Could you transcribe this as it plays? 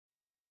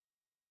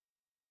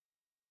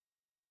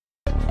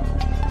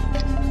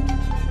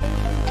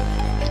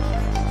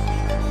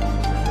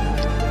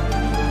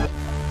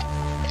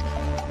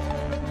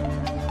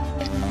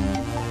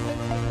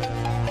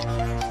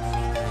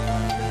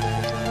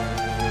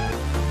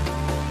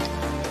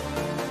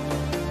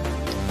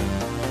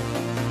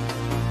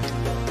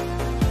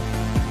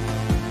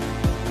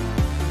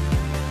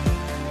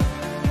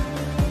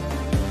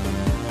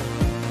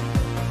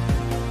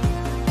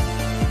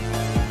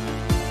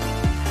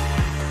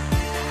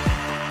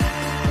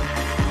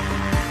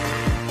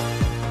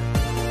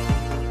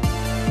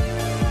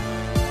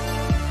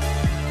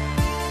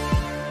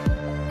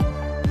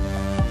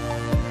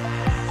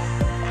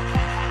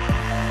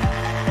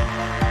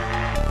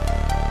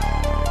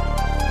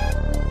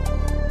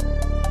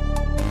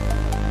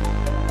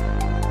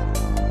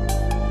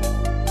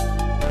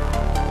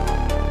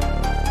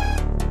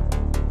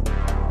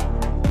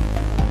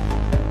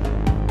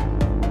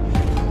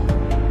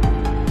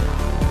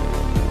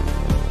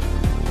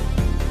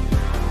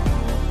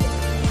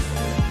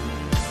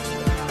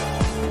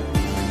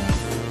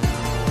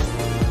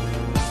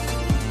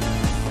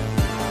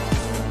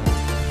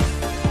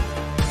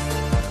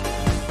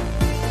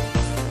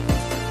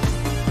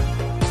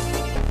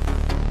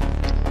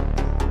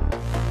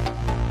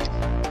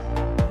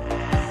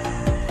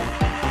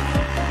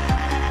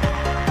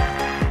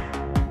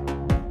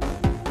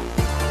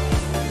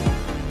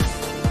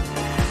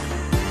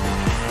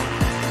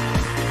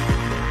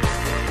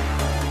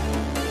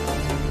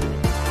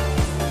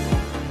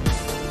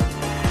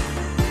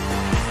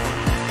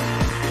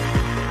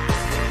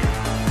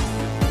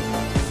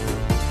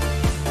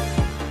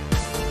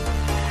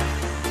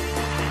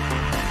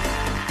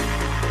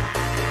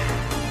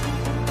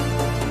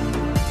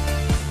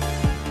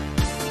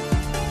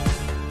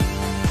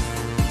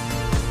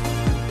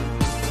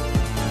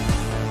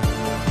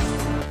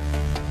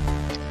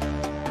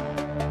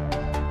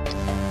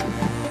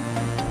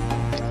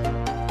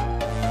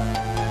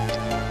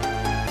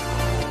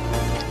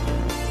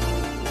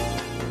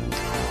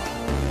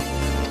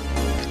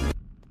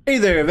Hey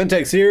there,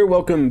 Ventex here.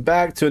 Welcome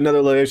back to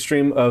another live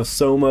stream of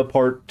Soma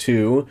Part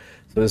 2.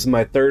 So this is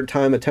my third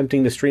time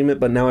attempting to stream it,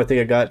 but now I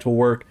think I got it to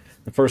work.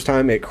 The first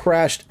time it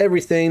crashed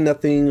everything,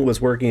 nothing was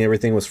working,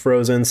 everything was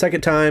frozen. Second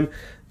time,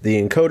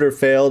 the encoder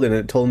failed and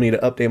it told me to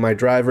update my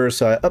drivers,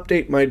 so I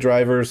update my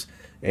drivers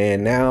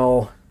and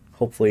now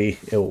hopefully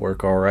it'll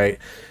work all right.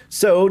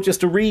 So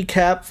just to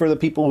recap for the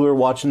people who are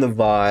watching the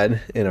VOD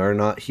and are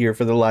not here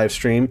for the live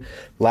stream,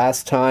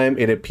 last time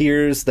it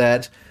appears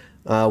that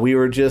we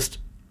were just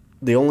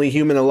the only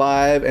human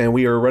alive, and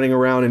we were running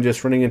around and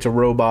just running into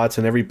robots,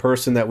 and every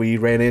person that we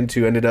ran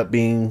into ended up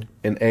being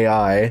an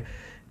AI.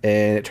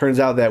 And it turns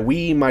out that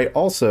we might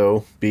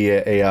also be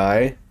an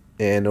AI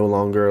and no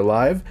longer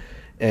alive.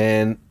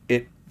 And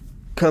it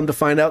come to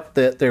find out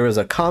that there was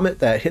a comet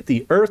that hit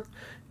the Earth,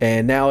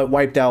 and now it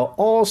wiped out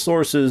all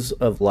sources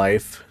of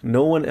life.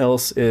 No one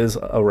else is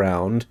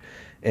around.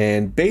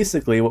 And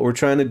basically what we're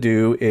trying to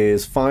do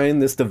is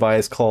find this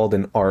device called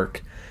an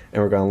Ark.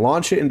 And we're going to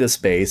launch it into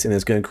space, and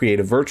it's going to create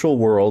a virtual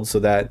world so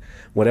that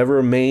whatever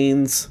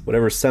remains,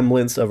 whatever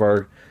semblance of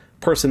our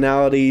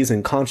personalities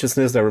and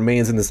consciousness that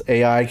remains in this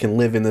AI can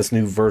live in this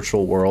new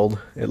virtual world.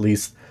 At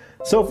least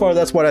so far,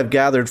 that's what I've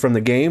gathered from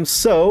the game.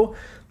 So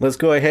let's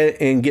go ahead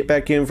and get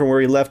back in from where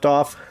we left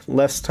off.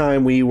 Last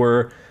time we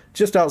were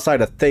just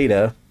outside of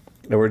Theta,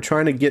 and we're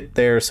trying to get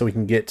there so we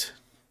can get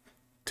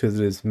to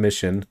this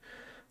mission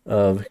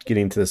of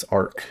getting to this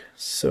Ark.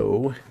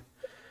 So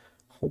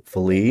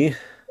hopefully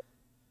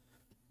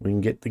we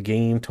can get the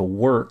game to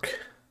work.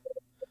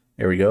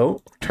 There we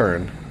go.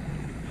 Turn.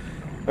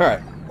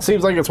 Alright.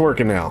 Seems like it's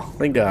working now.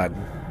 Thank God.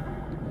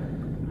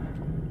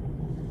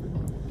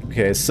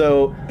 Okay,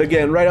 so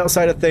again, right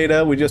outside of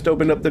Theta, we just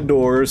opened up the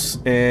doors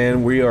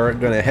and we are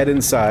going to head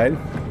inside.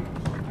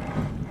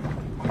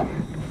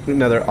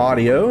 Another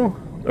audio.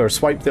 Or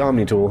swipe the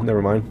Omni tool.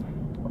 Never mind.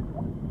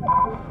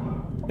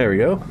 There we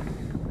go.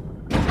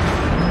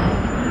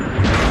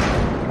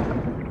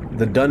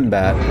 The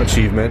Dunbat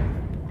achievement.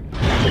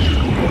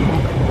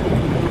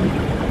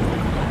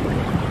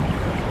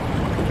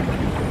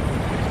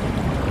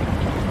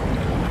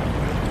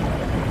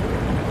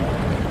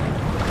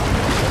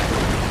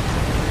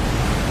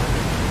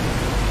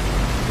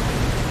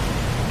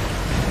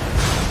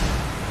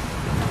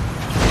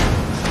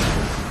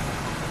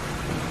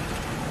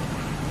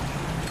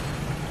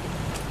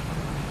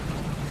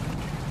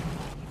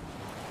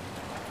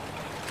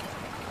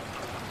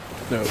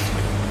 No.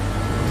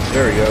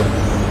 There we go.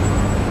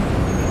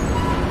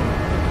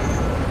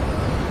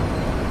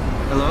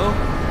 Hello?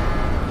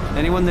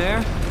 Anyone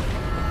there?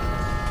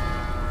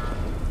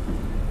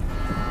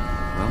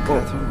 Well,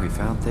 Catherine, we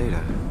found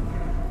Theta.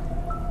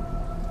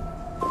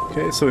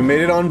 Okay, so we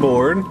made it on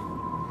board.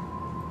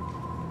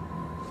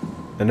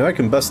 I know I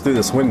can bust through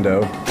this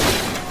window.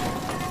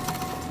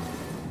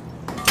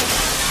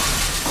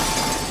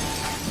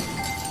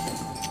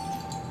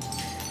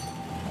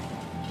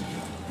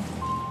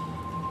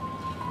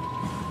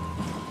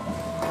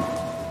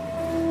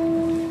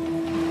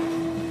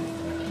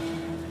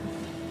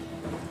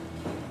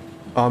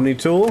 Omni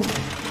tool.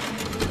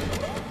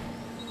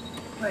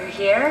 We're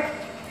here?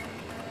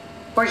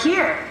 We're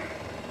here!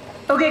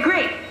 Okay,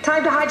 great!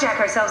 Time to hijack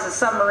ourselves a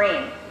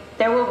submarine.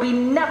 There will be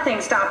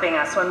nothing stopping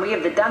us when we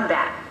have done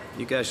that.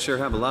 You guys sure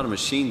have a lot of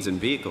machines and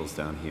vehicles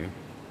down here.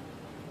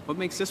 What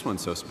makes this one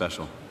so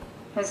special?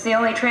 It's the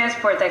only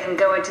transport that can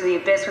go into the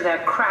abyss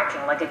without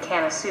cracking like a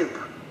can of soup.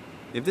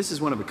 If this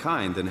is one of a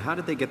kind, then how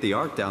did they get the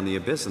Ark down the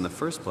abyss in the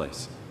first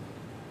place?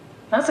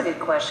 That's a good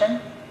question.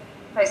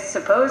 I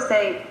suppose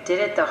they did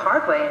it the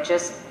hard way and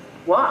just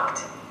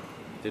walked.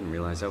 Didn't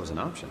realize that was an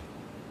option.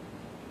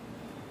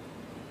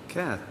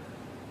 Kath,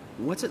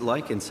 what's it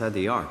like inside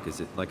the Ark?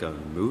 Is it like a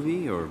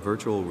movie or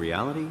virtual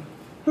reality?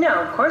 No,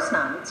 of course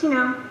not. It's,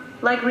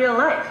 like real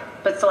life,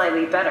 but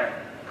slightly better.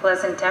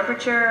 Pleasant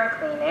temperature,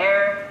 clean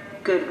air,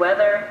 good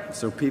weather.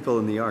 So people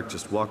in the Ark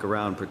just walk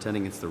around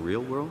pretending it's the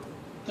real world?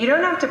 You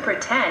don't have to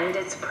pretend,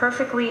 it's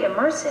perfectly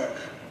immersive.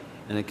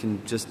 And it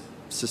can just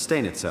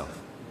sustain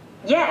itself?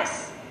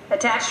 Yes.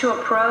 Attached to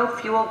a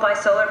probe fueled by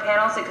solar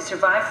panels, it could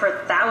survive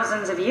for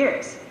thousands of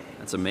years.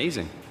 That's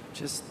amazing.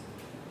 Just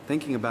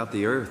thinking about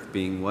the Earth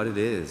being what it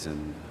is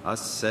and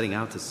us setting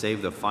out to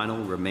save the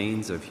final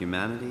remains of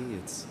humanity,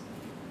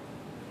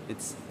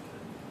 it's...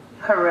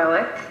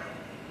 Heroic.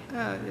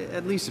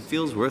 At least it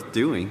feels worth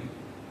doing.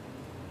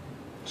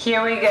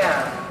 Here we go.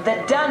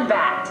 The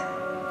Dunbat.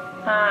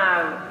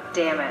 Ah,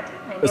 damn it.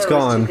 I knew It's it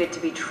was gone. too good to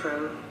be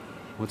true.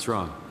 What's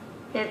wrong?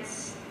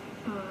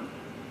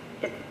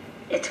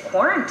 It's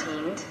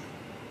quarantined.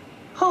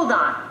 Hold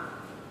on.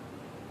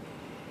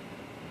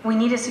 We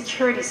need a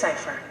security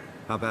cipher.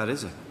 How bad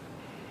is it?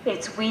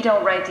 It's we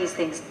don't write these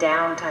things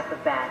down type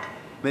of bad.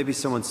 Maybe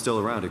someone's still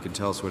around who can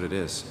tell us what it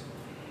is.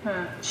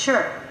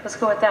 Sure. Let's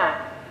go with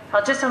that.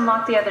 I'll just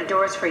unlock the other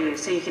doors for you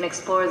so you can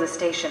explore the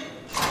station.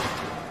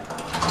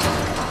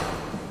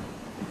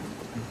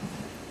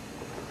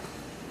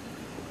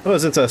 Oh,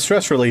 it's a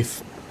stress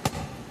relief.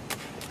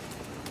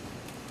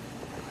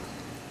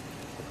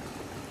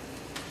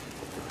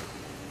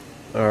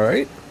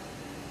 Alright.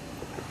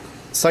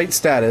 Site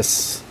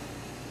status.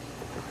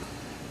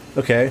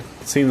 Okay,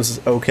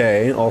 seems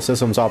okay. All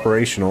systems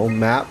operational.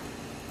 Map.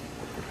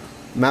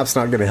 Map's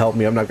not gonna help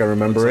me. I'm not gonna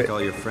remember Looks it. like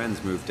all your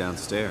friends moved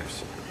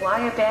downstairs.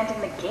 Why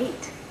abandon the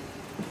gate?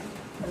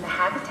 And the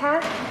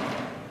habitat?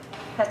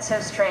 That's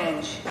so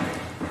strange.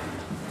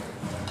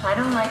 I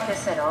don't like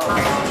this at all.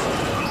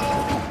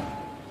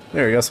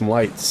 There, we got some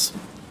lights.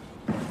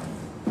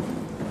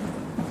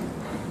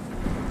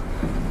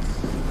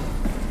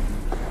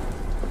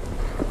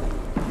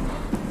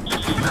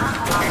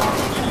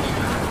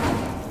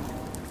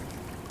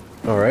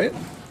 All right.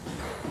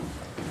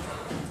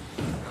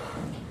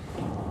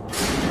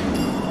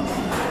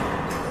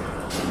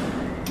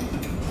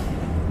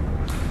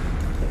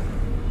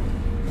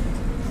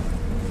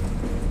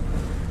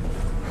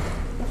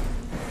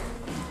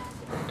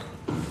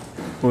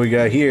 What we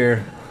got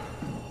here?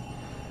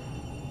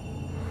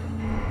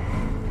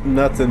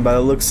 Nothing by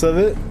the looks of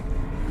it.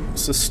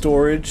 It's a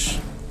storage.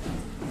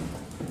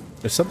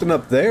 There's something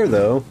up there,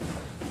 though.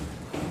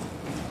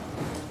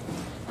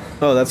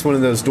 Oh, that's one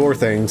of those door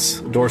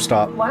things. Door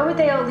stop. Why would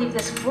they all leave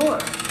this floor? I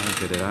don't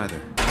get it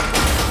either.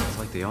 It's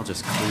like they all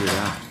just cleared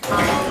out.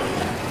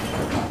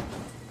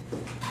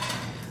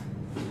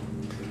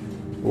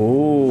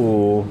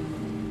 Ooh.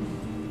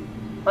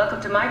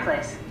 Welcome to my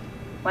place.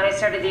 When I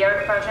started the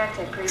art project,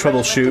 I pretty much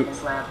Troubleshoot. lived in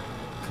this lab.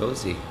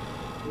 Cozy.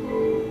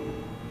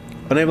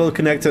 Unable to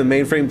connect to the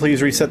mainframe,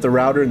 please reset the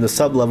router in the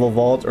sub-level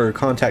vault or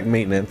contact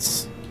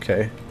maintenance.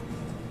 Okay.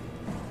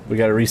 We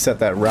gotta reset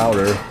that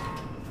router.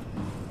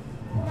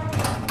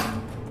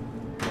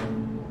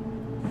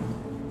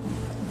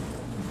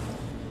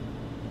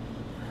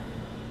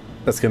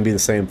 That's gonna be the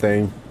same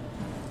thing.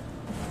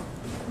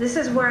 This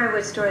is where I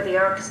would store the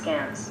ARC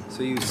scans.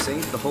 So you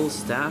saved the whole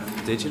staff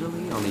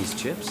digitally on these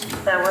chips?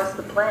 That was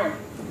the plan.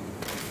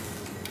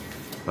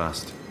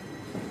 Bust.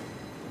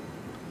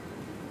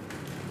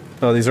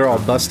 Oh, these are all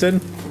busted?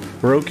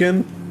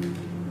 Broken?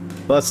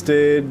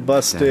 Busted,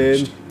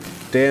 busted,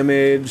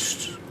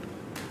 damaged.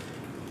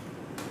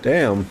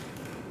 Damn.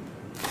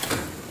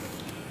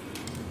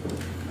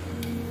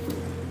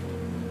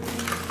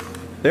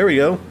 There we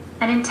go.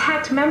 An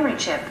intact memory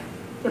chip.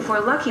 If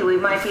we're lucky, we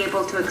might be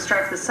able to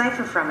extract the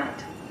cipher from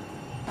it.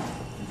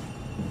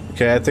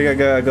 Okay, I think I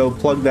gotta go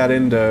plug that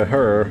into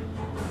her.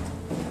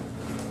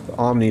 The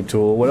Omni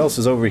tool. What else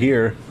is over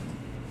here?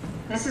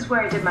 This is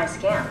where I did my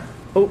scan.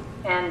 Oh,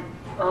 And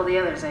all the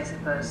others, I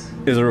suppose.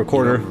 is a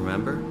recorder. You don't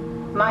remember?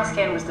 My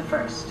scan was the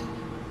first.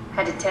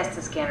 Had to test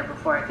the scanner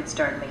before I could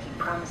start making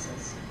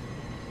promises.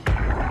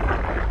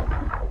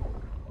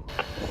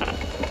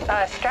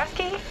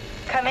 Strasky?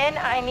 Come in.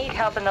 I need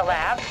help in the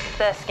lab,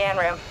 the scan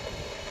room.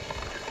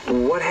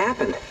 What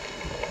happened?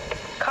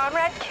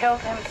 Conrad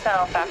killed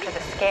himself after the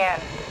scan.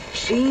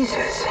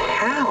 Jesus,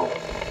 how?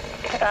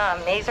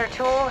 Maser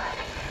tool?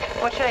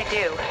 What should I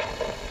do?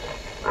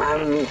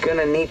 I'm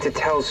gonna need to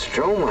tell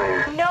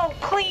Strohmeyer. No,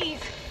 please!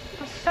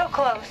 I'm so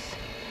close.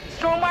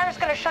 Strohmeyer's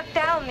gonna shut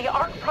down the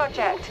art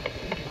project.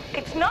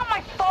 It's not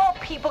my fault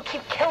people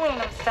keep killing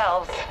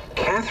themselves.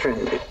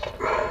 Catherine,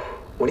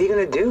 what are you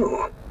gonna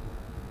do?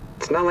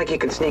 It's not like you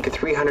can sneak a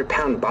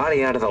 300-pound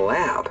body out of the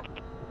lab.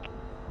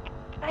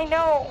 I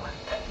know.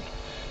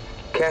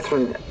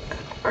 Catherine,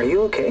 are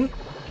you okay?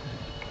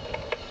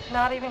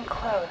 Not even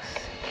close.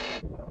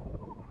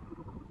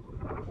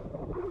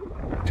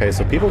 Okay,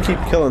 so people keep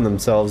killing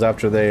themselves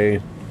after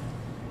they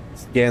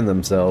scan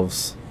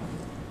themselves.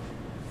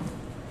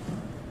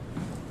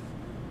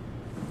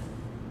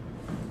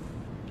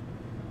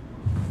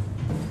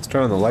 Let's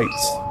turn on the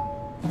lights.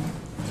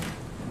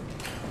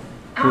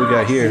 What we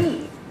got here?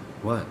 See.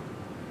 What?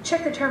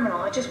 Check the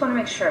terminal. I just want to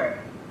make sure.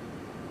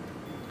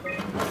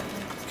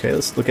 Okay,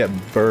 let's look at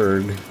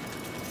Berg.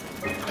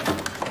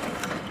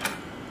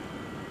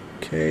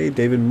 Okay,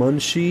 David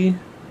Munchie.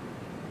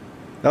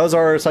 That was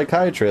our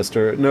psychiatrist,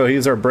 or no,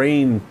 he's our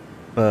brain,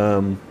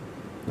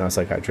 not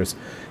psychiatrist.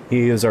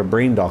 He is our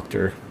brain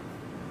doctor,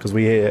 because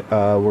we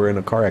were in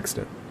a car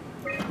accident.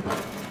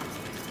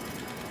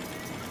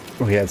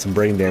 We had some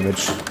brain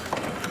damage.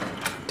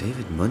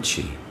 David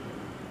Munchie.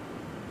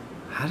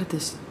 How did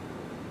this...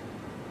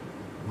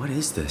 What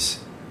is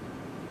this?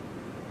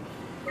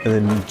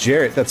 And then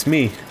Jarrett, that's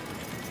me.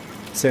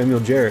 Samuel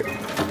Jarrett.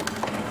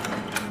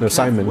 No,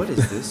 Simon. What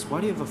is this?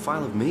 Why do you have a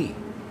file of me?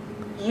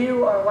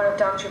 You are one of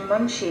Dr.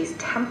 Munchie's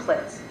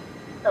templates.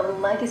 A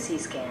legacy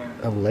scan.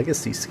 A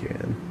legacy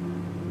scan.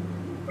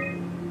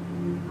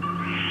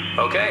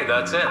 Okay,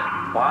 that's it.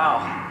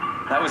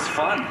 Wow, that was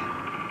fun.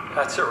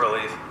 That's a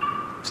relief.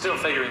 Still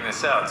figuring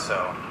this out,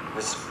 so... It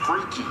was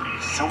freaky.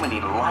 So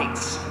many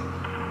lights.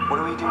 What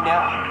do we do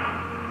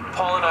now?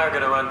 Paul and I are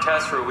going to run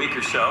tests for a week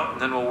or so, and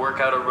then we'll work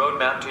out a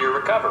roadmap to your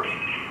recovery.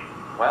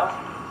 Well,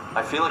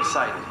 I feel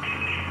excited.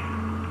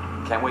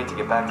 Can't wait to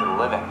get back to the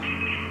living.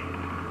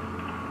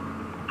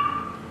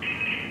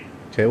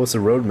 Okay, what's the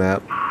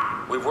roadmap?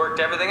 We've worked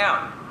everything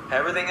out.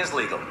 Everything is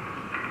legal.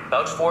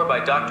 Vouched for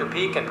by Dr.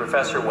 Peak and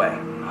Professor Way.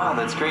 Oh,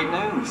 that's great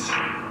news.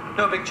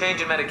 No big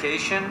change in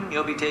medication.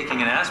 You'll be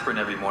taking an aspirin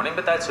every morning,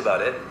 but that's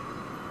about it.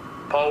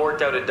 Paul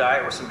worked out a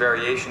diet with some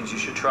variations you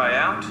should try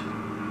out.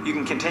 You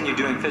can continue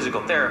doing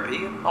physical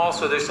therapy.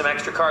 Also, there's some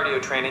extra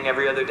cardio training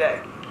every other day.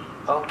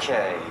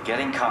 Okay,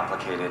 getting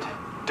complicated.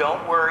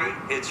 Don't worry,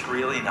 it's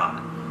really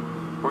not.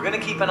 We're gonna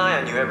keep an eye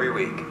on you every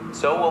week,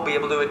 so we'll be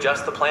able to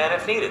adjust the plan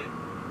if needed.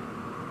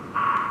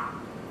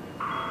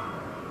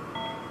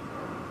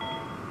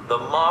 The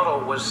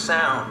model was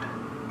sound.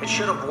 It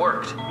should have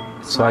worked.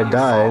 It's So I not your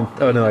died.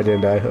 fault. Oh no, I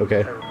didn't die.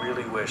 Okay. I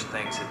really wish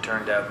things had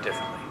turned out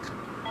differently.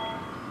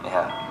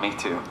 Yeah, me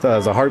too. That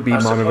was a heartbeat I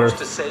was monitor. supposed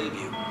to save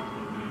you.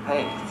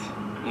 Hey,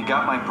 you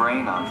got my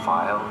brain on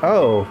file.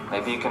 Oh,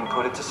 Maybe you can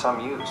put it to some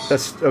use.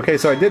 that's okay.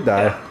 So I did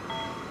die. Yeah.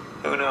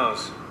 Who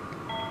knows?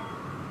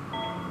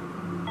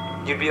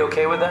 You'd be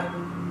okay with that?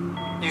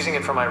 Using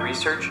it for my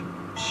research?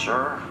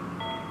 Sure.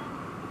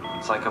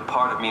 It's like a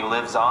part of me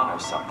lives on or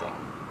something.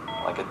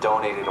 Like a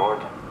donated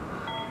organ.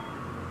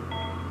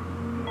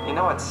 You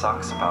know what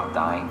sucks about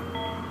dying?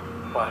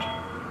 What?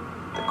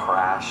 The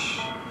crash.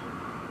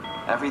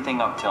 Everything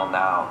up till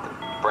now.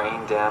 The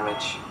brain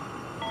damage.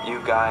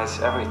 You guys,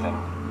 everything.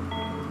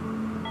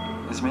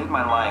 Has made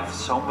my life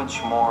so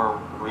much more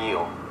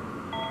real.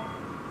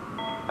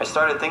 I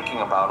started thinking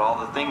about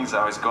all the things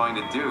I was going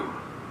to do.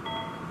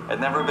 I'd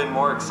never been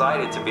more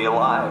excited to be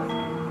alive.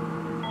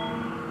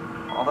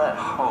 All that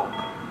hope.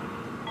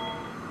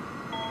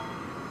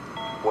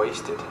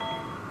 Wasted.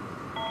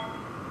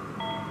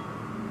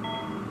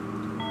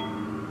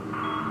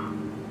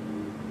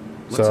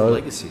 What's So- a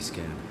legacy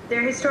scan?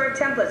 They're historic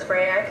templates for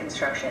AI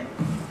construction.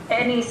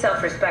 Any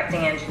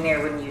self-respecting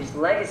engineer wouldn't use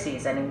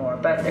legacies anymore,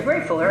 but they're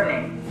great for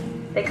learning.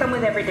 They come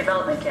with every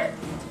development kit.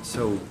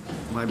 So,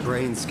 my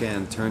brain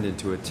scan turned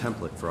into a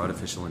template for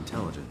artificial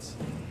intelligence.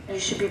 You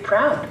should be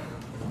proud.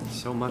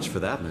 So much for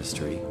that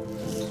mystery.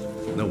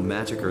 No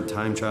magic or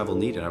time travel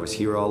needed. I was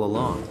here all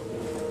along,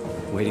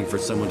 waiting for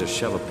someone to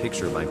shove a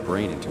picture of my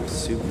brain into a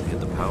suit and hit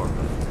the power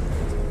button.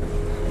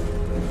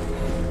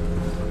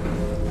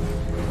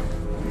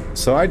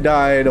 So I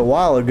died a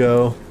while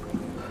ago.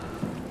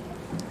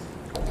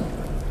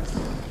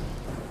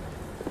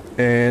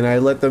 And I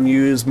let them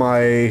use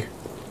my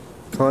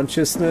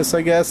consciousness,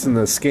 I guess, in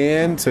the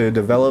scan to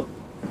develop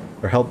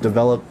or help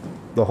develop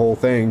the whole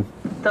thing.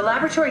 The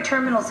laboratory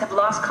terminals have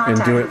lost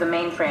contact do it- with the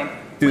mainframe.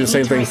 do the We need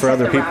same to thing for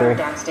reset other the router people.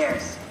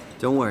 downstairs.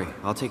 Don't worry,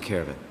 I'll take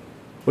care of it.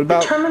 What The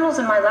about... terminals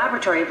in my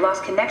laboratory have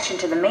lost connection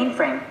to the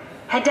mainframe.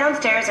 Head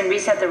downstairs and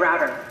reset the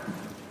router.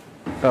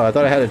 Oh, I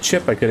thought I had a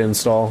chip I could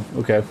install.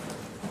 Okay.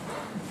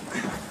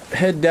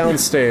 Head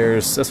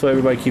downstairs. That's what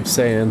everybody keeps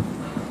saying.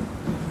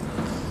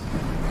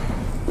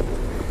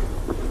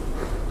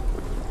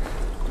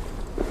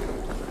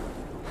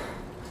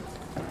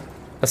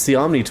 That's the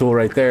Omni tool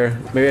right there.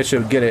 Maybe I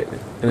should get it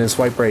and then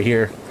swipe right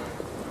here.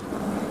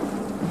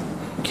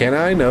 Can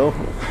I? No.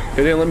 It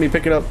didn't let me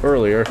pick it up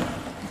earlier.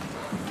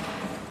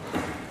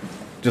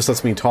 Just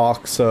lets me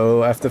talk,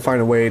 so I have to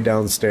find a way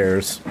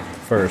downstairs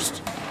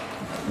first.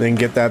 Then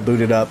get that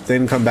booted up,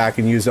 then come back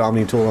and use the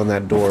Omni tool on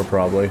that door,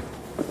 probably.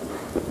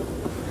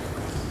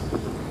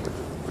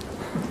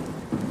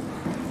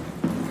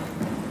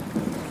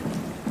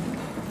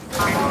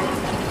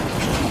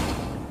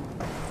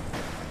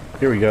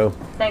 Here we go.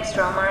 Thanks,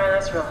 Strohmeyer.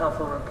 That's a real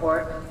helpful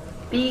report.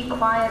 Be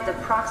quiet, the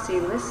proxy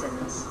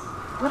listens.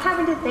 What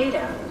happened to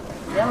Theta?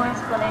 No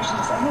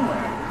explanations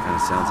anywhere. Kinda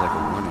sounds like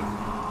a warning.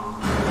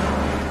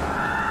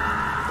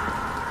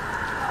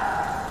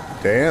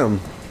 Damn.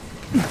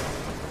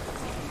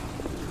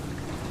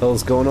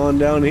 Hell's going on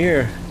down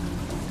here?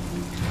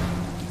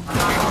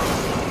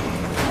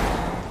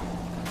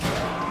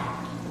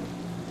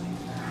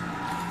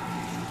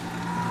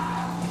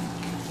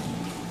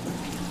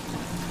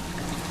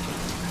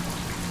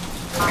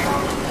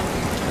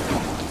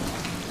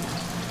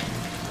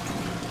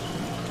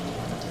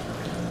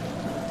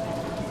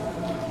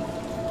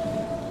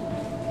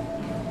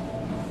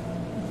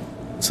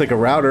 It's like a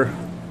router.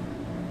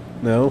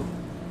 No.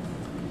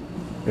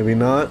 Maybe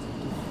not.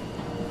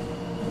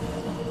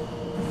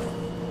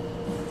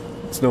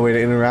 There's no way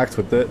to interact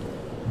with it.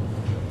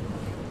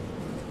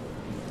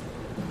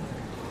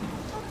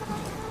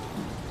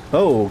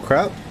 Oh,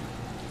 crap.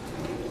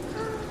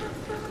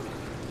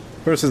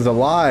 Person's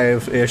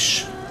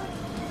alive-ish.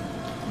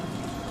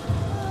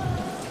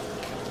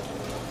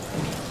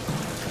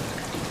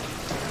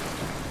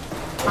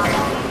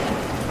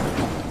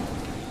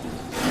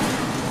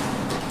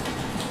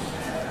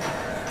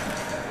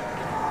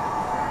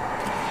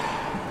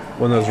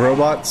 One of those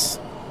robots.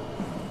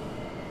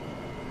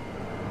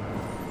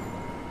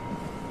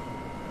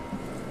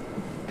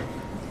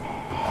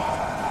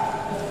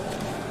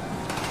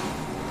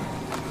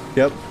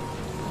 Yep.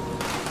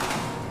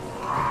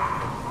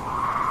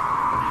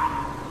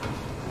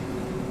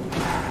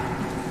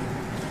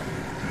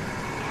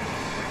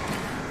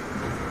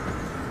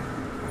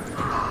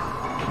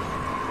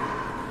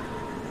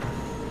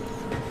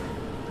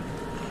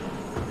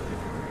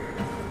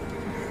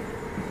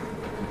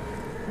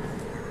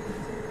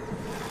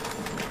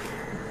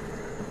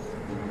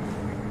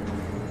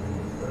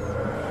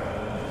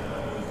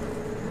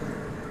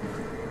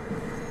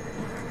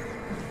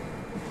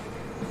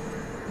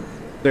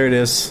 There it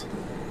is.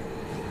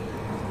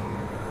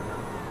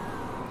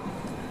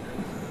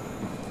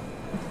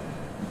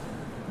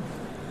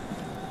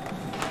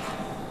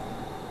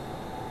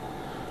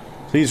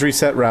 Please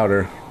reset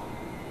router.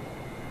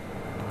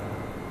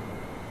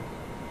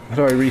 How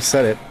do I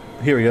reset it?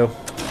 Here we go.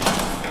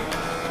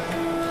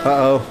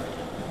 Uh-oh.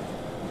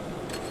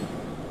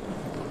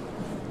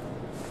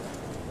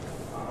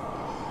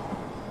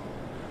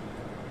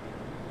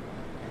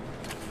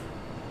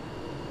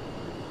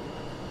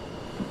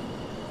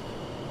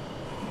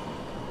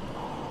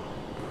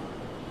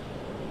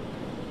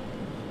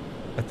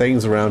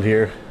 Things around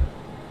here.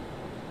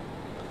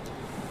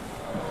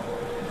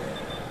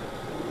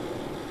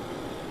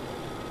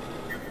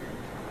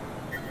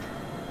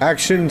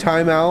 Action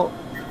timeout.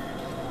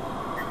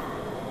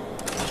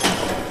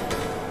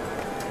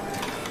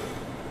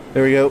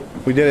 There we go.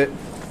 We did it.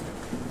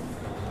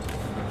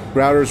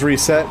 Router's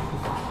reset.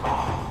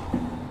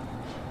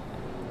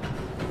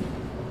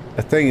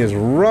 That thing is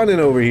running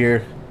over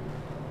here.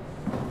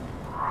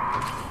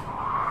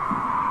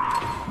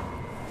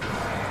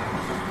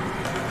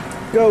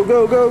 Go,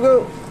 go, go,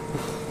 go!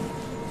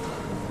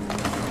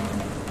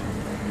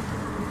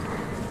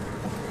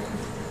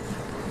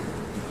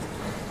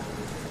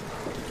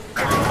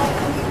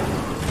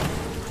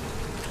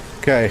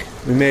 Okay,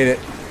 we made it.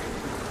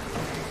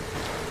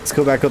 Let's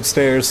go back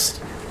upstairs.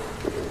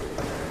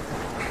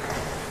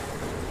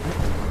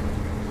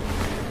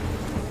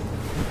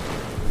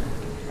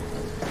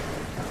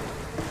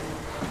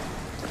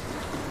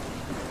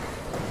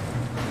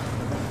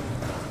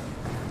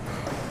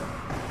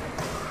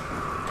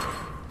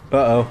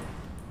 Uh-oh.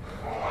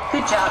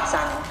 Good job,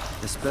 Simon.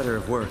 This better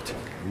have worked.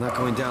 I'm not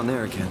going down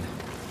there again.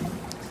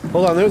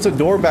 Hold on, there's a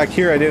door back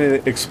here I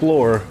didn't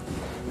explore.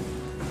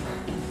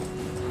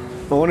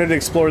 I wanted to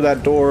explore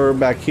that door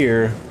back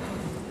here.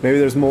 Maybe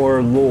there's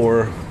more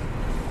lore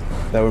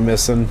that we're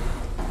missing.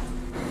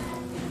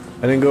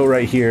 I didn't go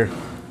right here.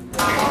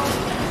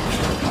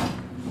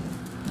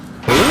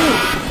 Ooh.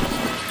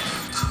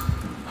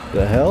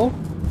 The hell?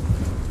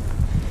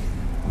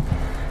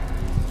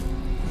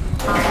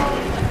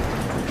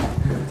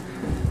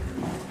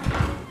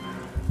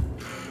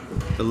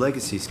 The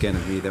legacy scan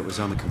of me that was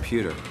on the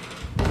computer.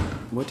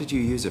 What did you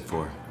use it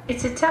for?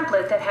 It's a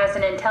template that has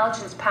an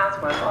intelligence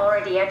pathway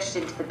already etched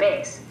into the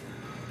base.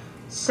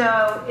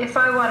 So, if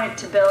I wanted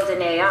to build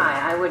an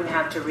AI, I wouldn't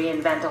have to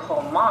reinvent a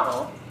whole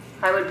model.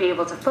 I would be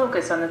able to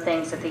focus on the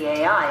things that the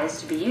AI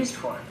is to be used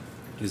for.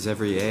 Is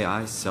every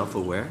AI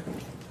self-aware?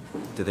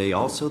 Do they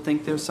also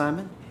think they're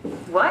Simon?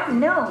 What?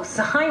 No,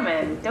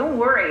 Simon, don't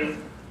worry.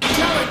 It's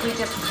not like we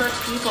just put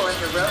people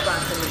into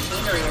robots and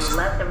machinery and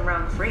let them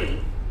run free.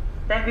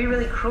 That'd be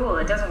really cruel.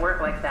 It doesn't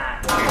work like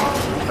that.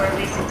 Or at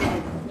least it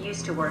didn't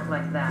used to work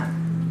like that.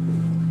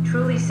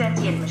 Truly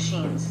sentient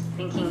machines,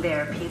 thinking they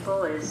are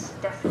people, is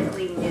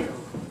definitely new.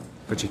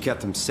 But you kept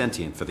them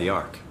sentient for the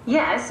Ark.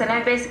 Yes, and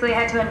I basically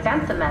had to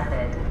invent the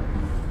method.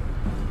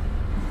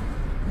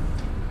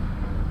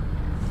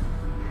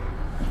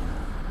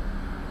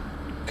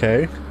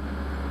 Okay.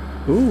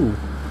 Ooh.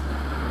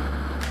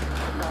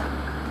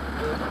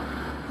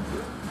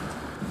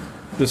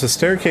 There's a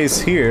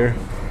staircase here.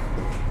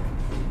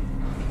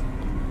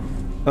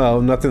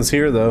 Oh, nothing's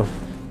here though.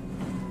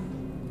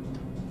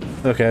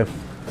 Okay.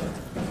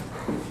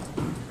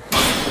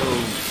 So,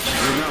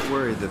 you're not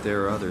worried that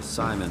there are other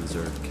Simons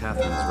or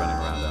Catherines running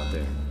around out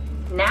there?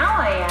 Now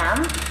I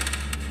am.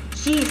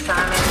 Gee,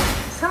 Simon,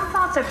 some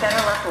thoughts are better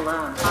left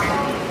alone.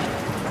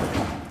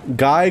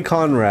 Guy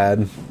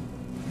Conrad.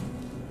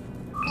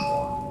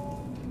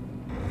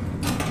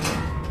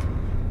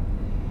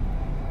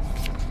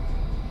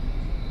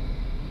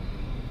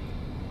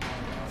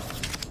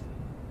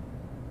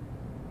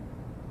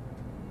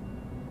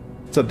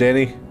 What's up,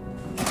 Danny?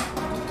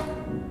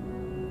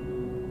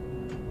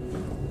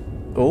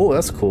 Oh,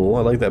 that's cool.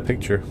 I like that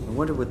picture. I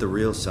wonder what the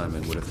real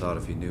Simon would have thought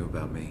if he knew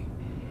about me.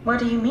 What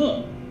do you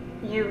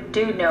mean? You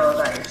do know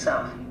about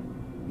yourself.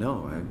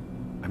 No,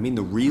 I mean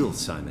the real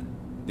Simon.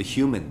 The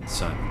human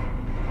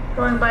Simon.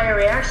 Going by your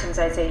reactions,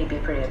 I'd say he'd be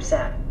pretty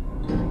upset.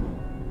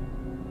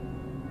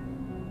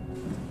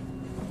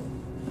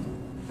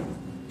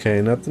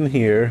 Okay, nothing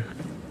here.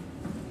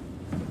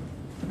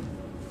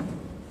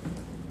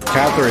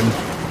 Catherine.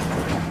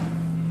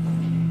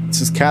 This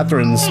is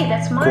Catherine's Hey,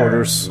 that's Myra.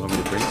 quarters. You want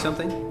me to bring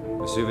something?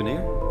 A souvenir?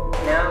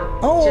 No,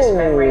 Oh. just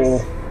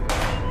memories.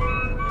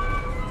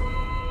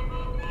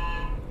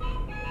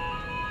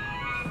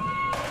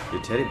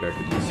 Your teddy bear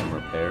could use some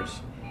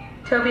repairs.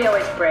 Toby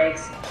always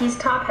breaks. He's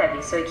top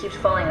heavy, so he keeps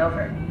falling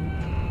over.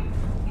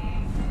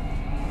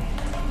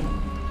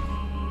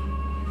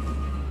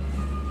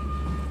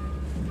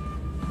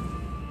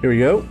 Here we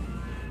go.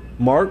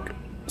 Mark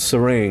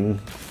Serang.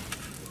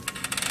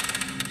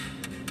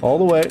 All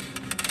the way.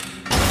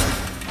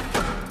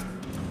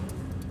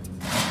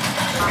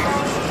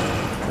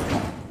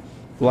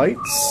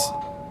 Lights.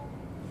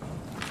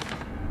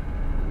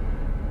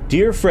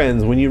 Dear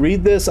friends, when you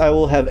read this, I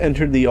will have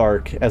entered the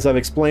Ark. As I've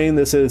explained,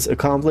 this is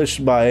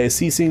accomplished by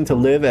ceasing to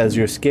live as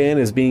your scan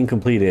is being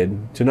completed.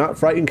 To not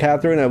frighten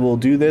Catherine, I will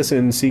do this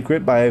in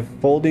secret by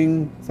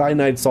folding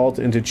cyanide salt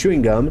into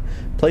chewing gum,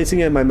 placing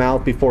it in my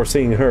mouth before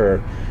seeing her.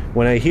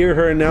 When I hear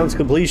her announce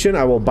completion,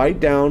 I will bite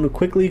down,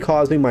 quickly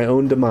causing my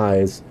own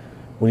demise.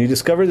 When you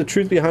discover the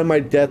truth behind my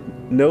death,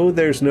 know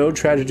there's no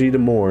tragedy to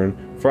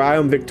mourn, for I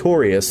am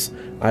victorious.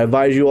 I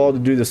advise you all to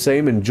do the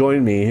same and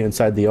join me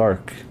inside the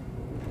Ark.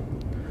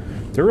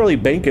 They're really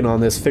banking on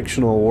this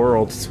fictional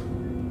world.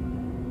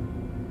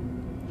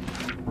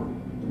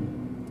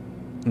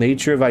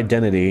 Nature of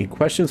identity.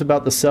 Questions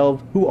about the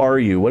self. Who are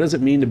you? What does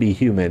it mean to be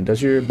human?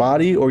 Does your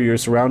body or your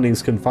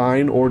surroundings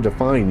confine or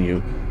define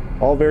you?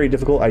 All very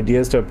difficult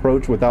ideas to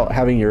approach without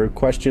having your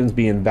questions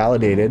be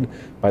invalidated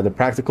by the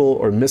practical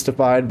or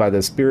mystified by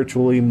the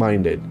spiritually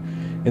minded.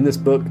 In this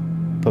book,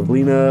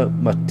 Pavlina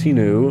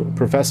Matinu,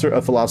 professor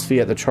of philosophy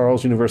at the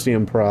Charles University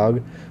in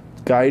Prague,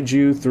 guides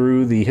you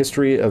through the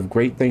history of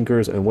great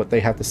thinkers and what they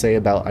have to say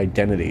about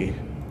identity.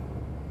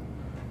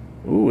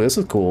 Ooh, this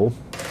is cool.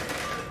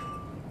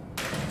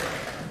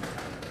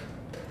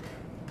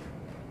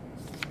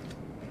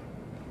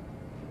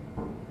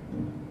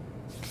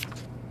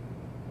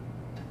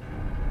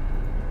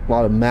 A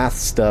lot of math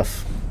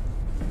stuff.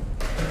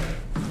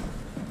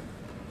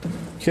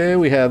 Okay,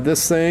 we have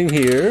this thing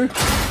here.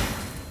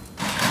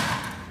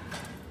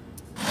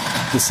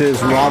 This is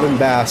Robin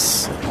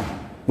Bass.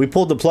 We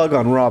pulled the plug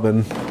on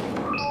Robin.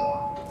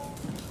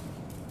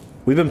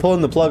 We've been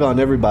pulling the plug on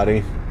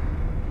everybody.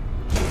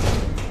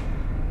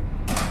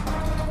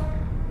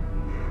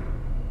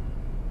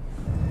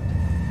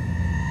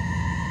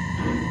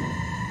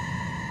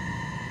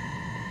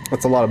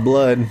 That's a lot of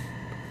blood.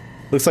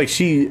 Looks like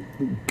she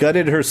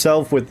gutted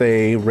herself with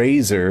a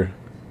razor.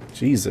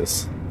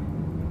 Jesus.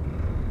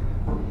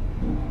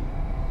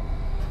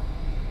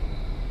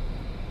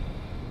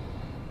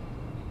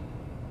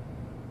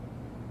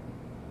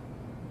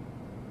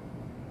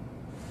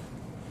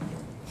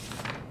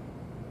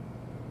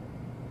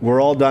 We're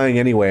all dying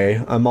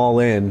anyway. I'm all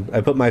in.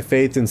 I put my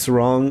faith in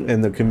Sarong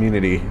and the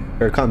community.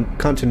 Or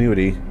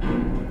continuity.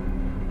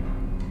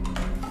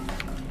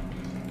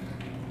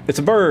 It's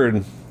a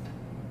bird!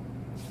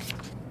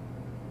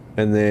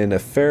 And then a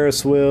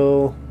Ferris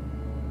wheel.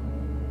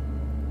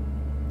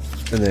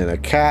 And then a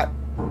cat.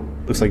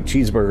 Looks like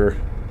cheeseburger.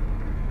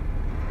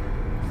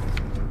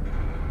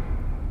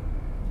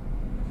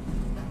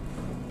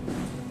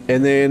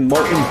 And then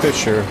Martin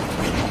Fisher.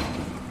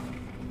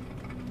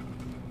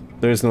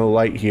 There's no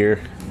light here.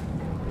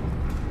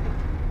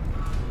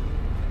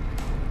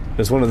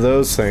 There's one of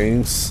those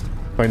things.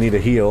 If I need a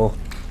heal.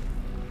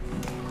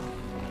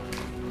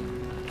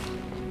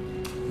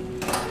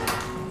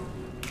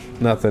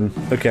 Nothing.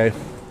 Okay.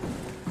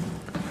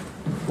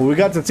 Well, we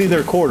got to see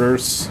their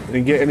quarters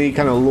and get any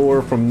kind of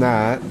lore from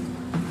that.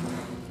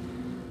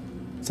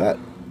 Is that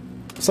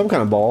some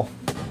kind of ball?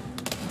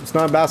 It's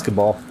not a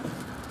basketball.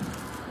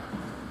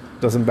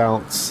 Doesn't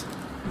bounce.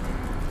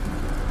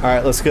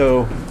 Alright, let's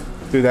go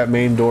through that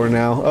main door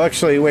now. Oh,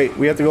 actually, wait.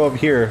 We have to go up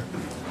here.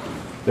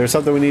 There's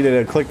something we needed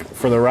to click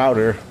for the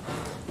router.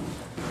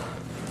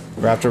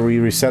 Or after we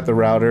reset the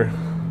router.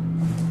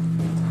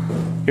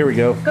 Here we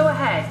go. Go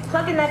ahead.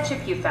 Plug in that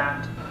chip you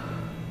found.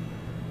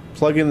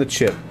 Plug in the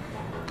chip.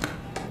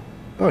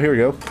 Oh, here we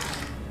go.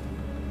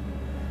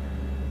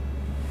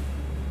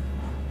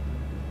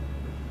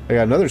 I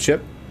got another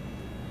chip.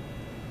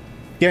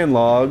 Scan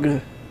log.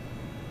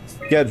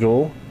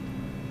 Schedule.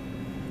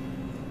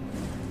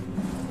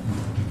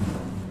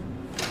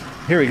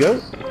 Here we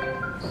go.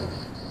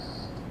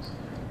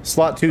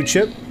 Slot 2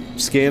 chip.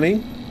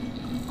 Scanning.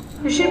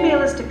 There should be a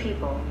list of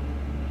people.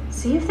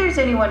 See if there's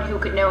anyone who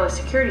could know a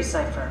security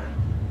cipher.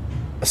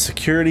 A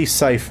security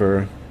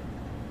cipher.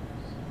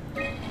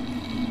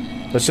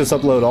 Let's just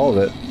upload all of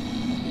it.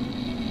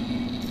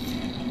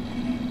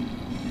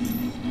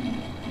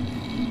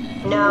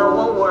 No,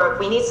 won't work.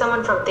 We need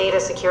someone from Theta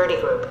Security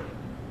Group.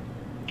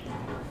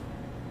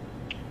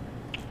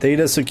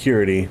 Theta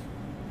Security.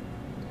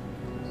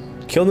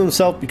 Killed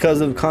himself because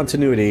of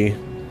continuity.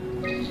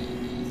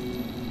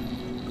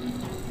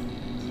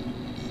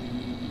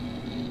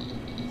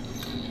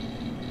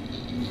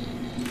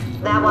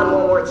 That one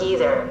won't work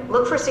either.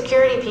 Look for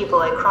security people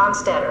like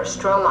Kronstadt or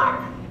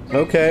Strohmeyer.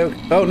 Okay.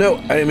 Oh no,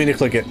 I didn't mean to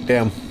click it.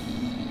 Damn.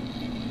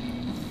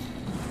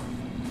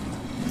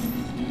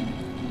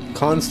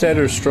 Kronstadt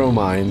or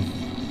Strohmeyer.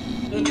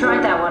 You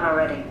tried that one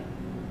already.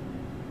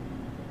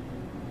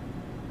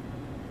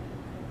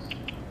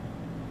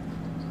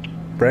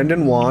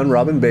 Brendan Wan,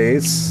 Robin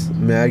Bass,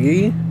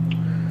 Maggie.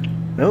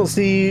 I don't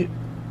see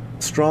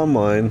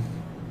Strohmeyer.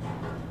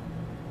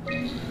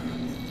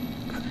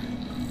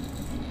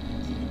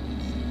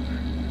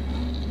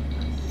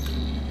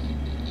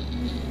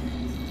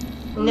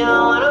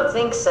 No, I don't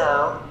think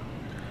so.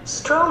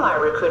 Strohmeyer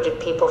recruited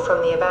people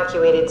from the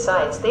evacuated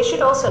sites. They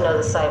should also know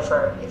the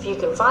cipher, if you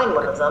can find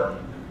one of them.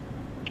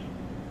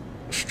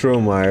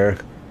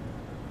 Strohmeyer.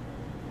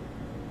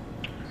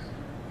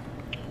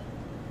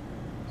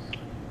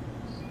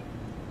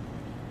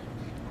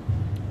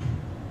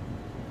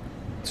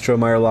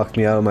 Strohmeyer locked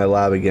me out of my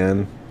lab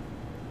again.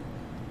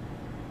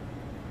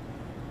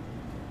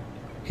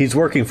 He's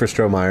working for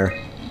Strohmeyer.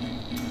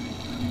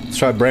 Let's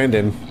try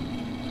Brandon.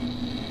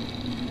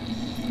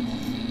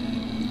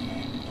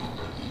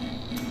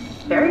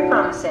 Very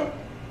promising.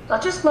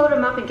 I'll just load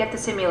him up and get the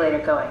simulator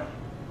going.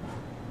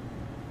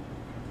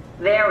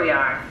 There we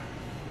are.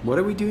 What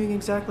are we doing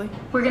exactly?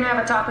 We're gonna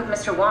have a talk with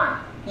Mr.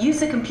 Wan. Use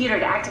the computer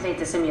to activate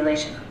the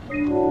simulation.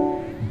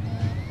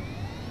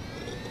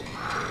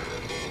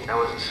 That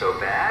wasn't so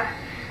bad.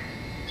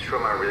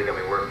 Strohmeyer really got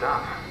me worked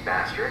up,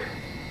 bastard.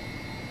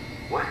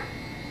 What?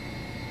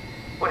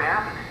 What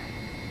happened?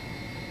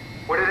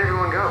 Where did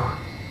everyone go?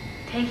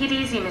 Take it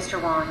easy,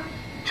 Mr. Wan.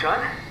 Chun?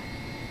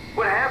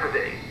 What happened?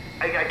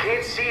 I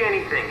can't see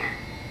anything.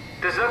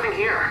 There's nothing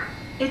here.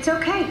 It's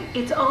okay.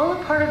 It's all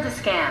a part of the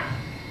scam.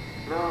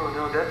 No,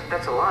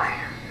 that's a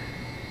lie.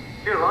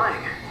 You're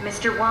lying.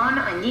 Mr. Wan,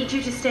 I need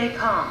you to stay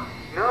calm.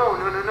 No.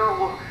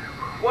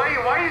 Well,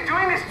 why are you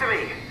doing this to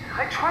me?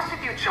 I trusted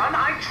you, Chun.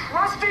 I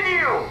trusted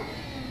you!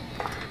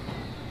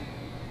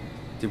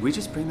 Did we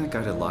just bring that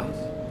guy to life?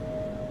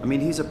 I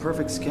mean, he's a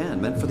perfect scan,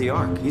 meant for the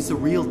Ark. He's the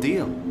real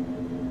deal.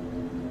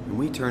 And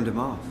we turned him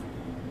off.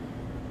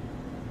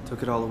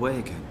 Took it all away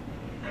again.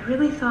 I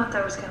really thought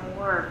that was gonna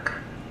work.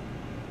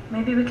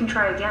 Maybe we can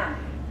try again.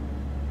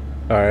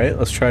 Alright,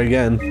 let's try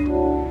again.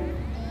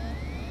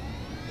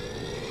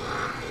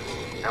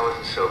 That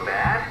wasn't so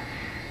bad.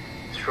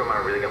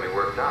 Strohmeyer really got me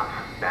worked up,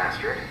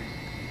 bastard.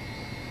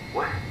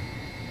 What?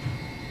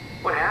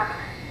 What happened?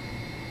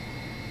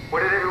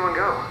 Where did everyone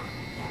go?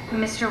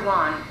 Mr.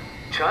 Wan.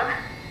 Chun?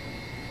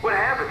 What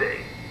happened?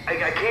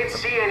 I can't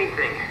see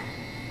anything.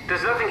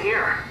 There's nothing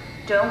here.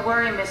 Don't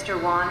worry, Mr.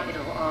 Wan.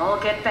 It'll all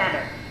get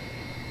better.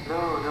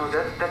 No,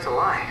 that's a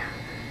lie.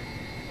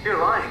 You're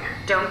lying.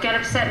 Don't get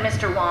upset,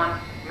 Mr. Wan.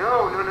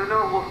 No.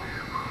 Well,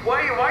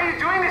 why are you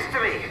doing this to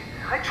me?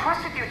 I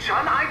trusted you,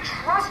 Chun. I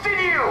trusted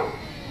you!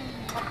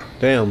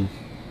 Damn.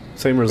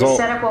 Same This result.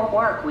 setup won't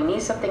work. We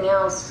need something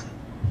else.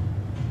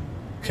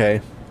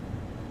 Okay.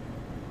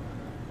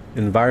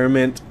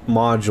 Environment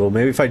module.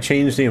 Maybe if I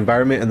change the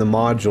environment and the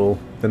module,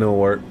 then it'll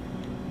work.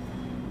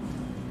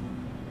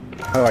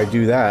 How do I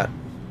do that?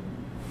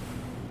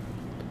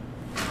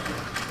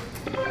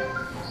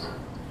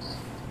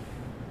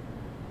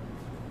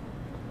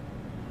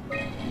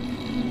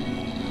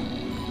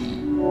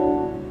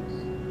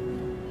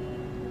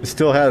 It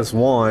still has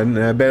one,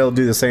 and I bet it'll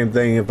do the same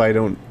thing if I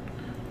don't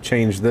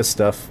change this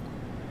stuff.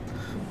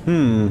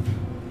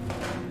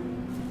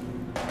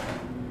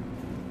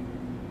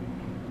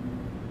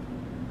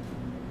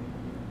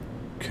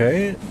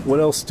 Okay, what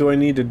else do I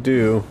need to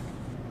do?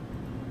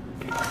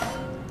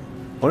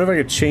 I wonder if I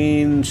could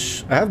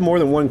change... I have more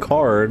than one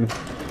card.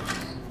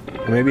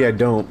 Or maybe I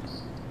don't.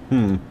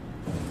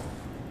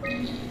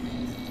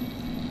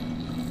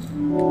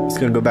 Just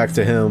gonna go back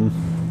to him.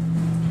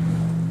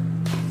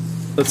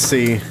 Let's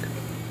see.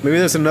 Maybe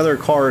there's another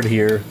card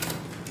here.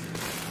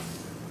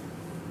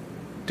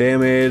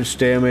 Damage.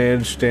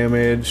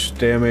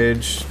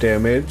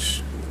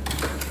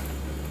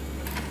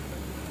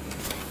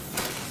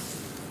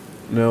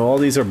 No, all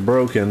these are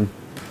broken.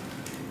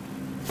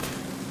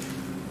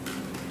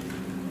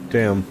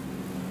 Damn.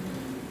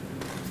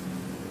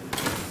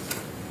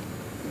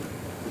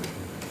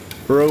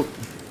 Broke.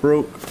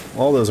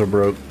 All those are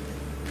broke.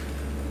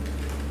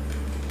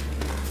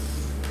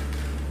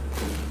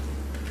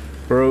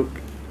 Broke.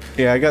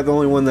 Yeah, I got the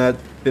only one that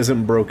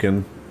isn't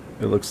broken,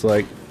 it looks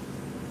like.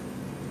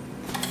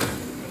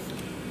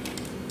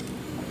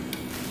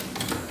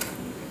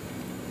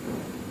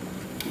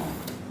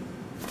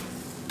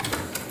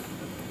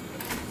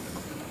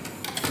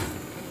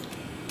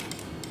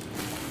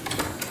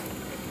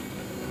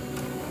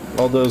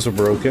 All those are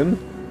broken.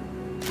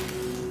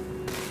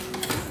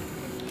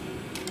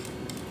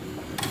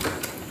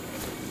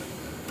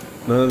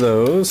 None of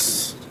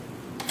those.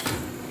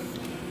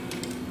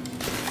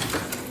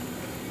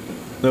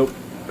 Nope.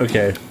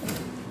 Okay.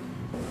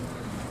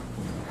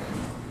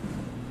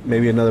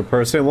 Maybe another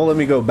person. It won't let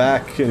me go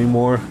back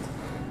anymore.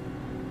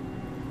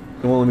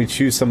 It won't let me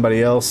choose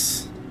somebody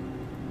else.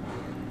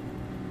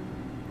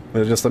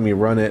 It'll just let me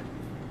run it.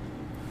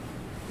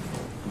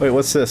 Wait,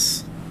 what's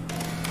this?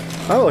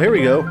 Oh, here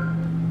we go.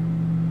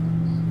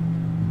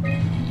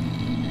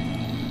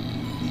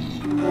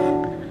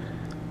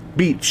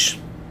 Beach.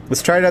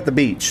 Let's try it at the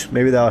beach.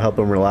 Maybe that'll help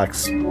him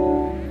relax. That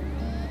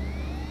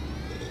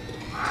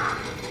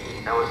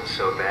wasn't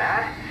so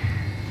bad.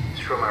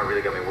 Strohmeyer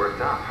really got me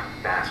worked up,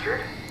 bastard.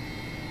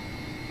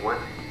 What?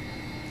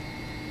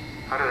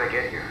 How did I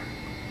get here?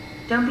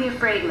 Don't be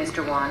afraid,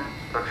 Mr. Wan.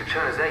 Dr.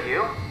 Chun, is that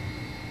you?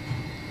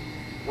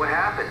 What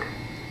happened?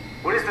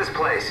 What is this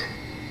place?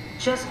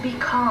 Just be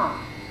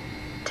calm.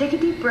 Take a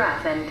deep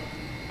breath and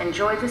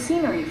enjoy the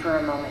scenery for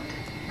a moment.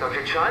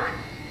 Dr. Chun?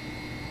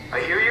 I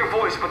hear your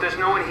voice, but there's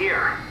no one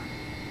here.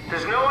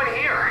 There's no one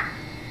here!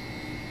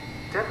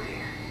 It's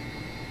empty.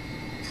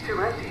 It's too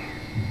empty.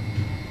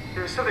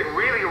 There's something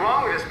really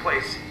wrong with this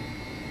place.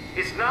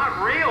 It's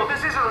not real.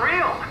 This isn't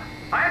real.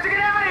 I have to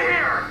get out of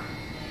here!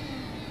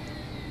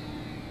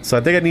 So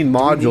I think I need Do we need to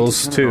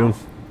modules turn it too.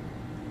 off?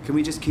 Can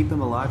we just keep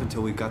him alive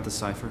until we've got the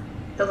cipher?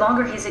 The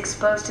longer he's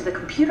exposed to the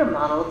computer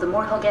model, the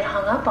more he'll get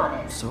hung up on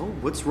it. So,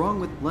 what's wrong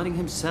with letting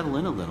him settle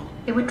in a little?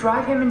 It would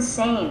drive him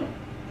insane.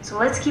 So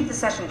let's keep the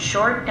session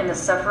short and the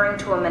suffering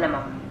to a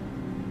minimum.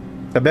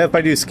 I bet if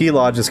I do ski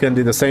lodge, it's gonna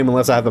do the same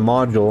unless I have the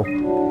module.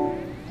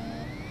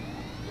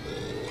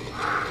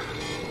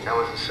 That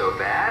wasn't so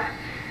bad.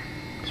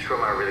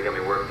 Soma really got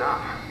me worked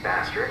up,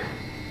 bastard.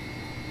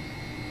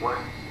 What?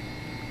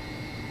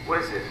 What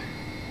is this?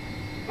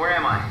 Where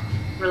am I?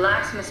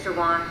 Relax, Mr.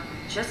 Wan.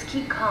 Just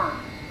keep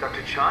calm.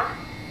 Dr. Chun?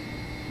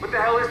 What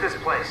the hell is this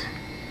place?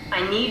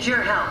 I need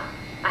your help.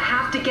 I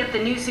have to get the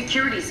new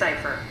security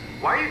cipher.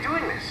 Why are you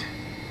doing this?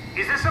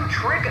 Is this some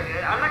trick?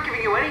 I'm not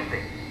giving you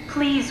anything.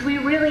 Please, we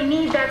really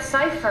need that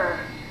cipher.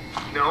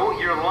 No,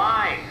 you're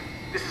lying.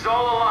 This is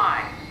all a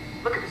lie.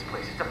 Look at this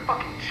place. It's a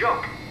fucking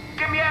joke.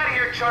 Get me out of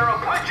here, Chun, or I'll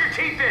punch your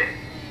teeth in!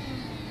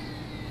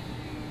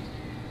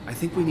 I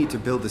think we need to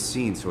build the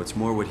scene so it's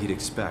more what he'd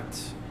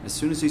expect. As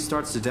soon as he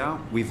starts to doubt,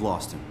 we've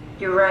lost him.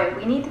 You're right.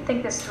 We need to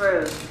think this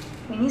through.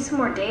 We need some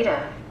more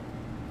data.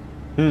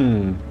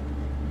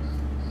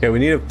 Okay, we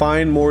need to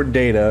find more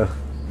data.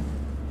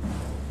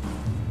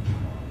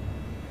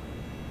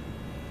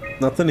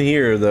 Nothing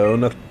here,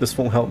 though. This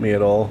won't help me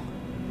at all.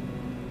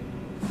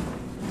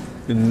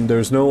 And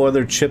there's no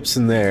other chips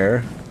in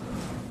there.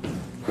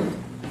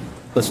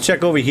 Let's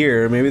check over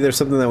here. Maybe there's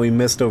something that we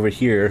missed over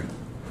here.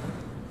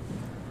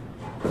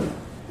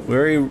 We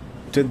already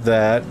did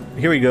that.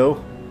 Here we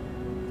go.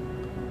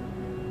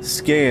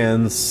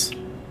 Scans.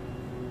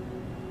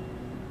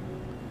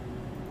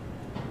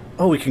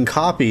 Oh, we can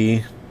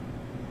copy.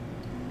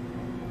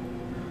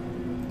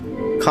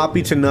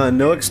 Copy to none.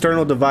 No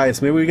external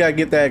device. Maybe we gotta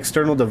get that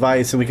external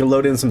device and we can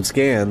load in some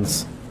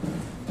scans.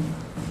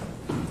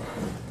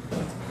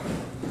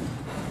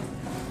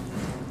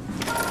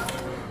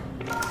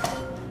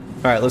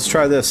 Alright, let's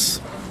try this.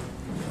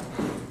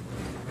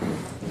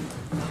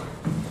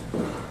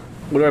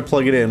 Where do I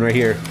plug it in? Right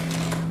here.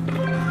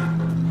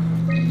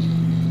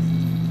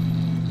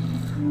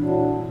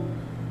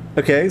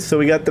 Okay, so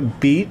we got the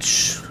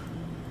beach.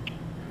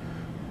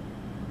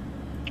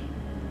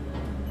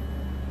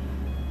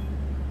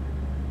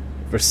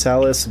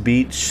 Versailles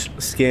Beach,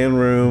 scan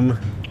room,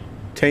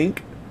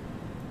 tank,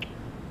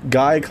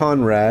 Guy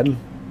Conrad.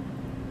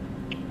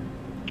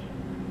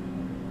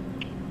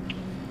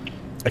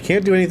 I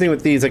can't do anything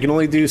with these. I can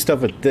only do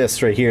stuff with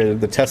this right here,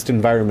 the test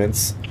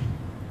environments.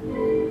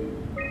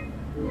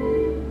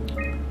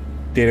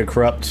 Data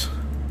corrupt.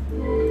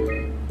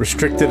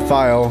 Restricted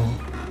file.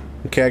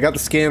 Okay, I got the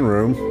scan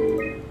room.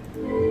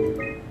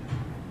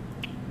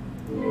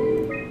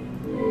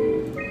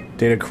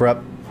 Data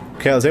corrupt.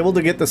 Okay, I was able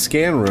to get the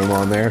scan room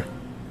on there.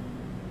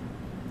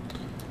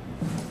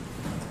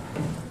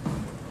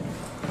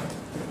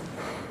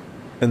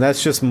 And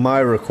that's just my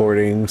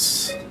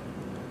recordings.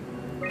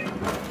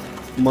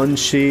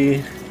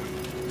 Munchie.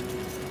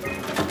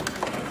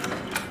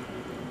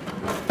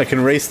 I can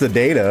erase the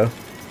data.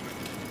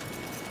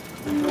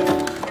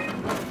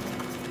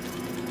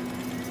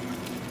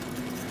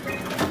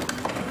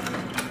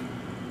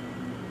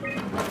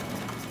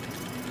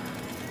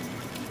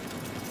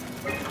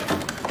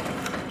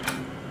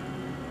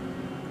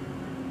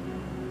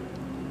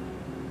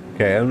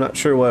 Okay, I'm not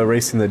sure what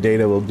erasing the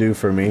data will do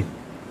for me.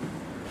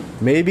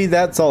 Maybe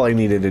that's all I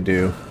needed to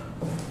do.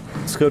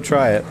 Let's go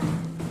try it.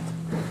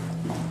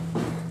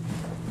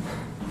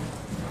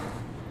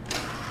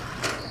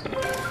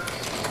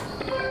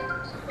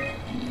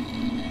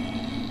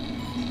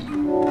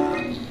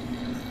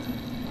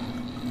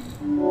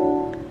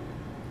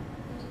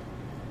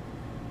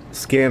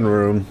 Scan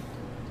room.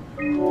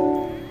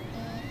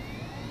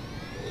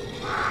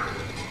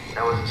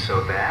 That wasn't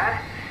so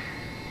bad.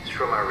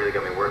 Soma really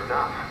got me worked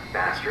up,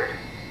 bastard.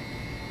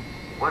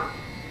 What?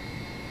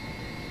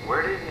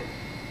 Where did...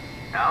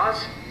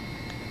 Alice?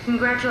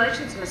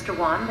 Congratulations, Mr.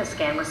 Wan. The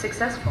scan was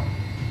successful.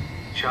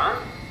 Chun?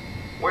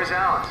 Where's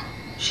Alice?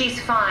 She's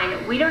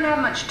fine. We don't have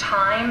much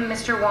time,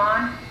 Mr.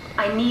 Wan.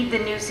 I need the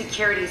new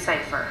security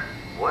cipher.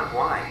 What?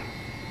 Why?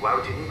 Why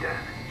would you need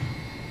that?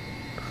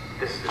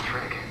 This is a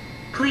trick.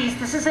 Please,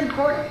 this is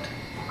important.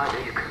 I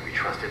knew you couldn't be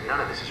trusted.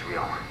 None of this is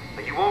real.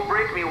 But you won't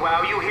break me,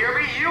 WoW. You hear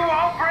me? You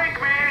won't break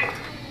me!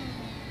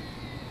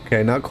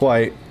 Okay, not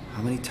quite.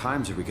 How many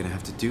times are we gonna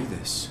have to do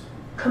this?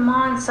 Come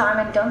on,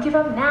 Simon. Don't give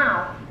up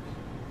now.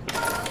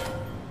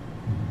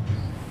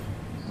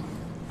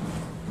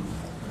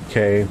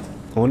 Okay.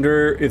 I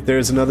wonder if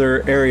there's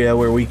another area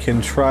where we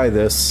can try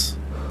this.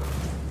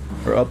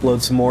 Or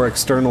upload some more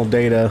external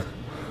data.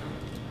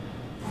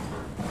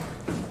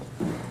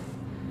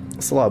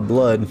 That's a lot of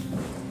blood.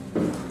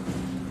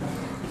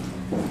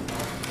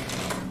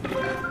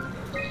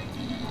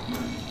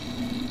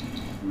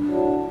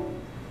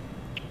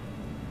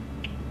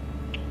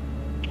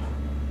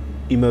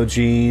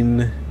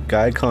 Emogene,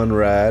 Guy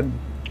Conrad,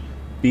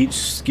 Beach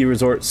Ski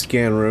Resort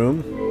Scan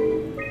Room.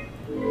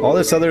 All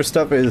this other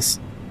stuff is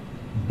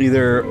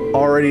either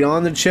already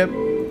on the chip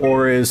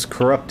or is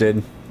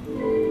corrupted.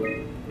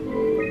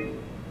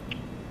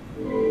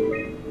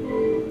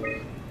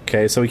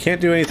 Okay, so we can't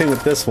do anything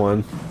with this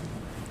one.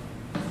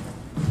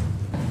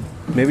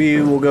 Maybe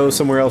we'll go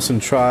somewhere else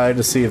and try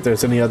to see if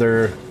there's any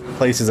other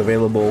places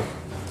available.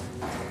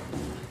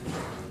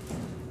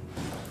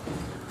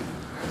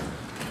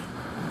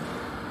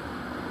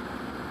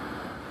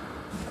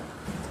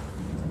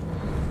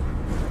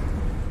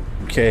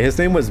 Okay, his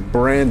name was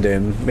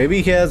Brandon.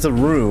 Maybe he has a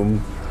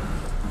room.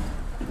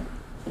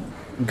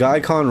 Guy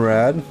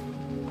Conrad.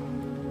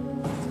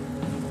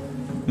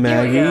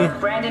 Maggie. Here we go,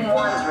 Brandon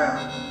Wan's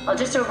room. I'll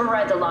just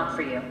override the lock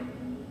for you.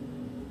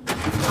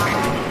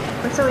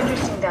 What's so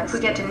interesting that if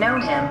we get to know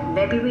him,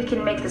 maybe we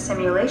can make the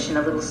simulation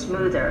a little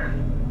smoother.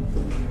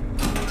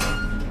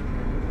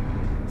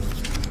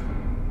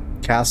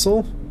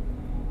 Castle?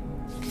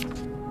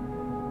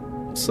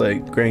 It's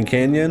like Grand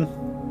Canyon.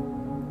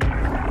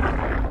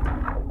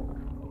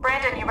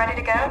 Brandon, you ready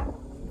to go?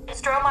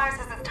 Strohmeyer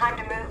says it's time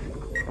to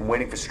move. I'm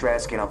waiting for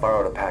Stratsky and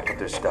Alvaro to pack up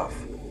their stuff.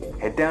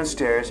 Head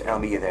downstairs and I'll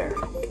meet you there.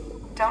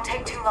 Don't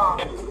take too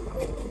long.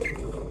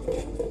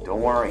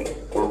 Don't worry,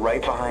 we're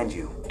right behind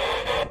you.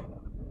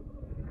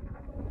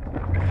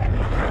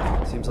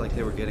 Seems like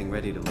they were getting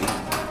ready to leave.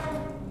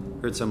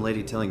 Heard some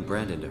lady telling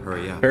Brandon to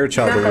hurry up.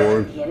 Fairchild Is that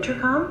Award. the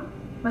intercom?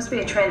 Must be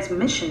a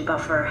transmission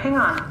buffer. Hang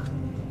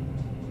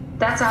on.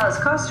 That's Alice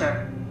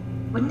Coster.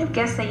 Wouldn't have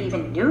guessed they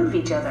even knew of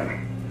each other.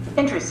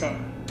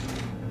 Interesting.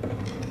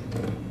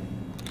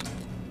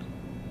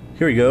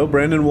 Here we go.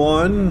 Brandon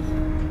Wan.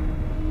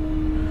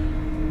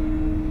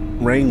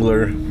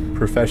 Wrangler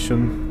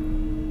profession.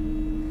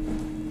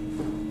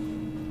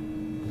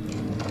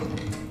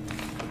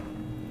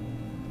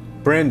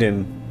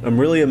 Brandon, I'm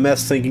really a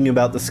mess thinking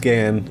about the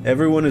scan.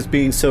 Everyone is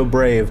being so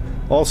brave.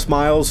 All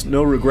smiles,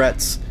 no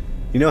regrets.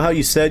 You know how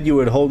you said you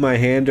would hold my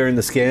hand during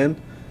the scan?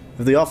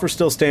 If the offer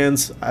still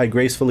stands, I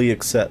gratefully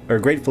accept.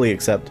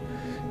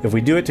 If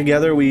we do it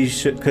together, we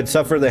could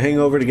suffer the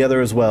hangover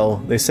together as well.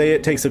 They say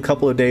it takes a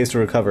couple of days to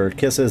recover.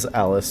 Kisses,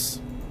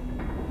 Alice.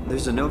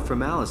 There's a note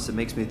from Alice that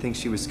makes me think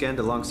she was scanned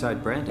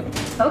alongside Brandon.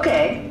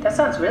 Okay, that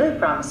sounds really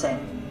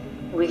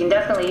promising. We can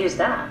definitely use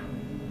that.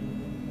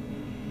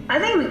 I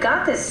think we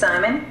got this,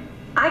 Simon.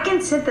 I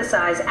can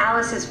synthesize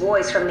Alice's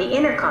voice from the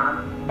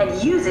intercom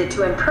and use it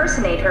to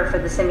impersonate her for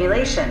the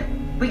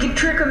simulation. We can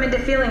trick them into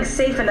feeling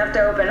safe enough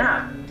to open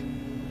up.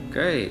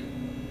 Great.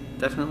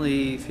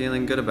 Definitely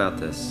feeling good about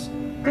this.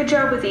 Good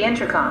job with the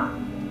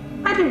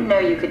intercom. I didn't know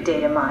you could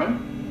data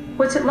mine.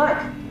 What's it like?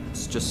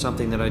 It's just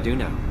something that I do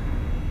now.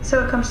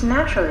 So it comes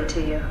naturally to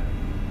you.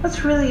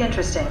 That's really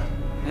interesting.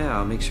 Yeah,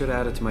 I'll make sure to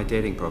add it to my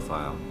dating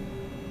profile.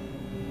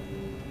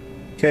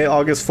 Okay,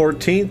 August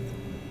 14th.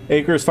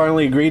 Akers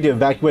finally agreed to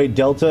evacuate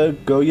Delta.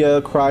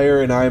 Goya,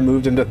 Cryer, and I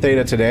moved into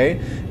Theta today.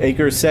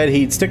 Akers said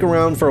he'd stick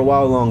around for a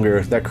while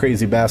longer. That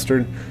crazy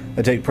bastard.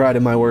 I take pride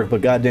in my work,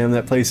 but goddamn,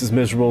 that place is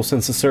miserable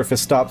since the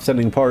surface stopped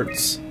sending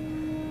parts.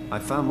 I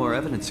found more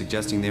evidence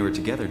suggesting they were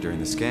together during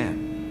the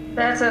scan.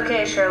 That's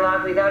okay,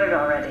 Sherlock. We got it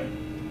already.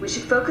 We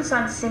should focus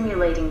on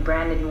simulating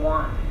Brandon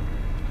Wan.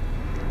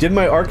 Did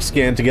my ARC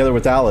scan together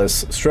with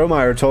Alice.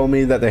 Strohmeyer told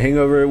me that the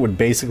hangover would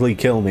basically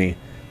kill me.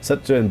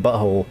 Such a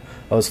butthole.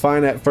 I was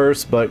fine at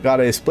first, but got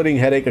a splitting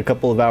headache a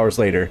couple of hours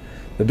later.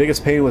 The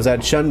biggest pain was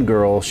that Shun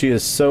girl. She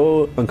is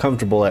so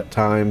uncomfortable at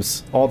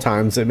times. All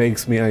times, it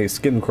makes my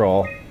skin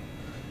crawl.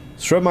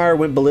 Strohmeyer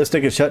went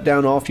ballistic and shut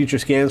down all future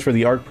scans for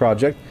the ARC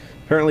project.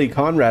 Apparently,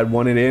 Conrad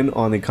wanted in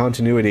on the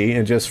continuity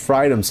and just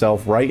fried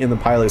himself right in the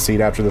pilot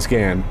seat after the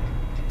scan.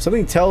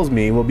 Something tells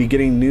me we'll be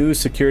getting new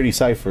security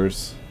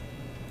ciphers.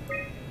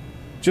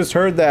 Just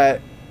heard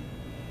that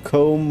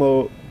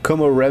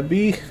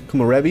Komorebi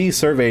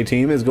survey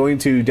team is going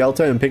to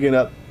Delta and picking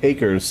up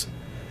Akers.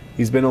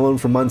 He's been alone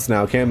for months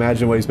now. Can't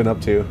imagine what he's been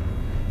up to.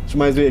 This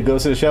reminds me of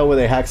Ghost in the Shell where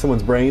they hack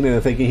someone's brain and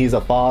they're thinking he's a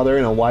father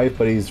and a wife,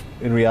 but he's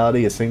in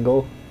reality a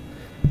single.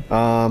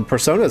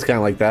 Persona is kind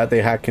of like that.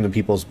 They hack into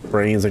people's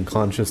brains and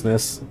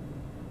consciousness.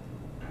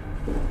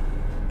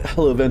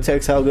 Hello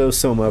Ventex, how goes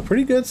Soma?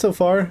 Pretty good so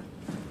far.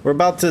 We're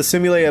about to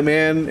simulate a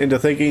man into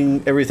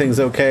thinking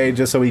everything's okay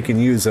just so he can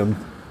use him.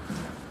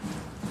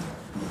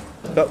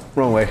 Oh,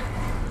 wrong way.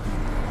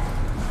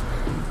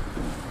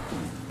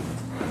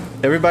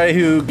 Everybody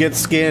who gets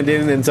scanned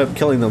in ends up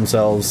killing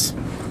themselves.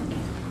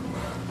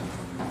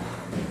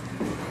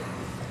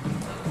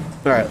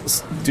 Alright,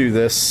 let's do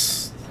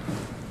this.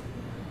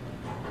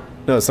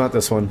 No, it's not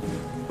this one.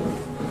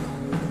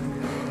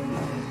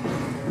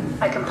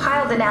 I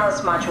compiled an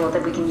Alice module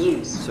that we can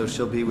use. So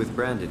she'll be with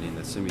Brandon in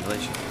the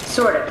simulation.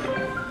 Sort of.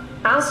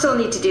 I'll still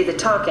need to do the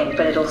talking,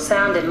 but it'll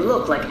sound and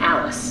look like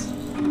Alice.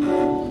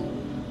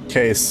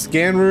 Okay,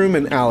 scan room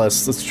and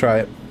Alice. Let's try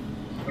it.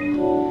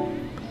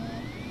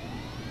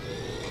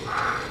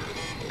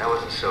 That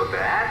wasn't so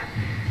bad.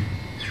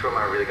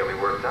 Strohmeyer really got me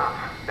worked up,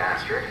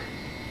 bastard.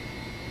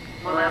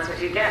 Well, that's what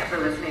you get for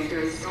listening to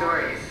his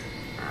stories.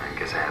 I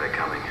guess I had it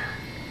coming.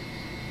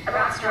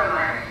 About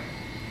Strohmeyer.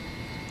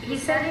 He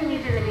said he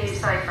needed a new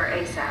cipher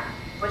ASAP.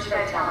 What should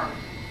I tell him?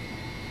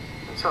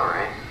 It's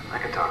alright. I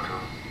can talk to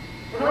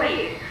him. What are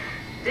you?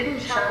 Didn't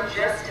Sean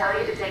just tell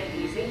you to take it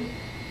easy?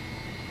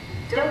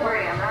 Don't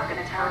worry, I'm not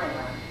going to tell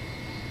anyone.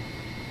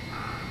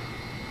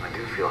 I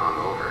do feel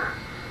hungover.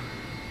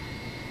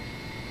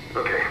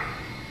 Okay.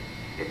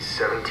 It's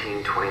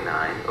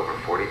 1729 over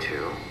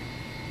 42,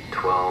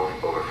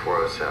 12 over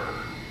 407.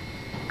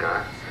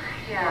 Got it?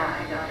 Yeah,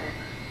 I got it.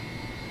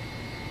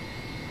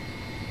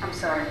 I'm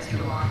sorry,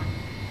 Mr. Long.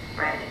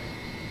 Red.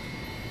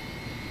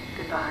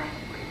 Goodbye.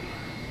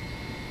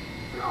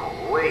 No,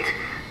 wait.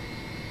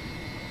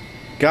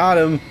 Got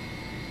him.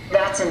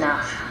 That's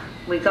enough.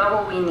 We got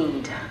what we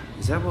need.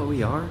 Is that what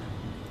we are?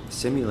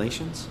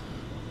 Simulations?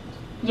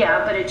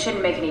 Yeah, but it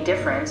shouldn't make any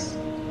difference.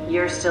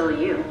 You're still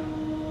you.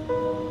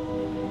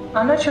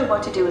 I'm not sure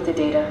what to do with the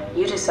data.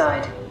 You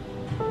decide.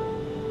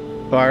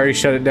 Oh, I already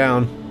shut it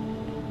down.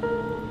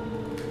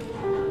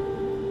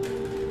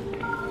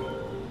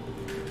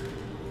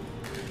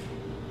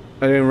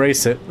 I didn't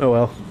erase it. Oh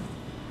well.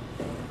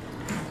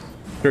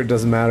 Sure, it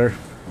doesn't matter.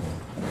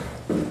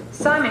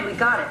 Simon, we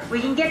got it. We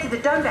can get to the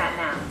Dunbat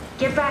now.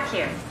 Get back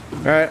here.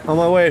 Alright, on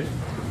my way.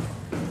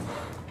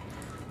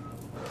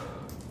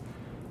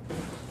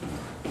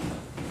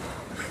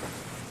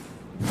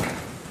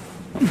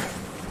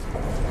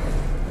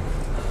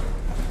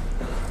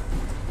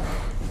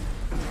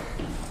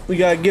 We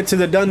gotta get to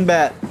the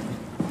Dunbat.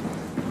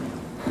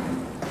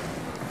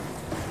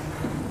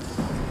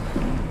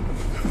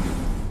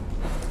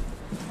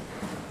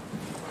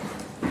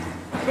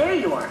 There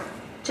you are.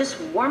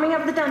 Just warming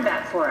up the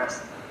Dunbat for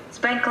us. It's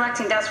been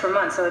collecting dust for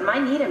months, so it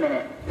might need a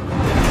minute.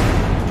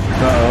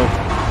 Uh-oh.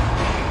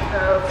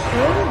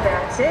 Okay,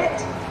 that's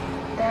it.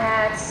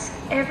 That's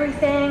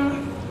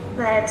everything.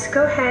 Let's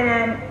go ahead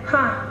and...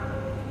 Huh.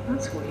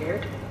 That's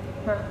weird.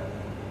 Huh.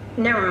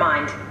 Never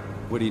mind.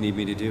 What do you need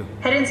me to do?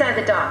 Head inside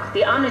the dock.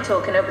 The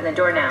Omnitool can open the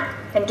door now.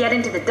 And get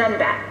into the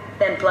Dunbat.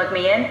 Then plug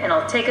me in, and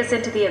I'll take us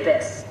into the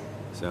Abyss.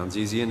 Sounds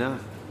easy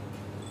enough.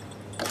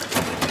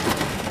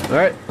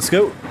 Alright, let's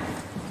go.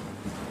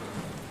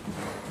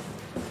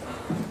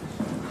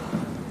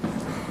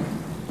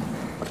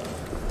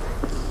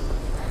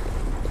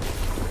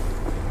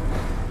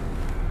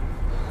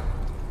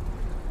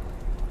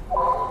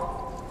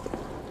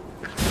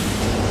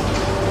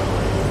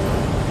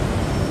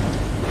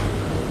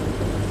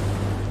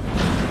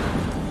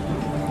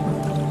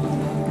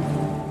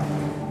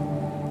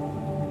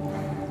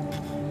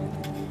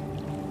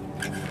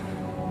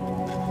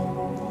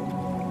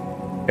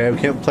 Okay, we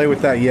can't play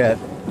with that yet.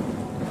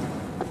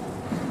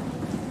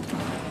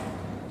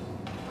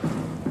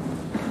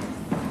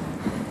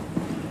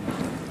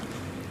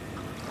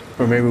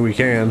 Or maybe we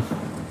can.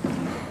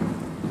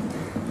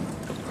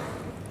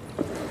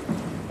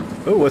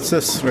 Oh, what's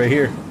this right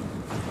here?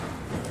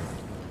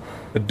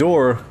 A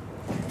door.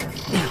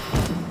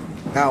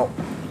 Ow.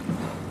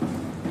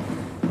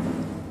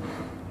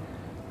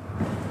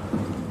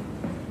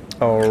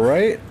 All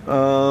right.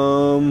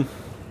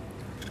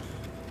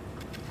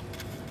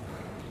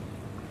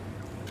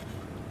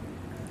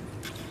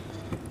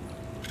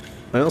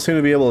 I don't seem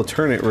to be able to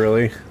turn it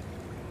really.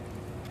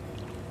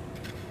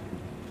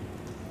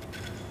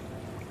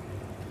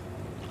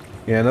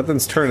 Yeah,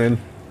 nothing's turning.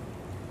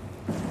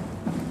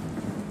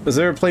 Is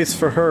there a place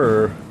for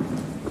her?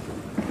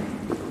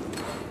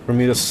 For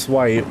me to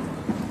swipe?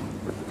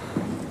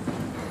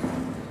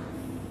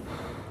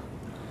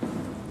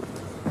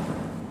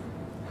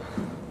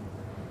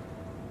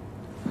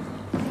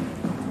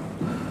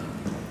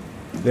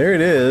 There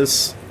it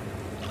is.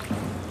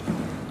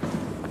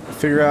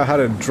 Figure out how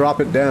to drop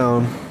it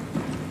down.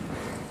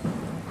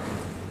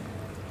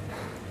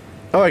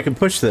 Oh, I can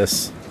push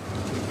this.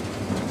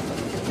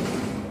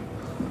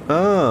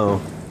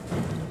 Oh.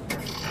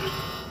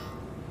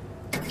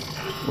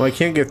 Well, I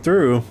can't get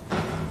through.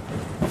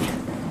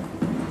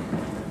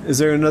 Is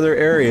there another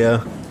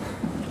area?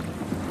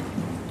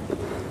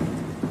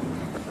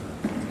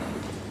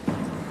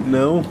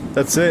 No,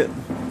 that's it.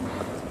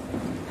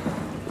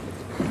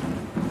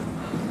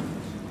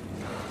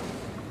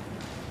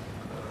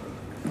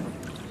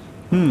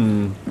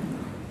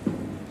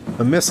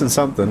 I'm missing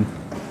something.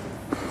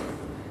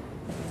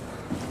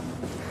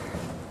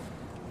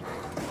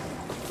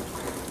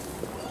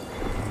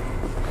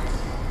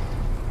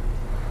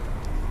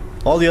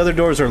 All the other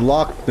doors are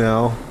locked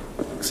now,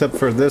 except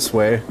for this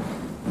way.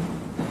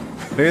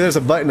 Maybe there's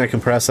a button I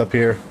can press up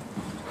here.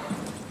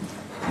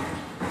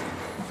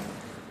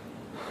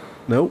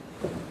 Nope.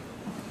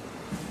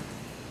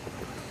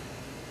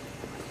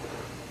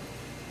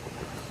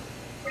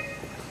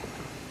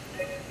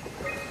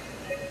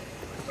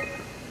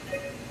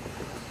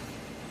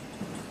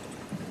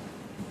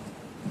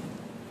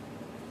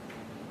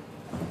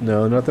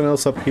 No, nothing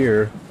else up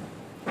here.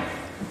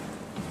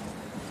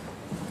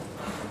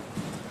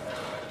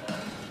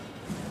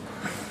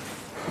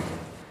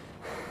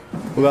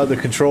 What about the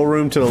control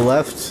room to the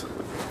left?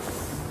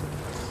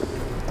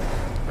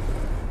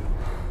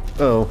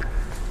 Oh.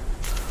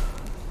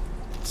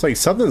 It's like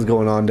something's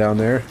going on down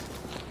there.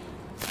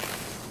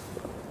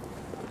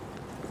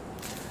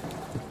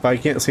 But I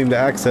can't seem to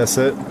access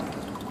it.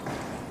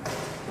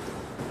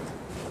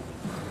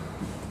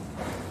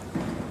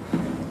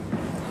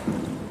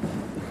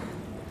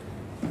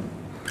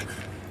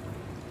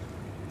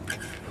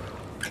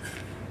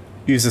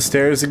 use the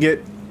stairs to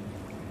get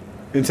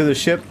into the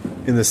ship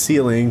in the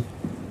ceiling.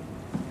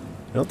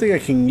 I don't think I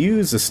can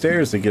use the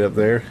stairs to get up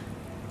there.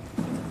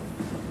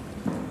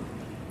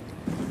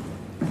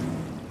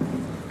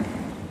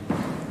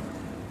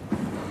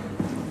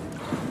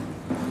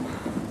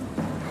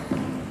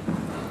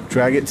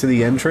 Drag it to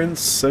the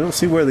entrance? I don't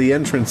see where the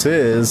entrance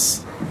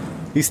is.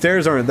 These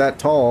stairs aren't that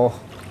tall.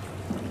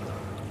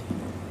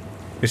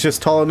 It's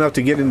just tall enough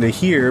to get into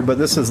here, but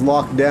this is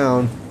locked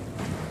down.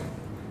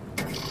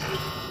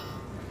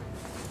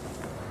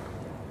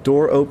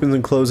 Door opens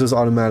and closes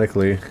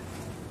automatically.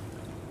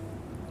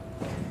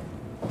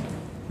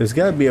 There's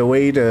gotta be a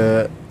way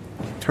to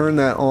turn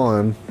that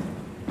on.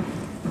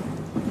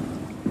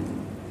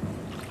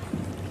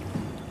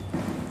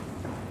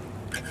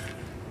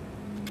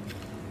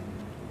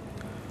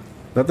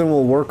 Nothing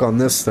will work on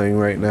this thing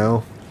right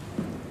now.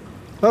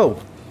 Oh!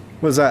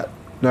 What was that?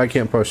 No, I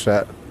can't push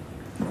that.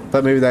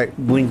 Thought maybe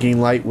that blinking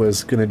light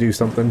was gonna do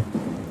something.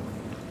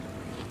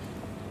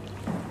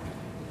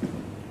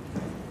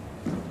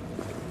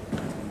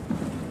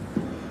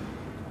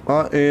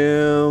 I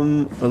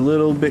am a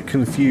little bit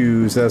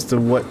confused as to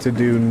what to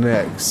do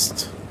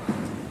next.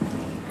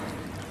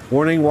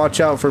 Warning, watch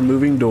out for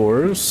moving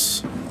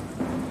doors.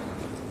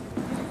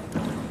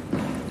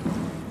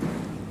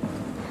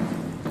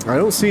 I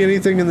don't see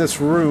anything in this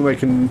room I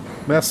can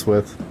mess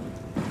with.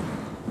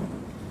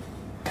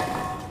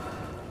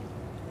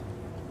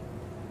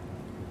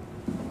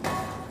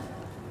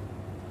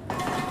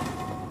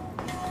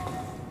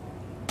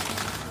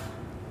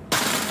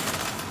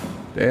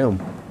 Damn.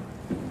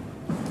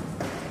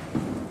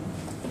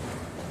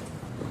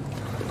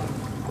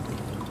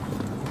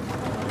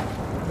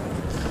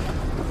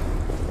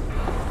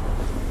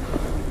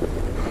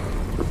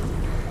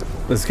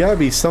 There's gotta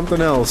be something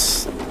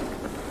else.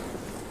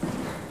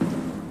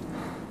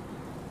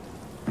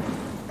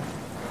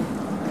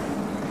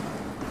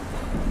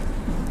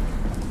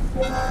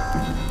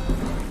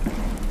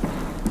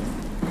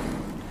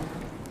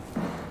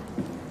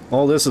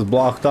 All this is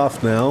blocked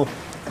off now.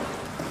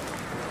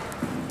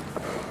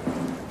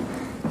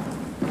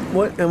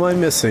 What am I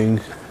missing?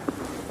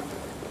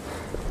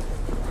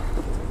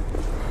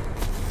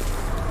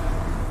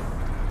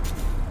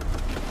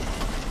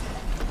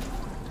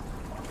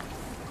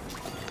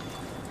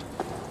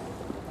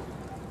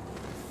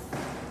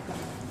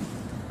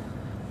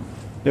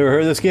 Never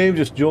heard of this game?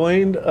 Just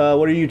joined? What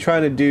are you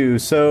trying to do?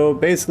 So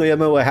basically,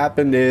 Emma, what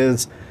happened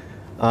is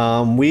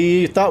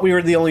we thought we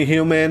were the only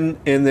human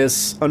in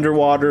this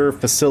underwater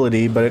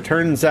facility, but it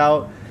turns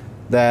out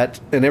that,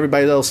 and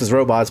everybody else is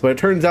robots, but it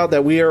turns out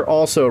that we are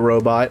also a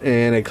robot,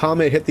 and a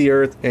comet hit the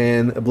Earth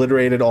and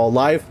obliterated all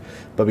life.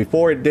 But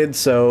before it did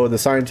so, the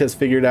scientists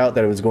figured out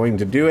that it was going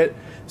to do it,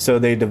 so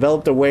they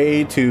developed a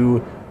way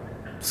to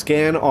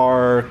scan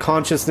our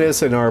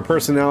consciousness and our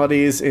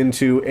personalities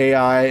into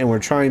AI, and we're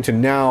trying to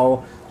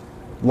now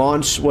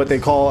launch what they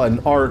call an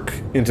ark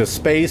into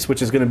space,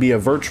 which is going to be a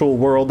virtual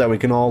world that we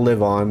can all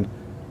live on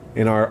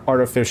in our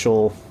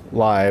artificial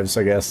lives,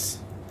 I guess.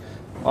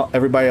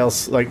 Everybody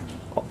else, like,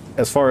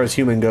 as far as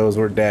human goes,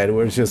 we're dead.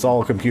 We're just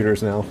all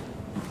computers now.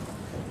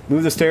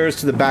 Move the stairs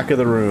to the back of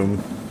the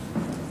room.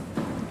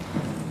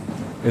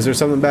 Is there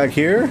something back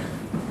here?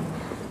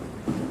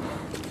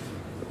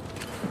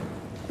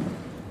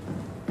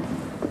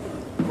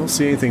 I don't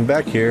see anything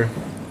back here.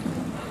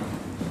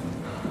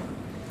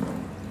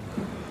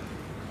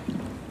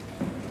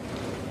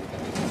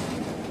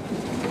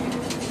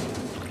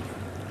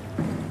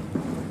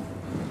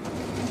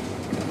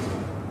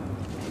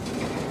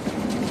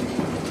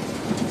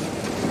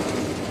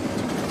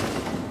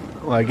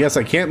 Well, I guess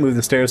I can't move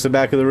the stairs to the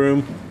back of the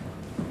room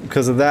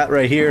because of that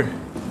right here.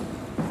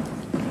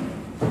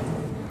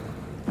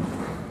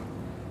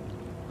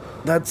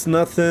 That's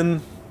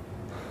nothing.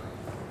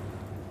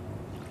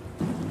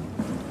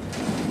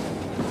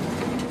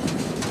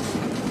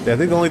 Yeah, I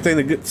think the only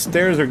thing the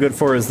stairs are good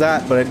for is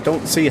that, but I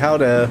don't see how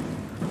to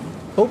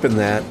open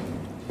that.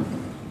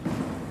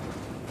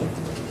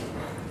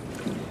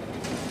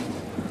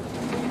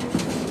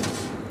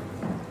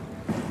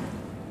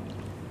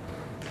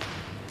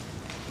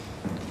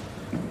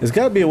 There's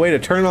got to be a way to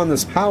turn on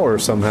this power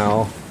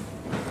somehow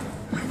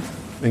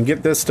and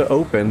get this to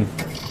open.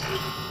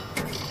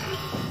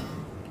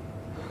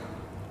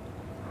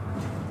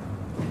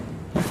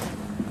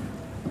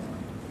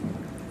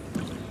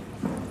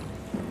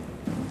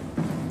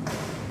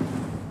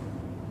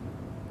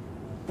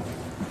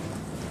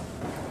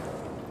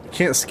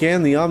 Can't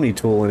scan the Omni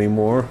tool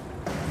anymore.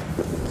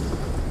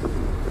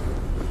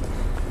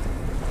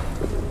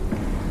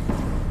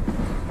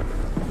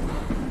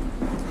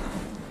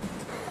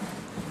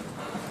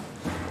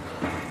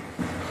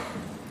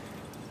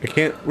 I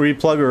can't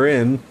replug her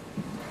in.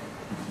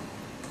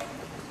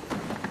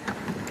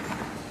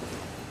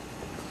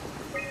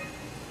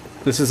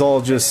 This is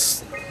all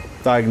just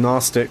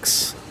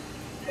diagnostics.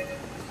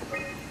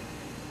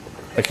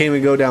 I can't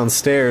even go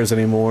downstairs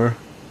anymore.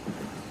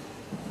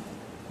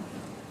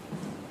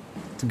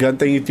 The gun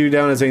thing you threw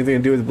down has anything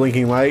to do with the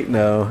blinking light?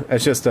 No,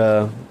 it's just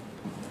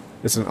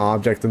it's an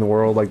object in the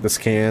world like the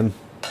scan.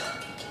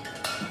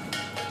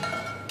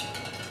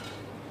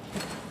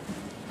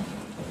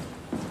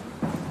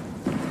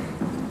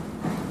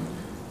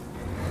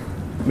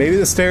 Maybe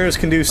the stairs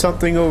can do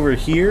something over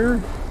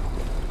here?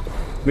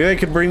 Maybe I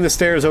could bring the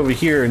stairs over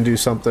here and do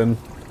something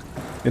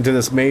into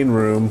this main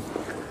room.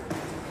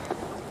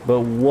 But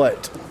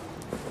what?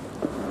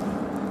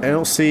 I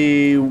don't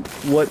see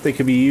what they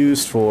could be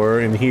used for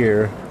in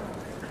here.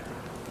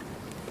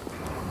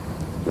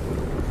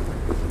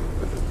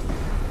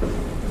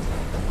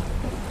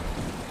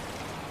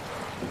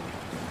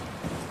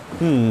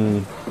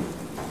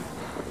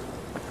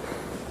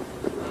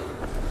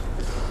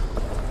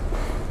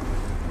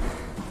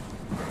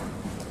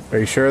 Are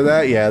you sure of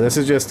that? Yeah, this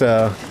is just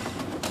a...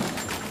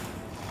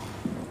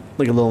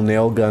 like a little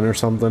nail gun or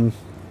something.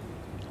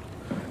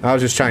 I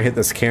was just trying to hit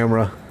this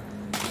camera.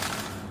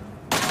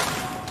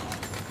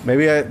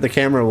 Maybe the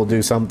camera will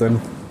do something.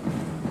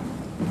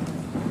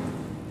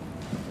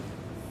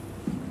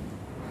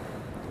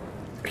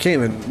 I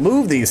can't even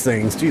move these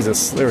things.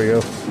 Jesus, there we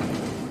go.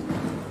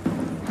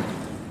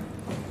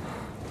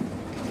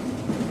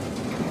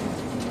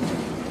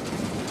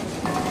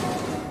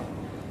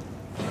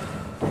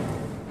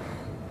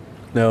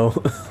 No,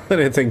 I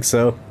didn't think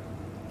so.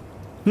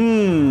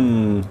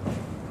 I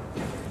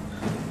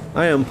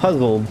am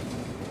puzzled.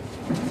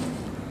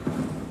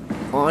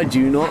 I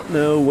do not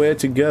know where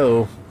to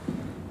go.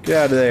 Get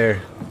out of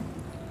there.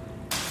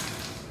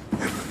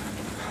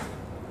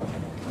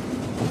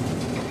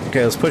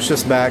 Okay, let's push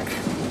this back.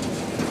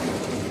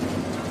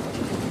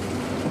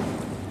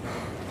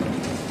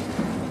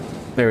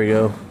 There we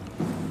go.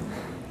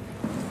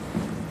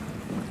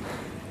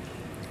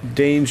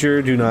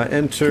 Danger, do not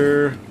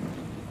enter.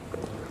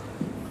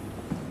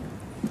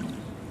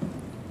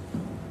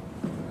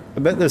 I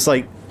bet there's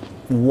like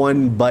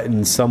one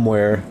button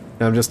somewhere,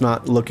 and I'm just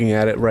not looking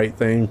at it right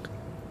thing.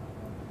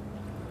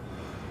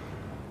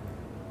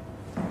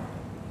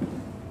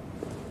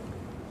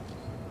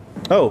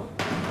 Oh.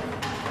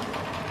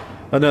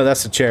 Oh no,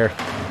 that's the chair.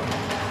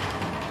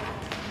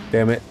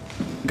 Damn it.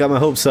 Got my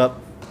hopes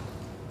up.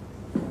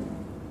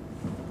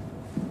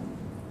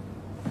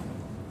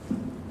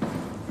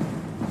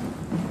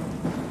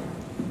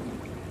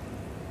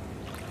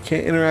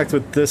 Can't interact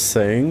with this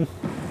thing.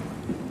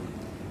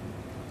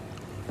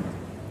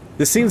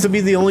 This seems to be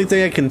the only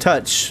thing I can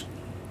touch,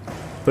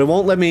 but it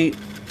won't let me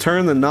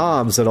turn the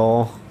knobs at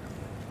all.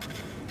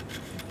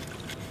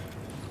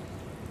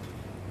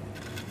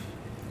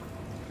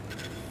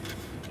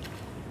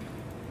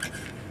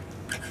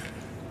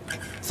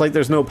 It's like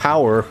there's no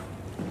power.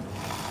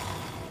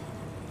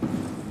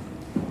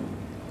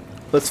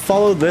 Let's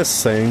follow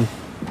this thing.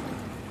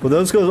 Well,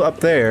 those go up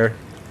there.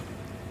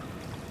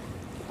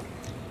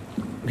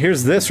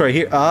 Here's this right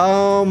here.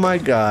 Oh my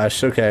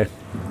gosh, okay.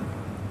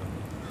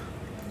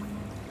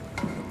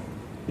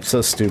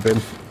 So stupid.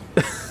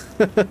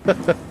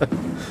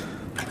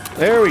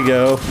 There we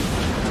go.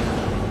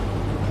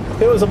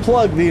 It was a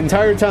plug the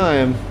entire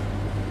time.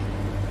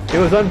 It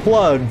was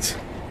unplugged.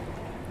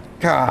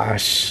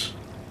 Gosh.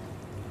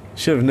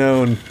 Should have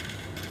known.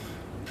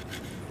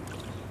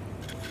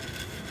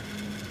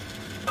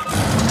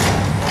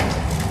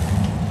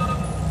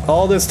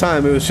 All this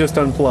time it was just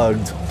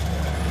unplugged.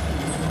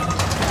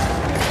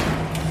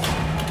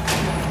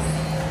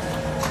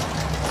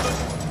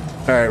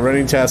 Alright,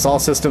 running test. All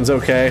systems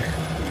okay.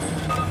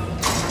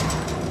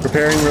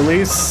 Preparing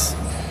release.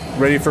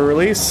 Ready for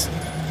release.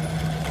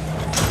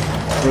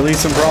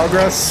 Release in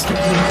progress.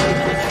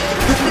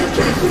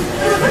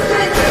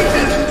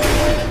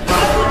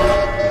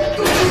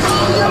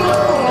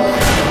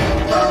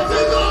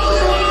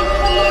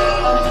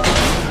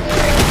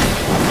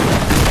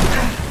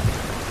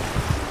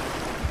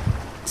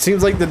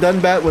 Seems like the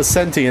Dunbat was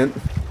sentient.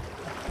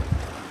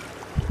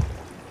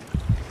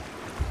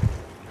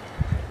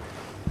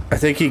 I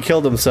think he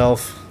killed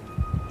himself.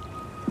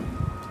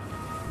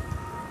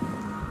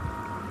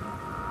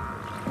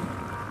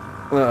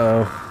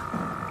 Uh-oh.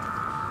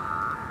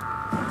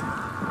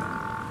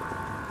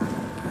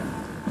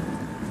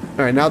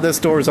 Alright, now this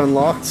door is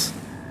unlocked.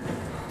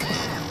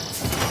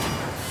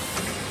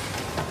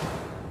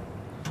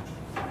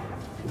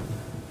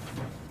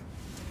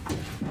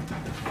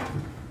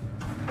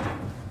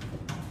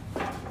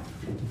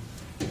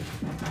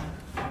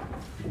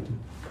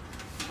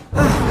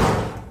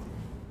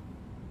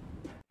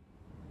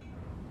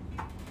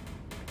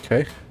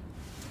 Okay.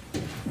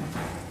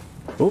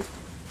 Oh.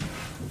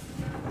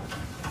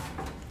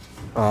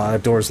 Ah,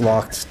 that door's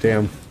locked.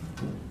 Damn.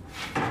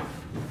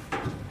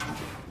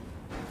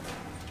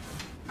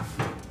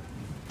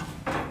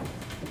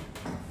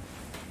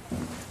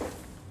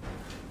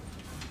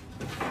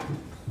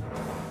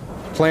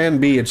 Plan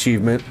B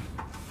achievement.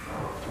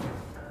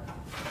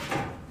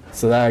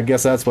 So that, I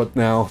guess that's what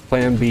now.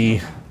 Plan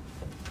B.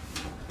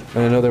 I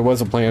didn't know there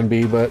was a Plan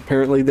B, but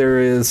apparently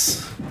there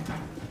is.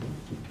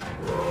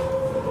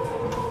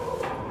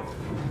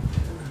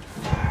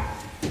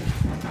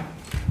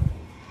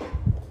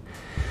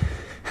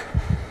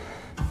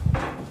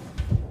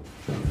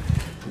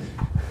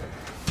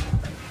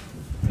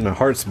 My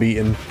heart's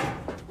beating.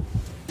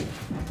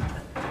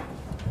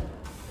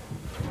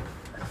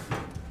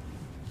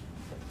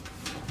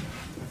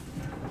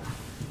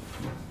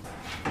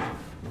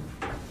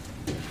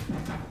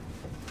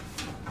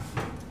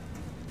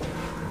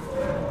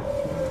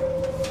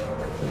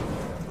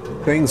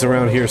 things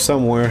around here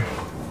somewhere.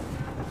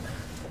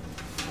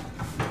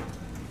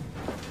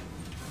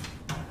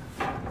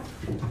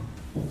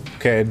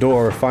 Okay, a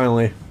door,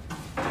 finally.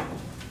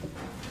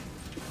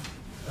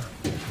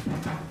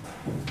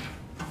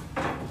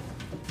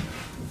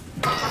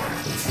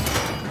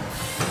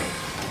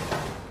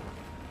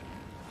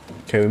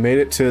 Okay, we made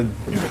it to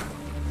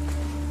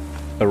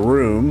a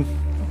room.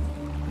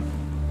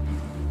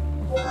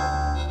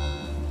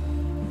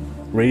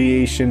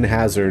 Radiation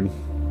hazard.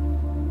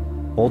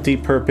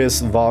 Multi-purpose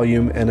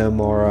volume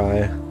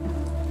NMRI.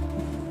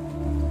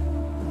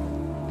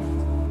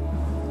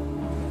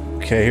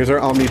 Okay, here's our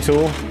Omni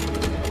tool.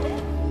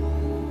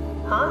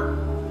 Huh?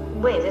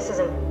 Wait, this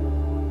isn't...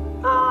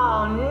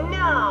 Oh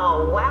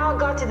no! WoW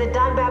got to the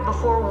Dunbat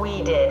before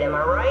we did, am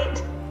I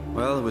right?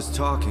 Well, it was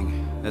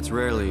talking. That's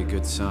rarely a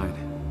good sign.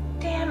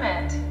 Damn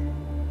it.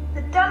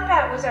 The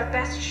Dunbat was our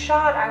best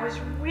shot. I was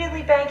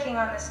really banking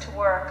on this to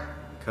work.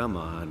 Come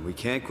on, we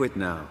can't quit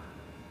now.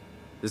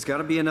 There's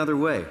gotta be another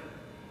way.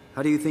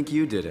 How do you think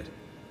you did it?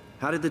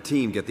 How did the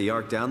team get the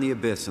Ark down the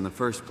Abyss in the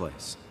first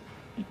place?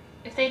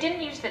 If they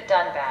didn't use the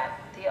Dunbat,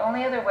 the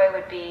only other way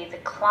would be the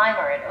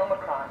climber at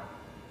Omicron.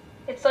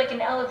 It's like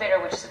an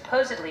elevator which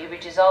supposedly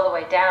reaches all the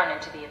way down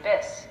into the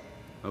Abyss.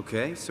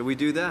 Okay, so we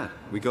do that.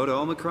 We go to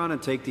Omicron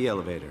and take the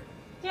elevator.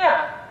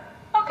 Yeah,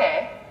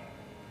 okay.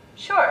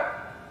 Sure.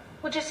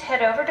 We'll just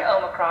head over to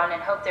Omicron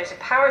and hope there's a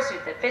power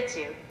suit that fits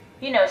you.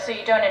 You know, so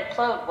you don't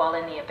implode while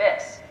in the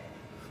Abyss.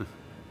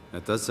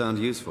 That does sound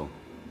useful.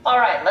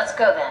 Alright, let's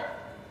go then.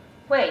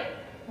 Wait,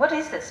 what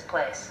is this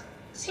place?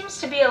 Seems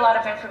to be a lot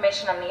of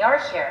information on the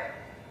Ark here.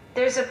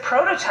 There's a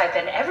prototype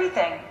and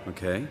everything.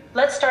 Okay.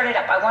 Let's start it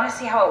up. I want to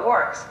see how it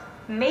works.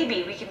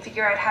 Maybe we can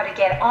figure out how to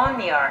get on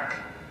the Ark.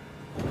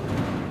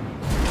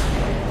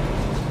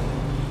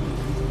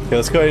 Okay,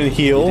 let's go ahead and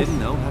heal. You didn't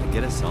know how to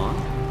get us on?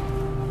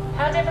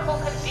 How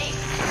difficult could it be?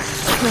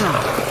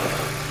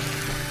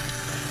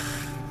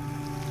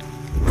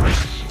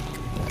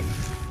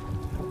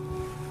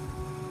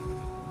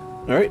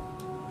 Alright.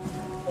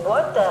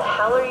 What the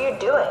hell are you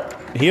doing?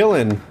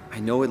 Healing. I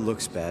know it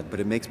looks bad, but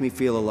it makes me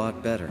feel a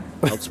lot better.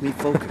 Helps me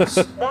focus.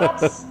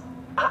 That's...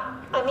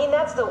 I mean,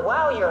 that's the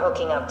WoW you're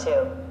hooking up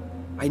to.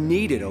 I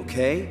need it,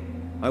 okay?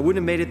 I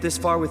wouldn't have made it this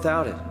far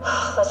without it.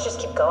 Let's just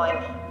keep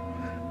going.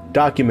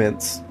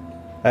 Documents.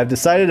 I've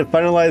decided to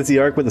finalize the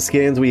Ark with the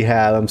scans we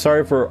have. I'm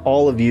sorry for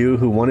all of you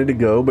who wanted to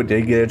go but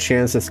didn't get a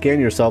chance to scan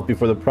yourself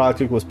before the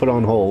project was put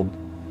on hold.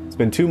 It's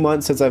been 2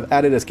 months since I've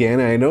added a scan,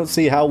 and I don't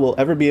see how we'll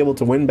ever be able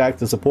to win back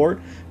the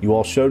support you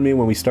all showed me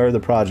when we started the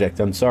project.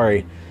 I'm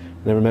sorry.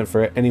 I never meant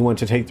for anyone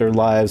to take their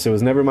lives. It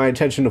was never my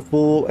intention to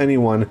fool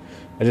anyone.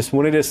 I just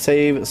wanted to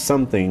save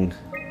something.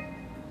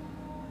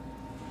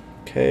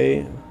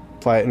 Okay.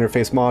 Apply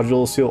interface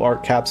module, seal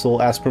Ark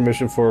capsule, ask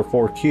permission for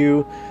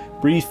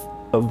 4Q, brief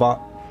of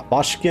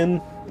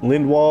Boschkin,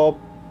 Lindwall,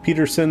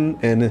 Peterson,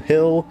 and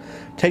Hill.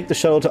 Take the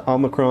shuttle to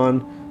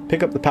Omicron,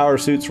 pick up the power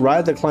suits,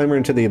 ride the climber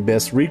into the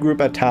Abyss, regroup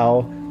at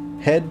Tau,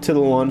 head to the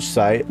launch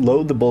site,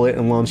 load the bullet,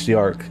 and launch the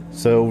Ark.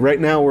 So right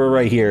now we're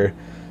right here.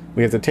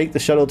 We have to take the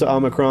shuttle to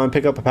Omicron,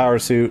 pick up a power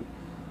suit,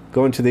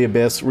 go into the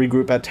Abyss,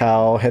 regroup at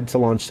Tau, head to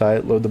launch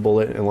site, load the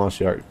bullet, and launch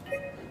the Ark.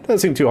 Doesn't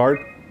seem too hard.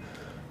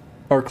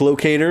 Ark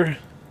locator.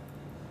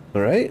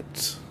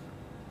 Alright.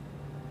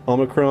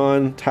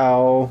 Omicron,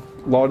 Tau,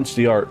 launch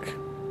the Ark.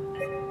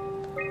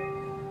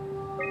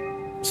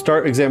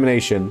 Start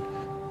examination.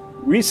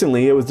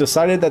 Recently, it was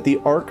decided that the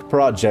Ark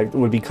project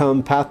would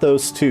become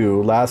Pathos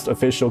 2, last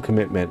official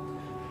commitment.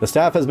 The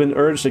staff has been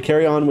urged to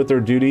carry on with their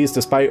duties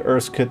despite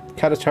Earth's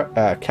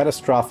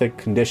catastrophic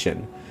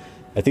condition.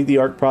 I think the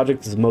Ark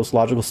project is the most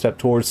logical step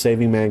towards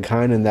saving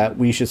mankind, and that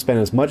we should spend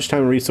as much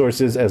time and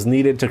resources as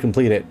needed to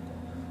complete it.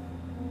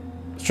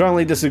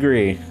 Strongly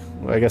disagree.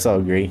 Well, I guess I'll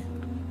agree.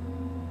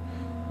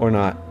 Or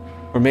not.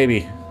 Or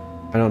maybe.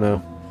 I don't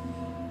know.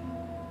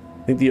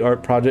 I think the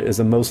Ark project is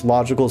the most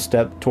logical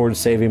step towards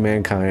saving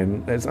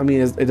mankind.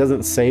 It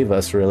doesn't save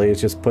us, really. It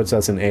just puts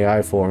us in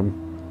AI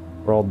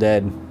form. We're all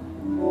dead.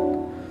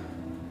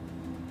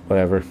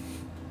 Whatever.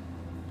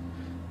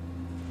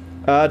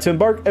 To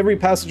embark, every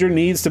passenger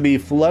needs to be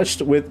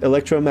flushed with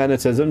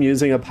electromagnetism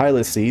using a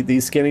pilot seat.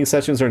 These scanning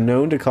sessions are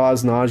known to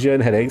cause nausea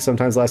and headaches,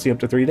 sometimes lasting up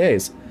to 3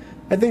 days.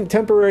 I think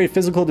temporary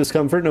physical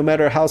discomfort, no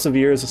matter how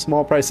severe, is a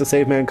small price to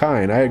save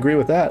mankind. I agree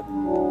with that.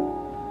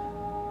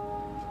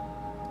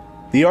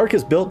 The Ark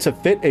is built to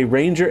fit a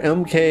Ranger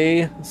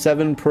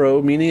Mk7 Pro,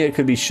 meaning it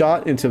could be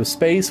shot into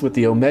space with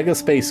the Omega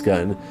space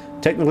gun.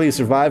 Technically, it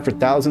survived for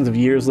thousands of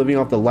years, living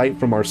off the light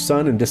from our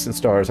sun and distant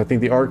stars. I think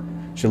the Ark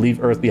should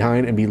leave Earth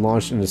behind and be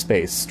launched into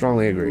space.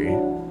 Strongly agree.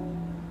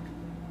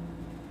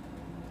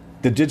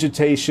 The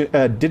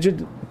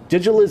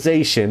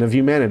digitalization of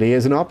humanity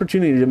is an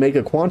opportunity to make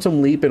a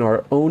quantum leap in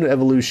our own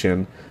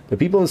evolution. The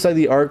people inside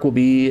the Ark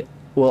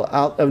will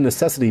out of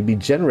necessity be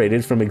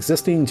generated from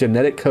existing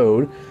genetic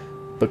code,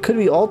 but could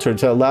be altered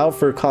to allow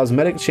for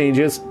cosmetic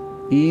changes,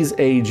 ease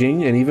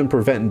aging, and even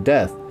prevent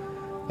death.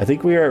 I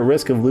think we are at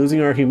risk of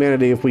losing our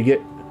humanity if we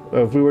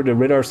were to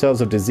rid ourselves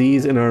of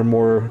disease and our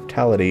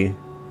mortality.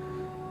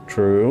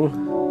 True.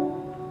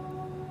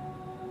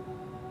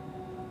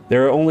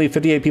 There are only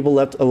 58 people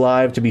left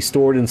alive to be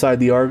stored inside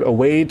the Ark. A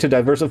way to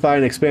diversify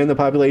and expand the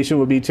population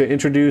would be to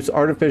introduce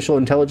artificial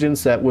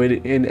intelligence that would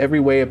in every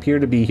way appear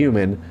to be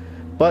human,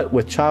 but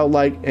with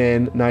childlike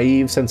and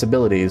naive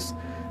sensibilities.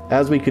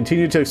 As we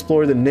continue to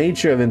explore the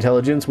nature of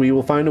intelligence, we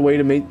will find a way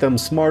to make them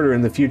smarter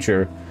in the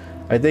future.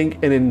 I think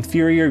an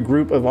inferior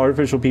group of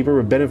artificial people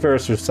would benefit our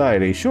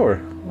society. Sure,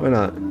 why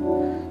not?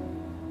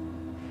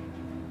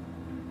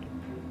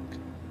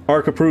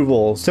 Ark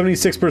approval.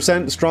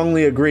 76%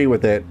 strongly agree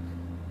with it.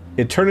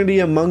 Eternity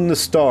among the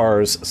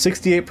stars.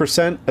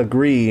 68%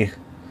 agree.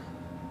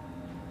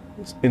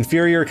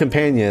 Inferior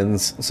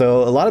companions.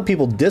 So a lot of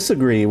people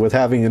disagree with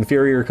having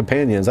inferior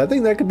companions. I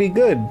think that could be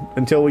good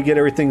until we get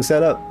everything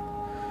set up.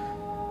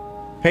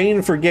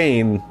 Pain for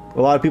gain.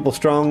 A lot of people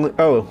strongly...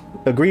 Oh,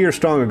 agree or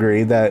strong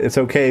agree that it's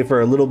okay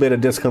for a little bit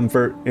of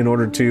discomfort in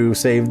order to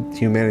save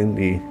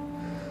humanity.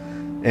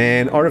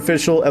 And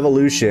artificial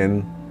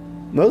evolution.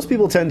 Most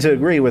people tend to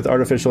agree with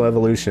artificial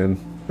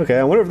evolution. Okay,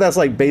 I wonder if that's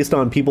like based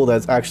on people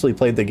that's actually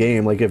played the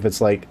game, like if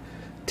it's like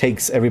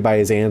takes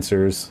everybody's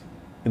answers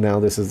and now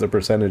this is the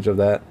percentage of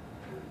that.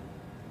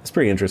 It's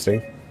pretty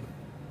interesting.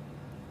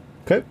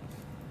 Okay.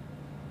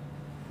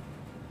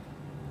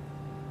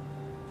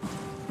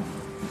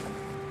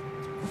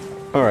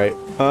 Alright,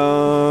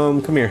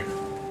 come here.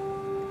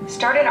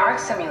 Start an Ark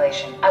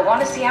simulation. I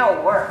want to see how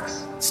it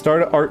works.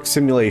 Start an Ark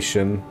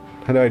simulation.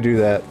 How do I do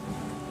that?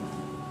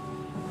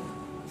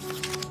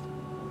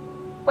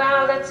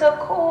 Wow, that's so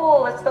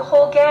cool. It's the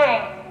whole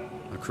gang.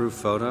 A crew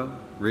photo?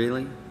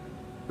 Really?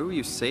 Who were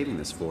you saving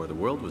this for? The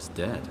world was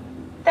dead.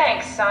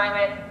 Thanks,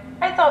 Simon.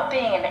 I thought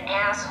being an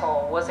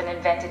asshole wasn't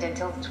invented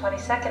until the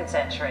 22nd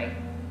century.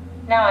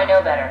 Now I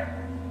know better.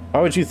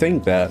 Why would you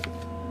think that?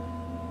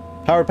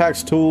 Power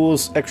packs,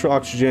 tools, extra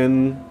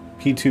oxygen,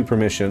 P2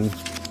 permission.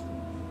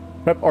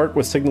 Prep Ark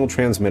with signal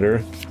transmitter.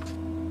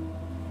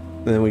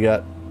 And then we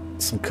got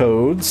some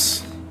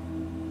codes.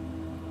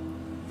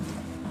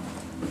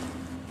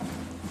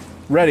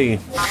 Ready.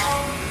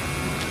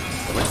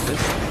 What's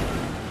this?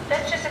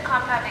 That's just a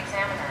compound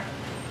examiner.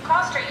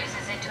 Coster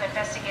uses it to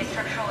investigate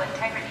structural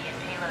integrity in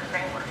payload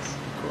frameworks.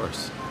 Of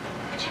course.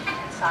 Could you fit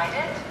inside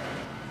it?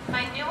 If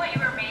I knew what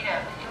you were made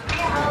of, it would be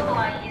a hell of a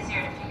lot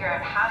easier to figure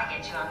out how to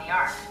get you on the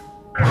Ark.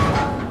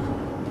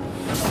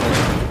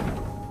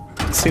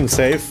 Seems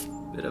safe.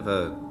 Bit of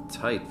a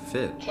tight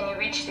fit. Can you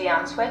reach the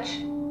on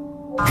switch?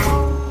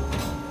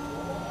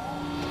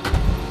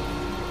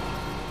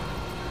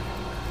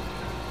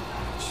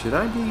 Should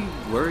I be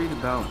worried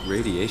about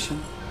radiation?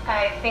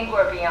 I think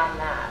we're beyond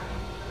that.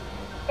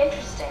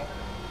 Interesting.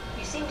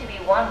 You seem to be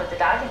one with the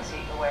diving suit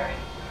you're wearing.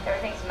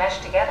 Everything's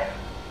meshed together.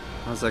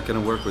 How's that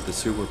gonna work with the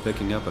suit we're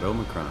picking up at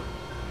Omicron?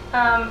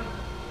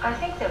 I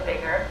think they're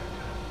bigger.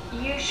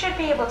 You should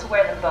be able to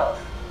wear them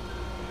both.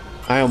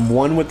 I am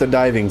one with the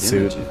diving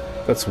suit.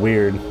 Imogen. That's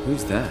weird.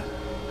 Who's that?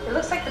 It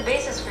looks like the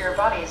basis for your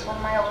body is one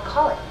of my old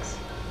colleagues.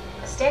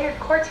 A standard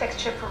Cortex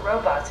chip for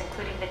robots,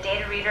 including the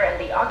data reader and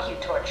the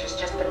OcuTorch, has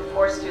just been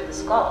forced through the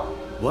skull.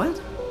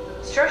 What?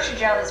 Structure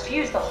gel has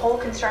fused the whole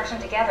construction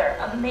together.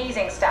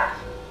 Amazing stuff.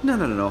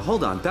 No,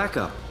 hold on, back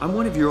up. I'm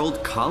one of your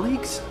old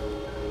colleagues?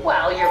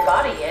 Well, your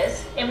body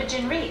is.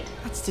 Imogen Reed.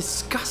 That's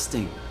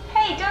disgusting.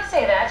 Hey, don't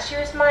say that. She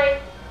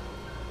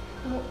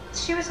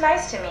was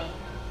nice to me.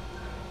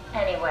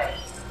 Anyway,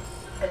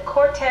 the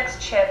Cortex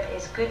chip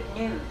is good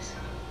news.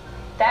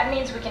 That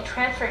means we can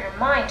transfer your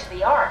mind to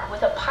the Ark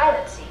with a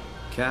pilot seat.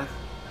 Kath,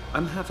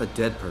 I'm half a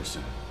dead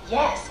person.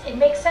 Yes, it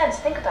makes sense.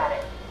 Think about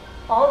it.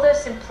 All those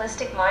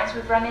simplistic minds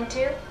we've run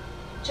into,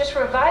 just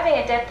reviving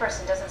a dead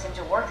person doesn't seem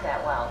to work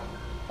that well.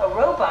 A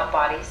robot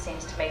body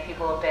seems to make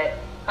people a bit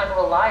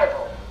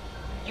unreliable.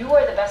 You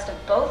are the best of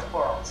both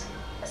worlds.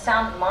 A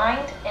sound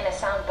mind and a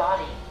sound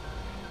body.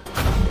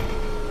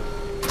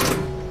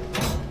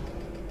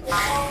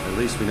 At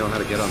least we know how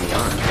to get on the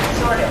Ark.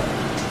 Sort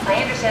of. I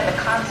understand the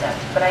concept,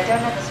 but I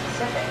don't know the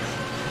specifics.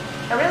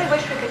 I really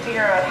wish we could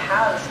figure out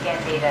how the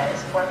scan data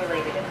is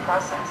formulated and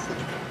processed.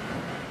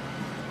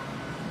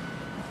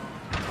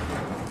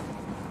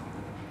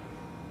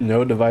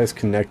 No device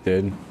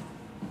connected.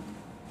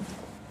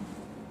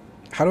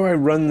 How do I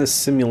run this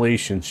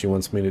simulation she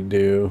wants me to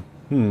do?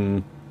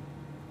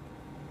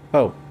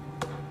 Oh.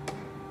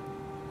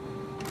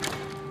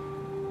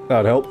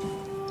 That'd help.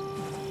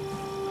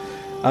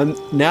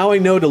 Now I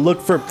know to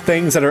look for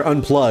things that are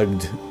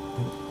unplugged.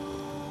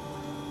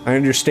 I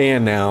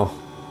understand now.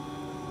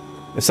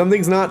 If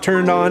something's not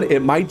turned on,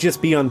 it might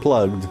just be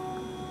unplugged.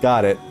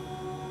 Got it.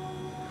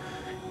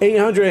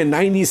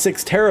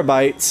 896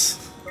 terabytes.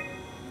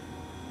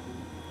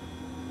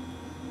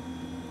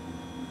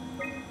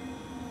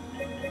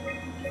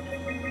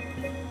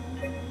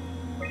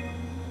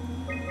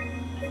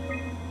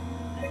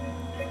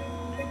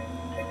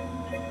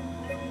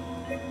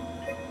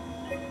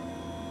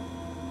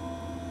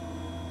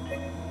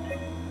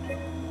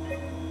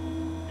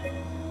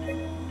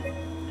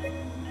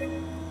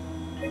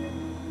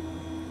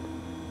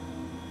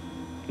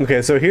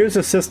 Okay, so here's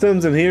the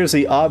systems and here's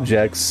the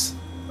objects.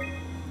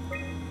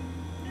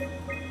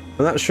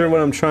 I'm not sure what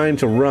I'm trying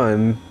to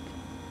run.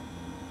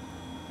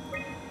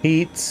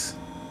 heat,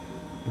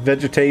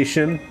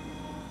 vegetation,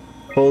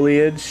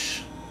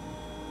 foliage,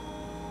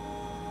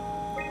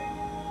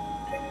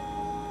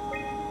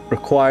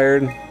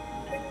 required.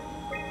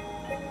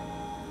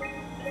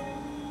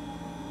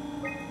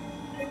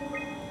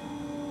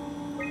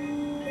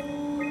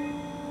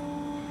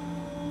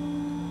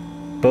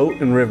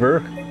 Boat and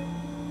river.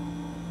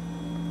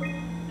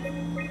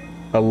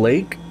 A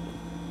lake.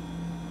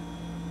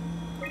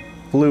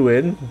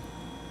 Fluid.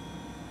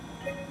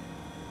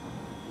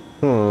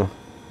 Huh.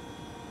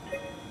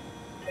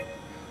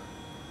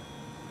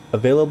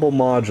 Available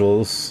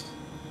modules.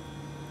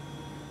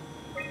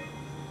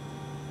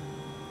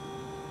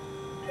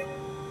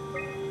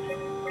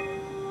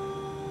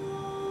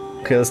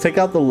 Okay, let's take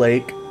out the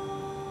lake.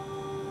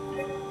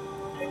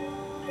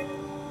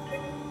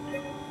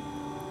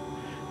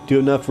 Do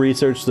enough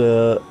research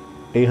the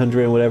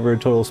 800 and whatever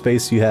total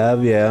space you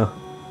have, yeah.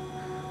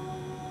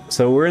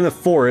 So we're in the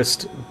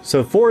forest.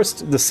 So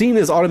forest, the scene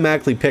is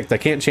automatically picked. I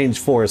can't change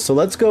forest. So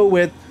let's go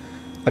with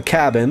a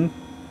cabin.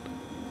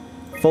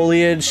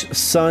 Foliage,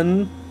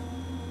 sun.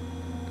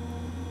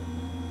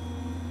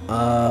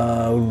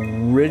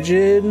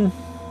 Rigid.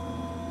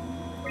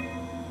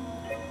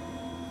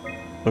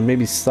 Or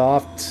maybe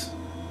soft.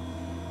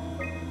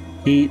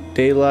 Heat,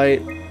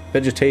 daylight,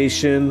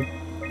 vegetation.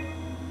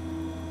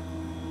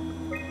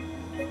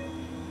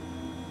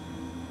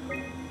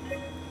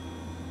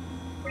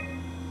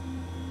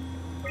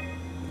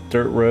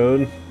 Dirt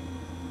road.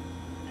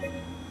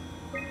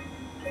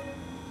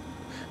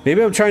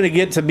 Maybe I'm trying to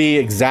get to be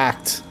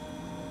exact.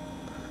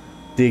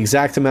 The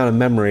exact amount of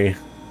memory.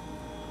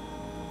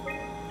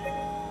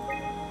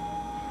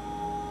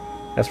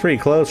 That's pretty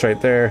close right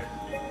there.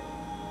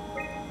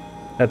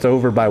 That's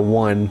over by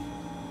 1.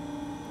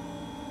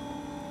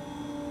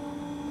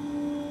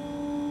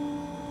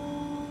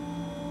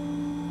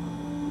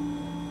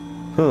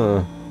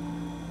 Huh.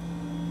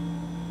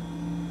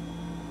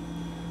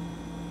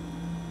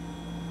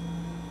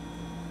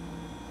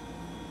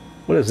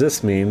 What does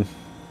this mean?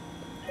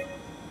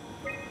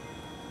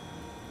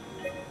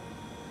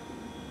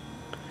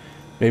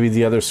 Maybe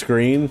the other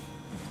screen?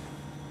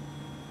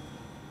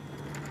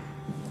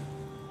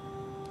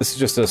 This is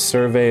just a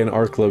survey and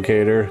arc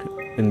locator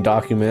in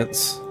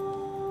documents.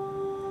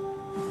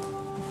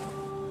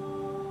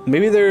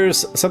 Maybe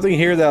there's something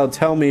here that'll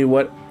tell me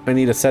what I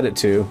need to set it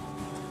to.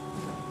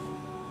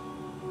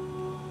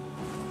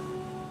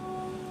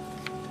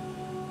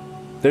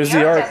 There's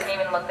the arc. Doesn't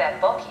even look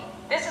that bulky.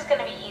 This is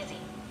gonna be easy.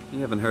 You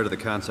haven't heard of the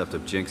concept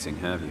of jinxing,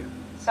 have you?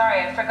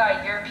 Sorry, I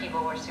forgot your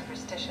people were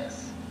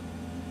superstitious.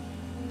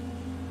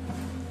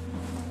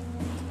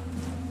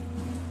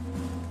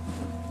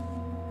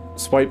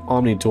 Swipe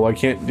Omni tool. I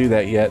can't do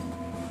that yet.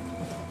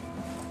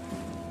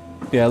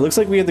 Yeah, it looks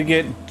like we have to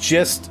get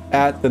just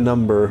at the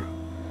number.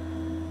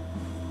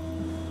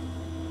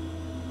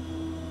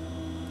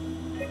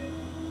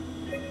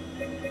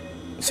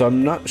 So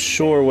I'm not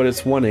sure what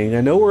it's wanting.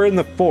 I know we're in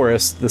the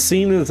forest. The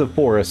scene is the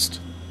forest.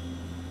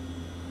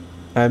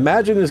 I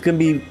imagine there's going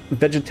to be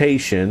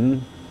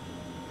vegetation.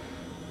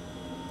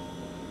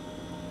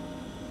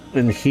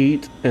 And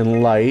heat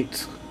and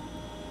light.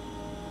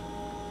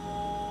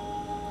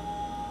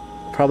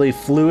 Probably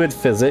fluid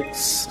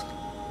physics.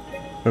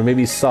 Or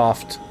maybe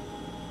soft.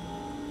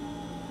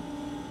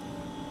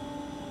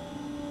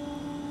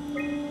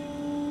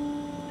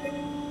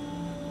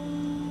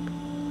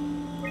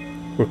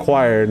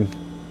 Required.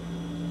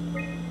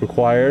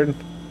 Required.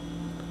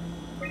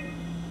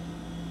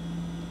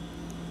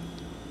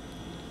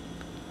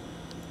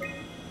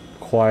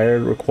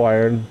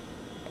 Required.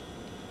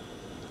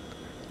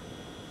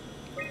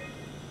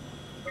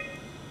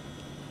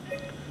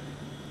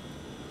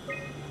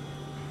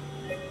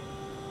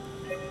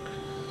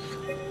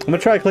 I'm gonna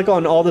try to click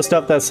on all the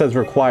stuff that says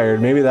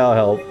required. Maybe that'll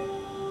help.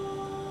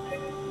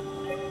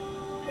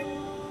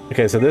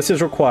 Okay, so this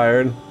is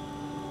required.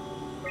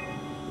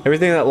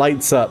 Everything that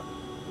lights up.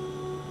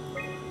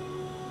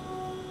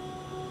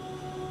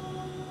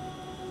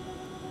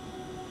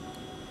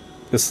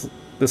 This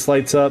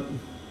lights up.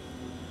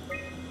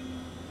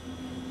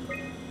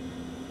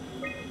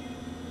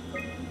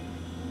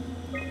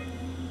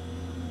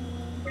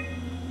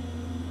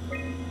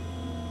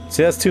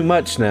 See, that's too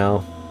much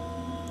now.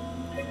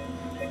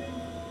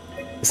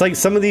 It's like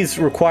some of these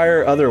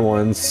require other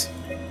ones.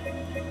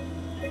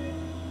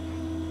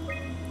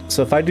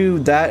 So if I do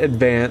that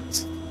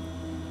advanced,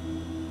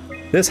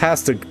 this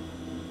has to...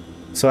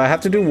 So I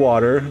have to do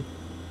water.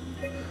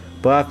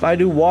 But if I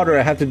do water,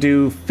 I have to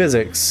do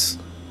physics.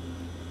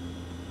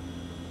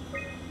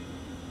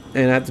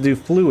 And I have to do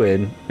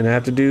fluid. And I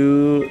have to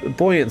do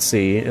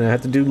buoyancy. And I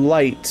have to do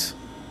light.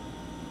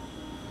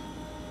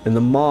 And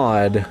the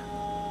mod.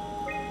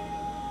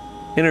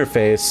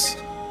 Interface.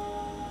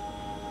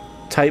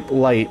 Type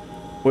light.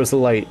 Where's the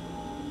light?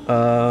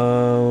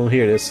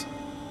 Here it is.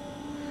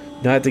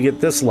 Now I have to get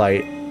this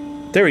light.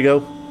 There we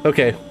go.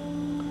 Okay.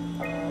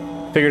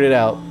 Figured it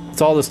out.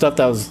 It's all the stuff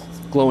that was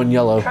glowing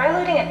yellow. Try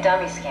loading a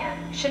dummy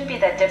scan. Shouldn't be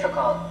that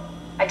difficult.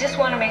 I just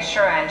want to make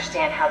sure I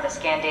understand how the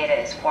scan data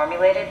is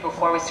formulated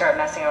before we start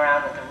messing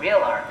around with the real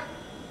Ark.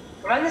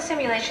 Run the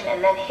simulation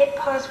and then hit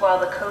pause while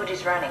the code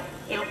is running.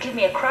 It'll give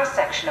me a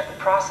cross-section of the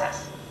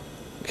process.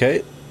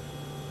 Okay.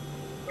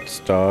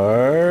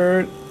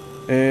 Start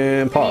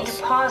and I need pause.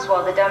 to pause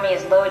while the dummy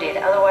is loaded,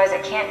 otherwise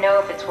I can't know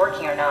if it's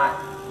working or not.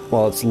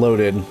 While it's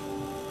loaded.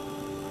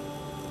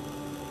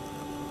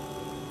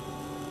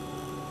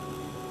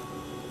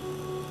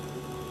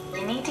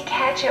 You need to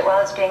catch it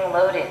while it's being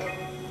loaded.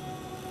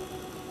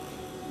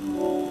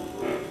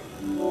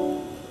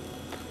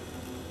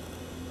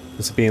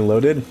 Is it being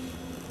loaded?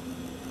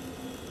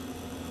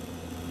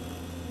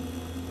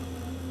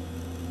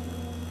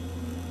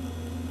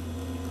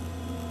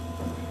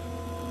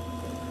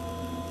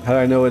 How do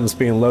I know when it's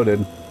being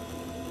loaded?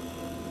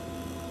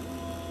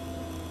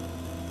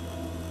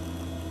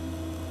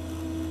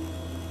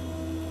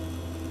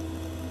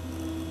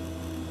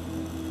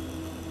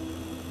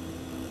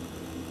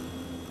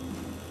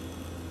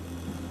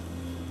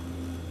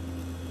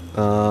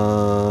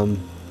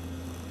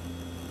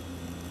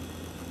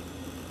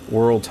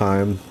 World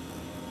time.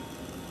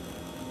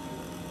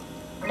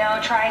 No,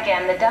 try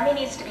again. The dummy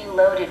needs to be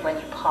loaded when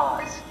you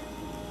pause.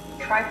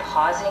 Try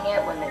pausing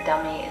it when the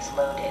dummy is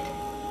loaded.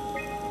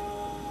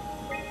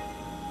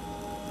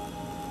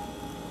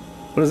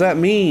 What does that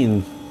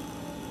mean?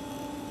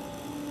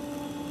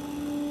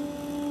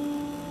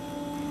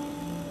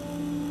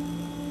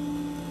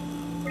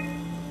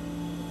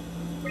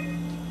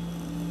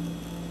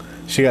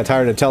 She got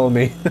tired of telling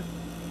me.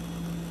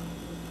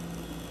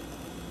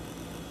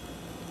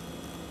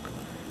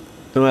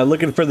 Am I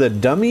looking for the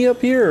dummy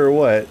up here or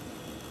what?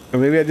 Or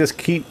maybe I just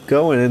keep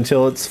going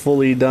until it's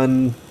fully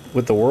done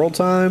with the world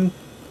time?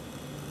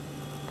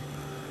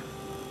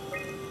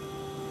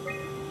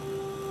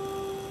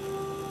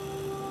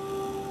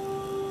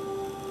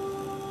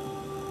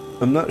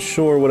 I'm not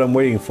sure what I'm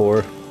waiting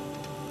for.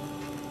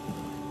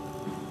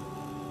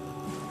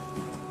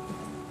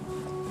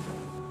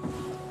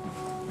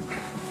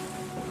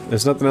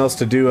 There's nothing else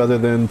to do other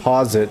than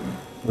pause it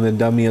when the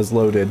dummy is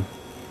loaded.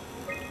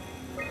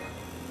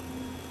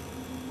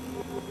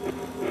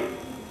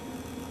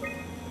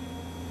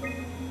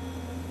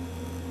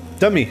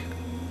 Dummy!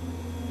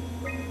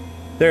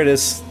 There it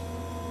is.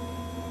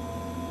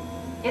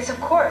 Yes, of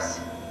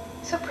course.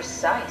 So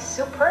precise,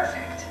 so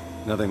perfect.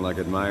 Nothing like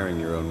admiring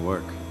your own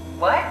work.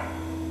 What?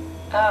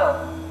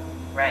 Oh,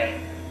 right.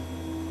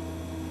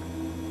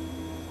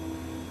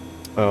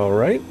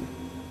 Alright.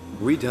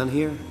 Are we done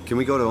here? Can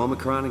we go to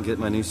Omicron and get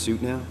my new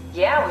suit now?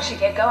 Yeah, we should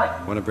get going.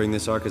 Want to bring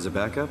this Ark as a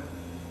backup?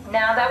 No,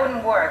 that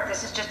wouldn't work.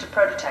 This is just a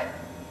prototype.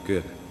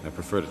 Good. I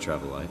prefer to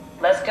travel light.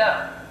 Let's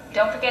go.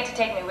 Don't forget to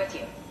take me with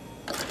you.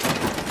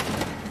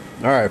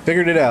 Alright,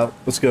 figured it out.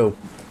 Let's go.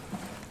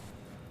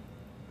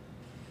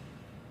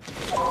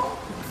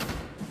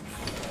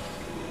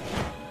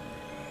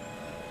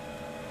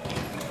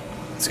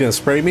 It's gonna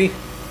spray me?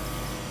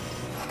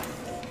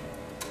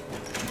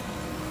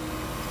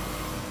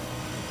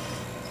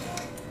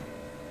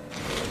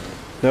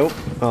 Nope.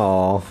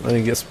 Aw, I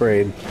didn't get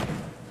sprayed.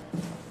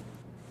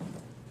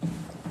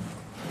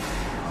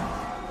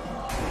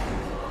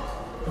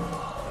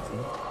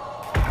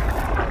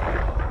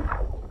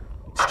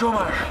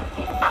 Soma!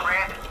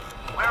 Brand,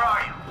 where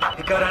are you?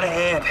 It got out of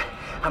hand.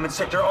 I'm in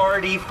sector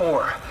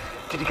RD4.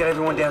 Did you get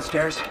everyone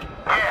downstairs?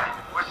 Yeah,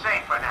 we're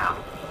safe for now.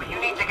 But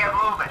you need to get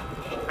moving.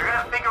 They're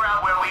gonna figure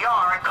out where we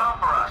are and come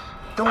for us.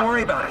 Don't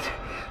worry about it.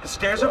 The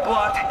stairs are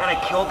blocked, and I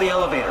killed the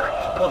elevator.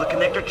 Pulled the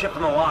connector chip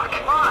from the lock.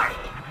 Fine.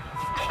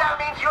 That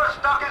means you're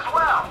stuck as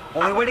well.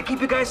 Only way to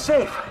keep you guys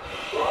safe.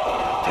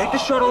 Take the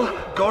shuttle,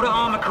 go to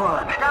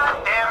Omicron.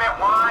 God damn it,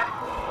 Juan.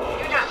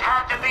 You just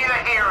had to be the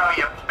hero,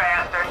 you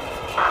bastard.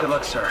 Good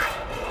luck, sir.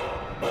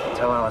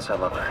 Tell Alice I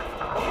love her.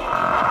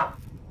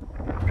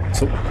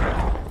 So,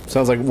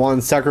 sounds like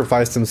Juan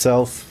sacrificed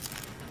himself.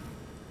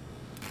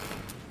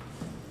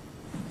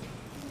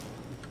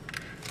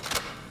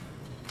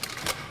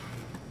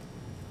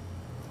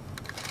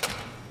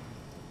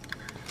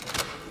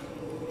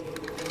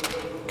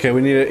 Okay,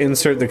 we need to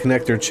insert the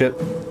connector chip.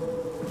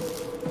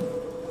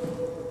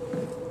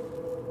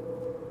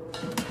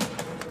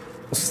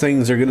 Those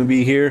things are gonna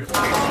be here.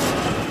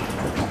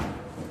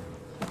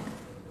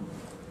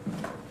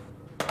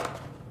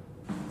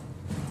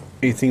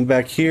 Anything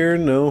back here?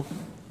 No.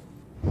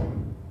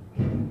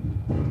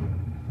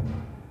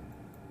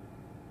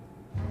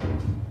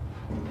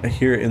 I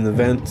hear it in the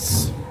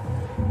vents.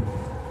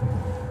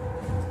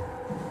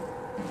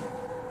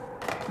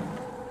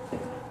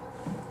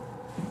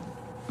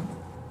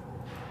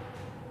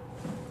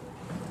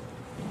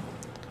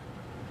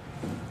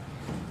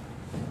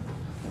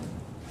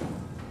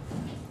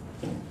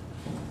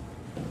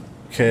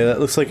 Okay, that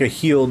looks like a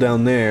heel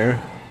down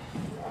there.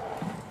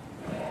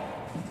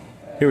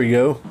 Here we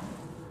go.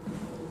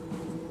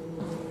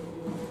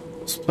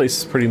 This place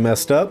is pretty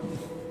messed up.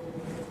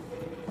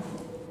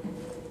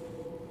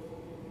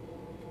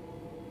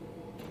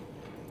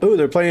 Oh,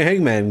 they're playing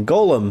Hangman.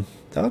 Golem.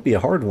 That would be a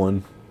hard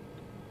one.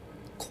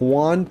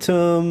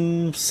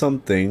 Quantum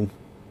something.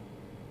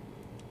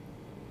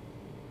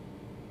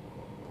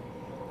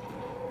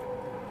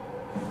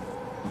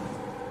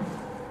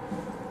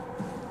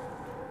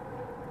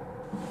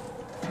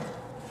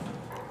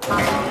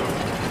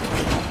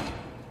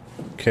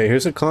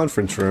 here's a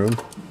conference room.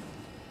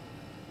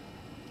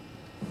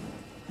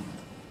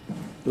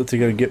 Don't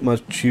think I'm gonna get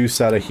much use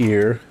out of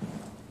here.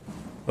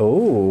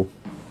 Oh.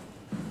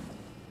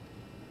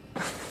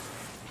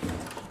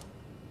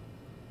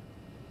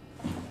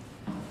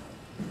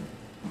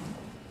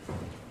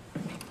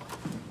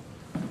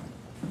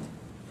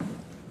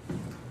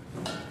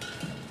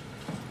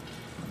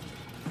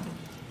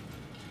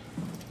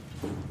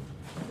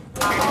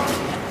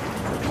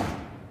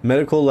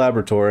 Medical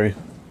laboratory.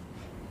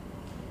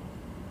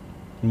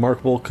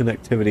 Remarkable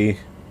connectivity.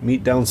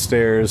 Meet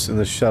downstairs in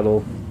the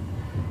shuttle.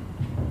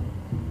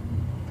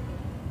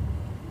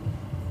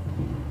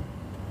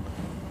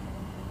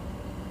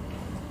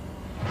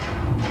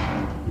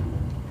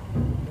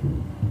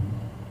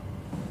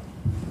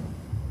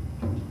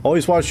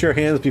 Always wash your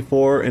hands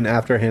before and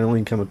after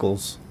handling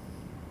chemicals.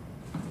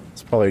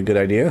 That's probably a good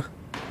idea.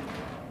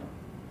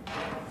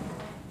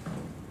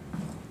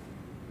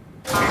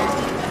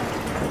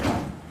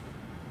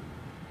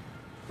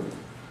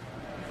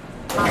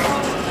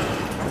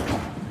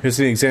 Here's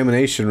the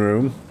examination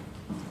room.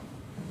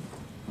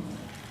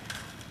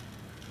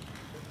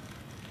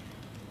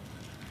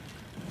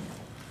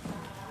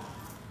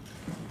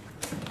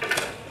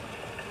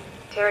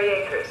 Terry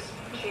Akers,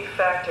 Chief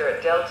Factor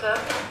at Delta,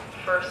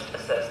 first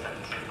assessment.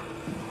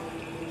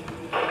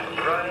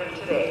 Brought in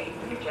today,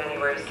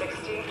 January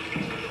 16,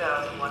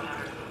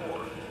 2104.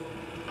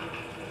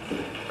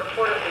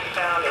 Reportedly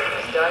found in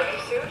his diving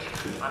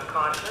suit,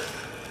 unconscious,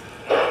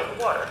 and in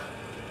water.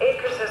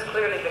 Akers has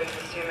clearly been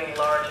consuming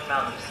large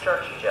amounts of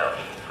structure gel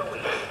for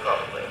weeks,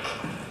 probably.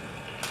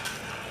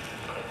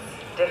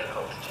 It's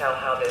difficult to tell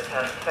how this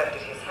has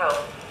affected his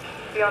health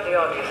beyond the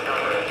obvious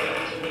number of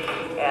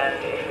things, and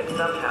if it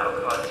somehow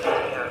caused him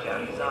to gouge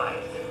out his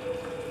eyes.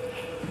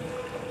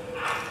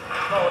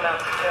 Small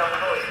amounts of gel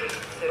have always been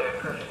considered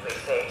perfectly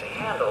safe to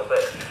handle,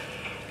 but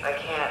I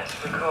can't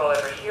recall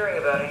ever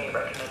hearing about any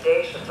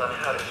recommendations on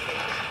how to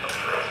treat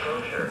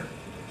overexposure.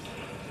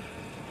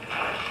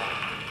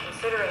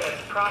 Considering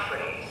its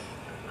properties,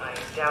 I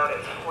doubt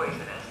it's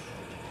poisonous,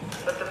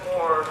 but the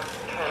more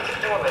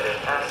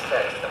transformative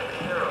aspects of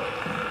the serum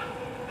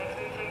makes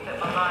me think that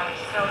malign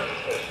cell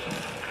mutations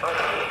are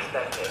to be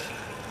expected.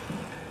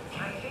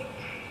 I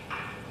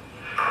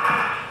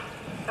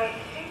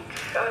think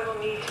I will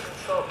need to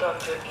consult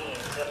Dr.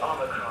 Eames at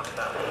Omicron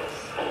about this.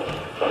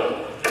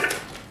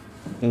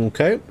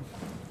 Okay.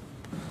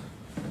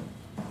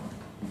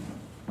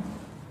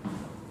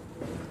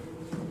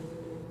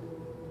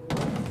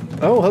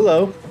 Oh,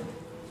 hello.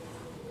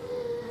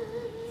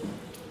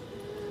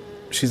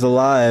 She's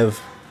alive.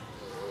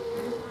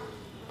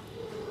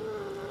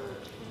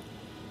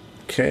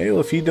 Okay,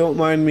 well, if you don't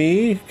mind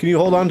me, can you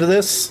hold on to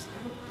this?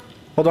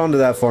 Hold on to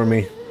that for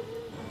me.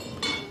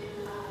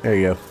 There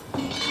you go.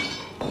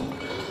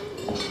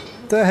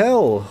 What the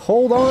hell?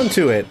 Hold on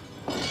to it.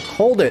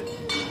 Hold it.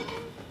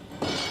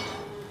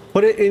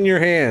 Put it in your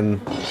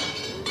hand.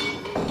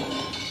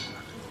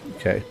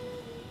 Okay.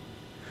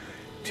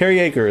 Terry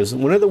Akers,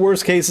 one of the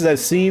worst cases I've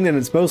seen, and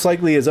it's most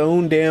likely his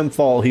own damn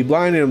fault. He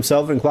blinded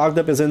himself and clogged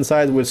up his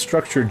insides with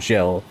structure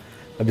gel.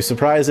 I'd be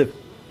surprised if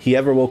he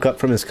ever woke up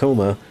from his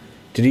coma.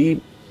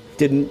 Did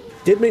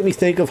make me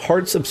think of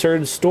Hart's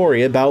absurd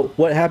story about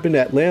what happened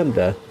at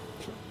Lambda.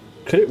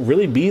 Could it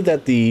really be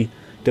that the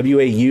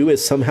WAU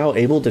is somehow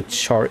able to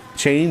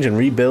change and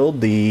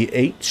rebuild the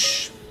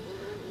H?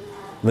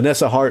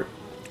 Vanessa Hart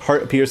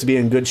appears to be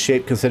in good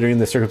shape considering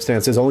the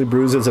circumstances. Only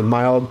bruises and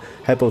mild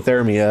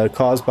hypothermia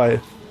caused by...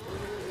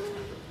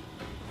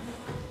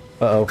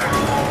 Uh-oh.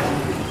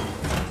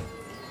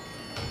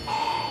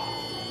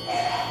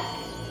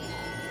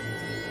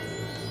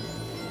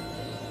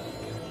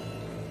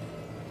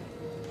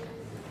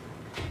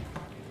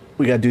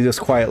 We gotta do this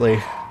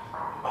quietly.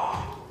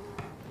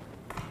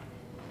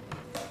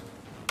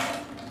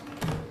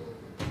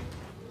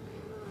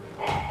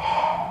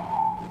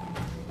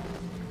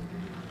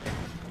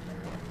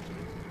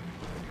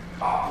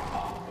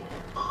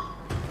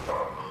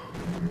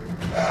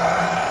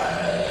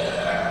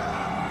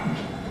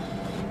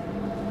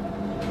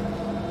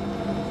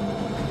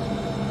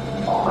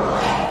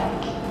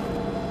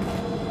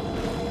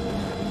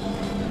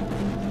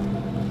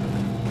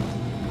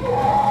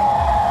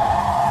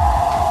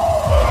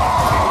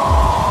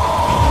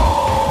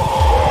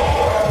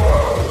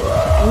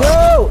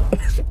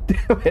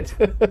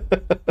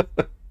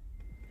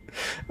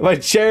 My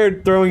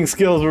chair throwing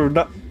skills were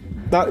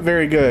not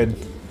very good.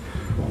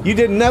 You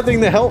did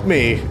nothing to help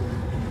me.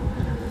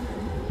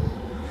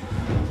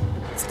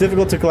 It's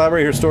difficult to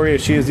collaborate her story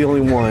as she is the only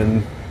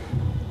one.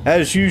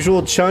 As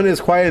usual, Chun is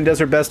quiet and does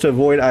her best to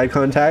avoid eye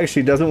contact.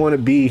 She doesn't want to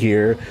be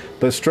here,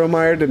 but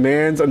Strohmeyer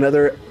demands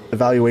another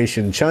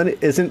evaluation. Chun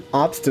isn't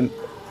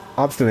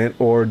obstinate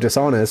or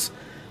dishonest,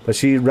 but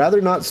she'd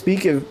rather not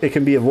speak if it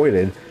can be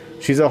avoided.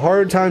 She's a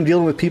hard time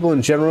dealing with people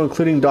in general,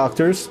 including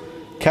doctors.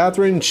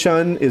 Catherine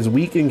Chun is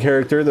weak in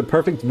character, the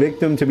perfect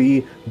victim to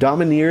be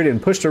domineered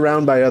and pushed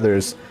around by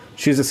others.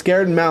 She's a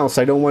scared mouse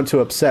I don't want to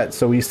upset,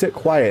 so we sit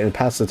quiet and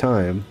pass the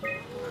time.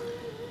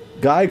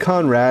 Guy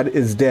Conrad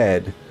is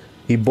dead.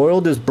 He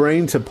boiled his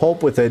brain to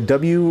pulp with a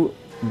WM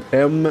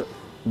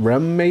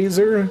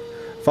Remmazer.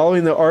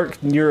 Following the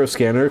ARC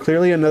neuroscanner,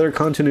 clearly another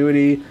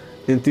continuity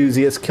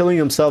enthusiast killing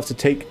himself to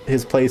take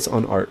his place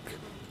on ARC.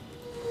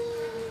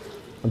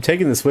 I'm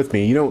taking this with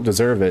me. You don't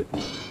deserve it.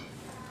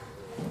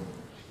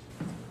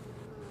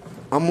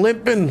 I'm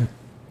limping.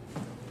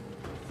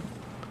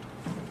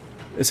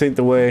 This ain't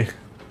the way.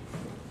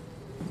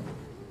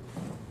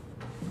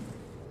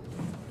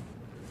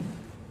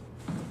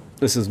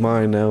 This is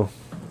mine now.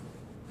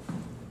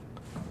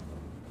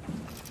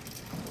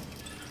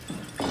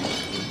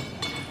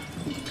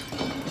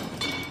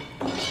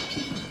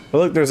 Oh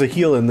look, there's a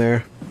heal in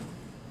there.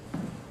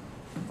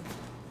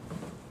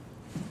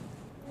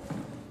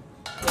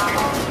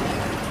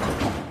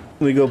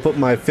 Let me go put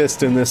my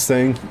fist in this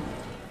thing.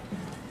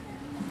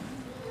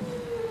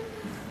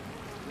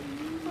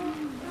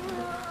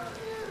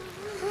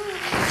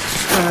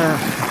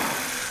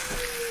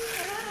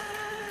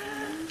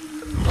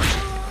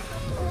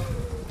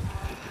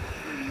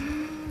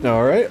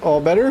 Alright,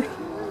 all better?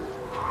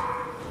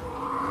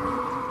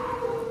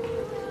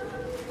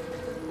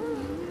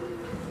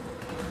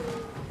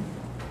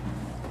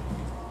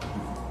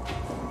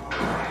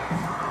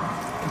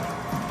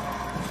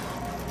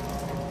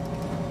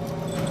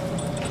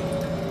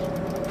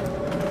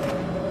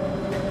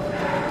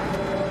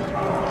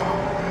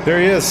 There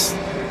he is.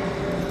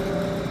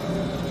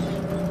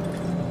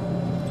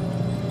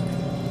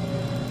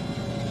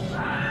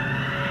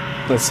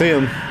 Let's see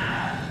him.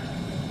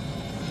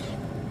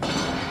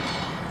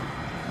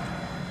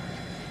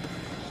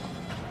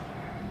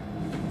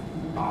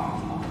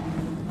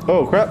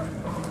 Oh, crap.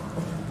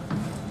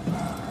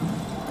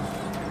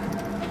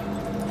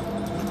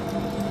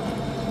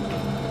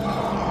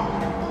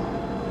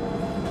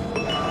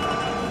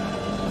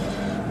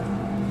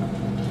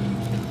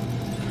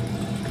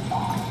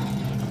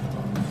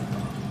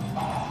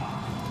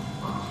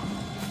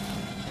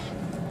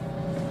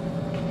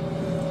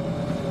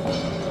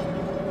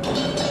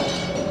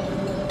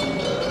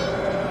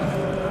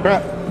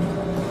 Crap.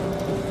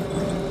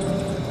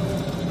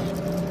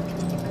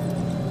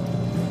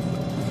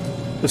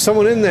 There's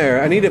someone in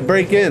there. I need to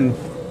break in.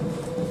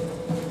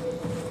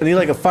 I need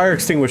like a fire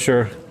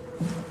extinguisher.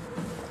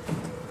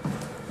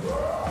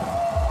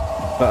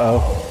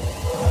 Uh-oh.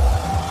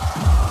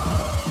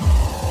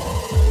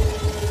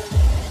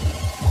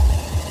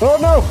 Oh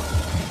no!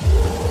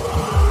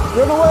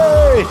 Run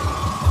away!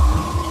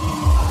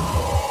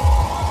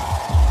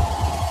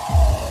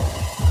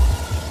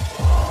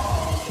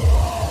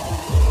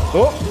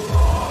 Oh!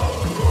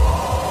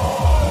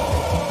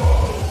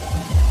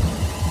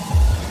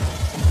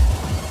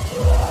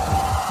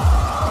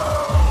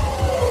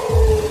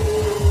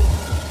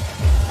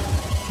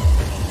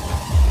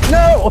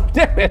 No!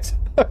 Damn it!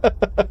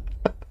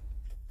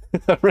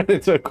 I ran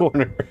into a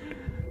corner.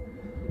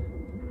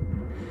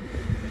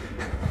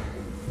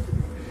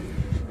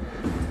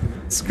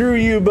 Screw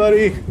you,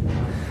 buddy.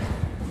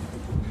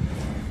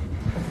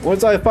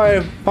 Once I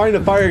find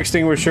a fire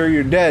extinguisher,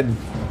 you're dead.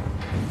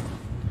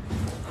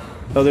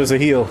 Oh, there's a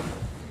heal.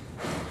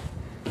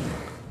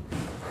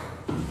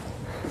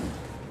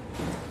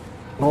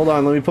 Hold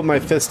on, let me put my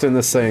fist in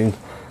this thing.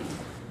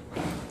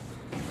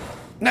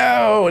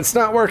 No, it's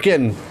not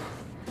working.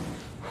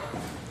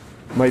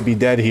 Might be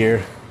dead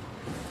here.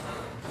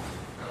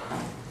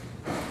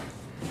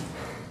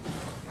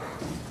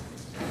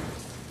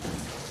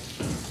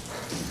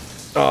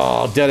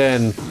 Oh, dead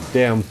end.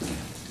 Damn.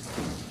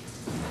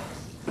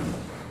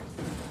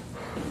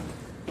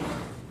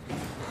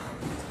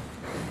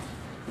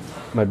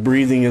 My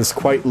breathing is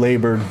quite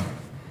labored.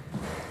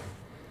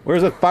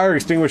 Where's a fire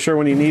extinguisher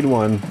when you need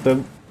one?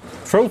 The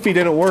trophy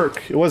didn't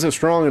work. It wasn't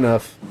strong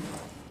enough.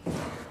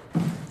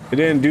 It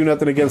didn't do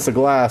nothing against the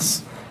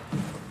glass.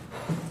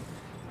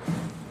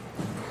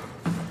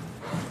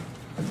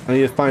 I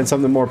need to find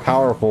something more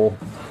powerful.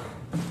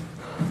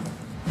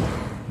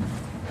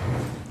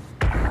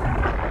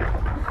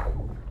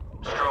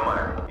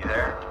 Strohmeyer, you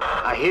there?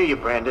 I hear you,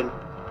 Brandon.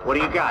 What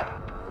do you got?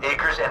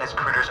 Akers and his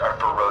critters are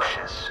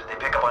ferocious. They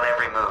pick up on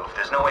every move.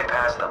 There's no way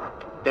past them.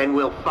 Then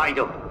we'll fight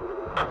them.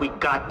 We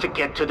got to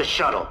get to the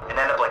shuttle. And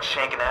end up like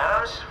Shank and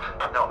Adams?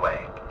 No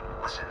way.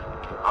 Listen,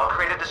 I'll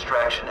create a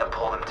distraction and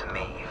pull them to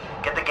me.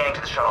 Get the gang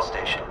to the shuttle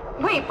station.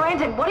 Wait,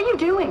 Brandon, what are you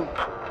doing?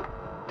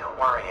 Don't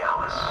worry,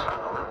 Alice.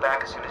 I'll loop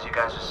back as soon as you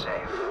guys are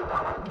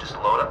safe. Just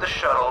load up the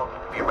shuttle,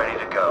 be ready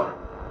to go.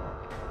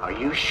 Are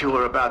you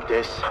sure about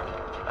this?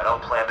 I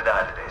don't plan to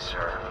die today,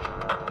 sir.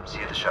 See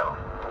you at the shuttle.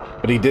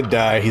 But he did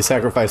die. He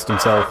sacrificed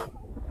himself.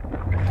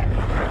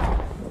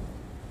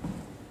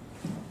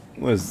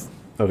 What is...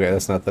 Okay,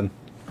 that's nothing.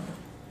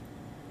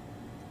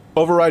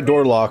 Override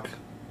door lock.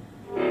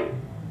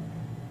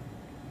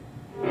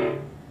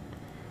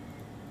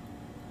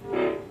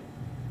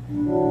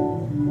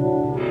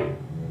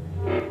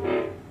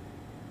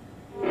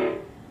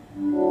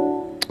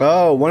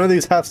 Oh, one of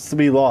these has to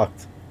be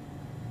locked.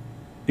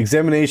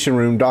 Examination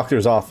room,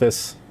 doctor's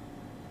office.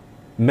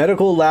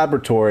 Medical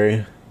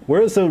laboratory.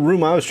 Where's the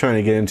room I was trying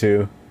to get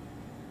into?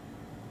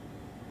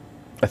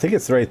 I think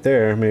it's right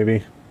there,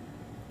 maybe.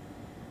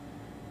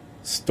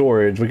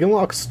 Storage. We can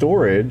lock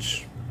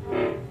storage.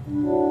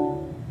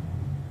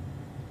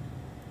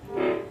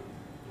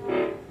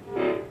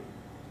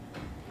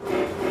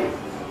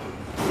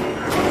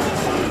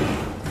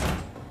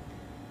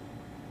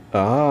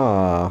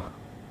 Ah.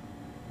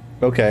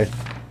 Okay.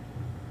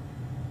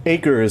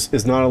 Acres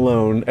is not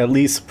alone. At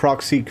least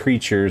proxy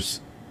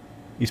creatures.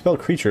 You spelled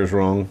creatures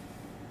wrong.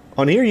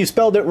 On here you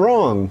spelled it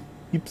wrong.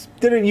 You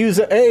didn't use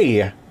an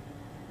A.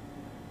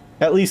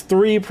 At least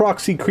 3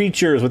 proxy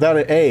creatures without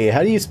an A.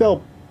 How do you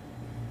spell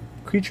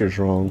creatures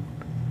wrong?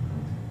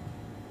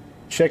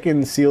 Check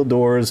in sealed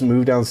doors,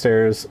 move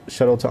downstairs,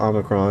 shuttle to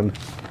Omicron.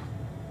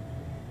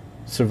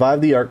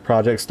 Survive the Ark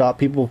project, stop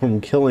people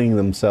from killing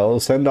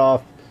themselves, send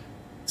off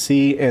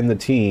C and the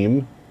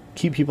team,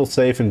 keep people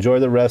safe, enjoy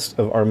the rest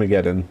of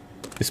Armageddon.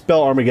 You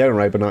spell Armageddon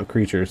right, but not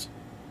creatures.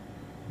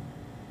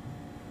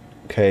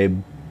 Okay.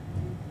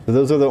 So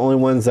those are the only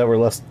ones that were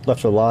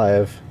left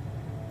alive.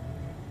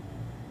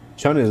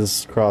 Chun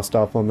is crossed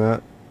off on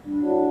that.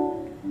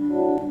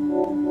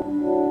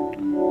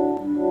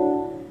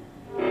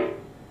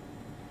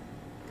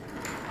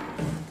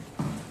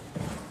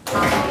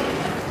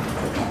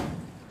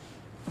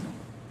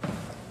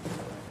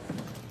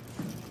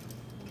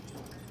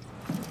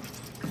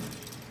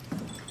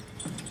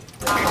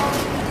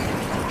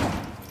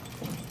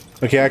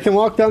 Okay, I can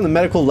lock down the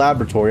medical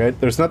laboratory.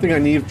 There's nothing I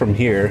need from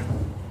here.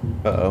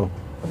 Uh-oh.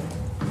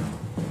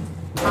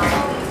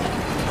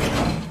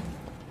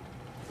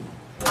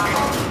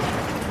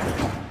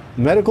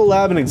 Medical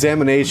lab and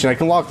examination. I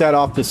can lock that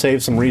off to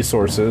save some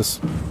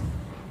resources.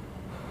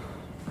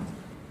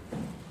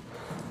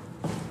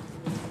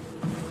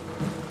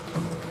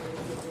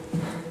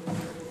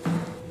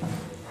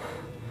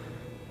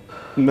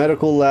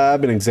 Medical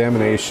lab and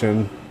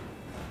examination.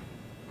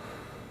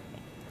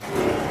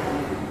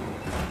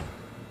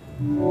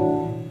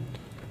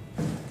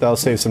 That'll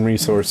save some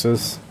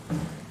resources.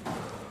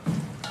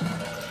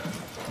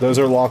 Those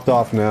are locked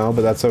off now,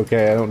 but that's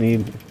okay. I don't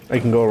need... I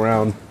can go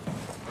around.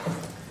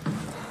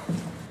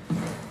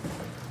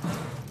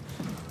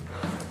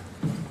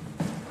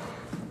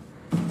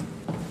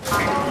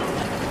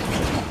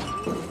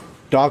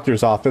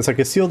 Doctor's office. I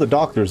can seal the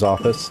doctor's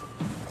office.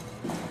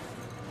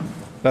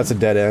 That's a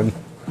dead end.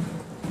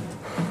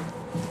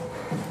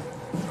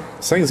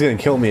 This thing's gonna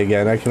kill me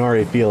again. I can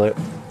already feel it.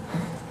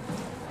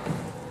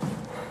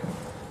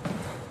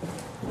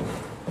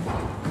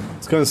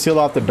 It's gonna seal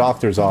off the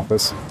doctor's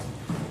office.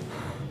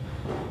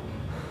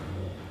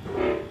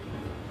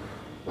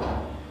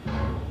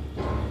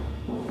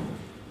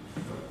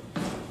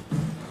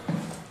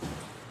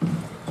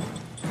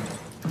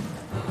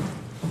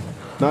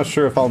 Not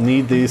sure if I'll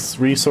need these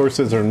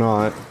resources or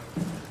not.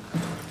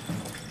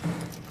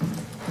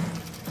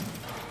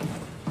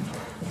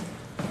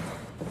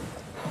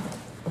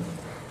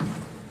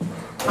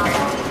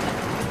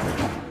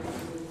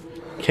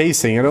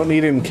 Casing. I don't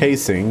need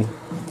encasing.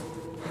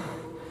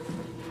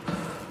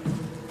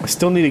 I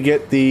still need to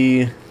get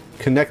the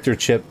connector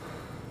chip.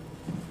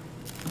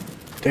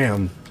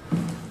 Damn.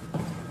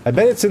 I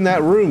bet it's in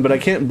that room, but I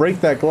can't break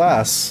that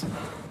glass.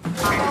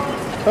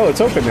 Oh,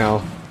 it's open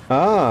now.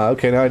 Ah,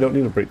 okay, now I don't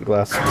need to break the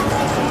glass.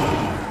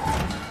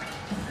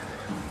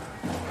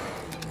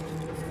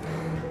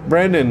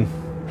 Brandon.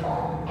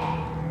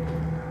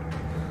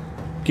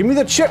 Give me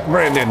the chip,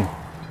 Brandon!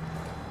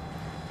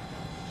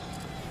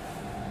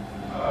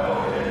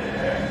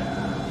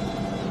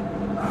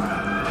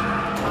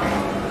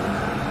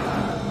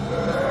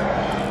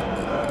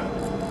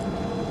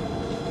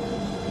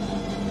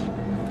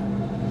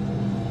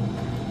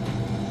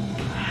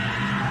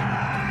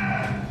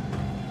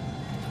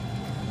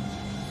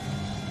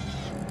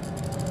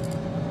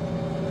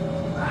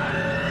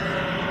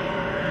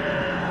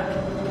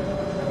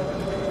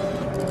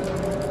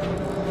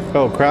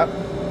 Oh, crap.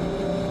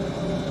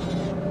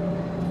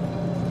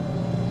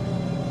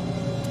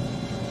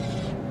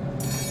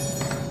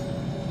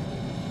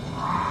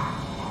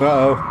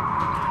 Uh-oh.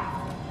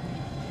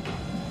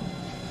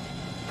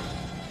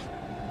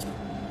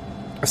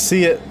 I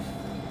see it.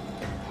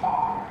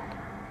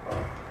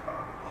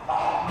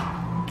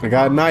 I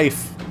got a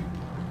knife.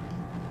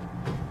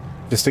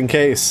 Just in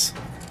case.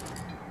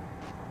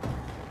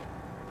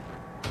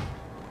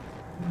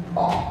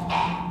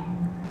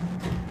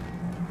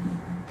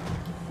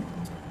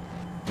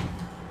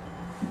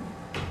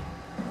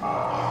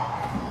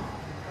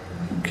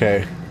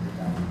 Okay.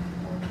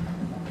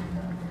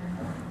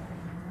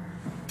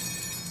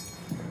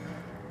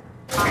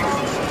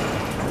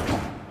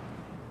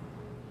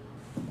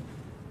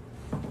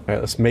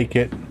 Alright, let's make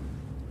it.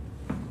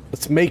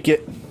 Let's make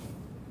it.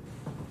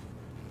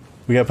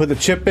 We gotta put the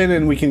chip in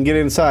and we can get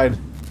inside.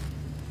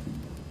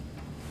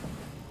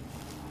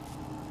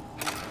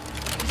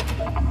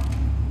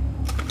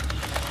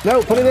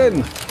 No, put it in!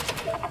 You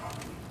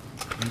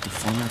need to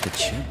format the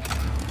chip?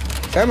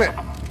 Damn it!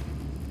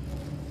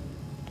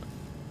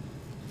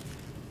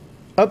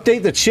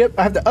 Update the chip?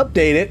 I have to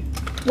update it?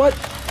 What?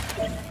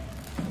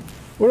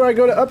 Where do I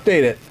go to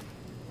update it?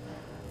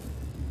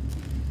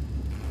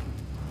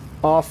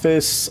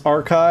 Office,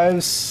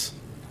 archives.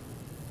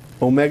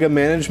 Omega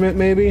management,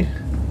 maybe?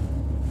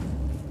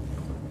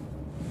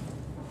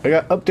 I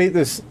gotta update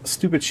this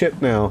stupid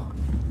chip now.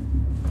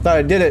 Thought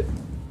I did it.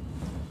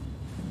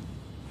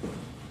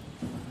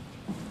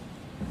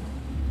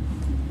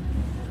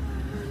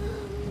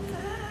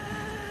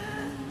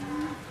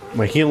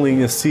 My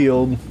healing is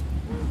sealed.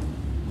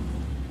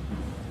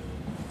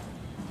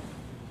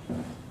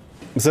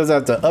 It says I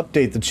have to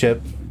update the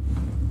chip.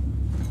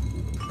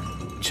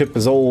 Chip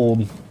is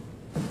old.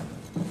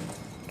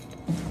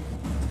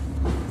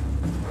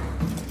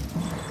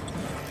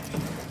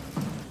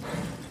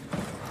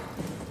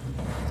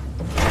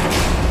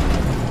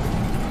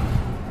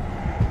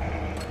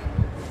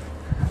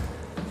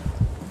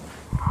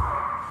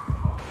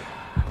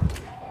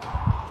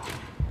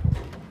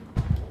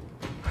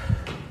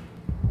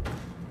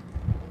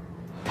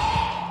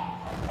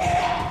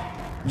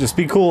 Just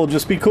be cool,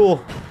 just be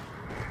cool.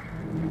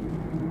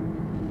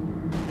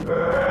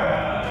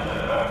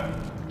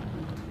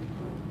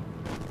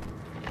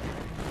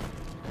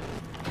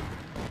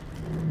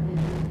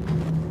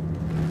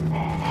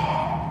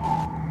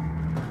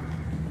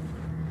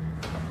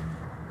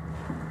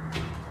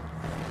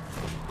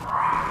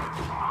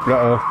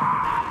 Uh-oh.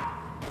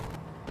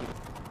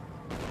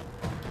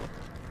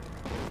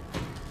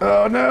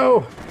 Oh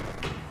no!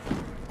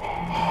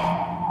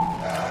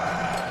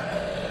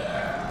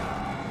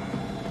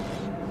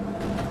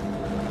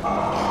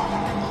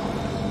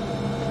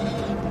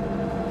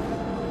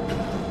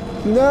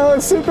 No,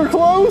 it's super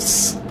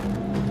close!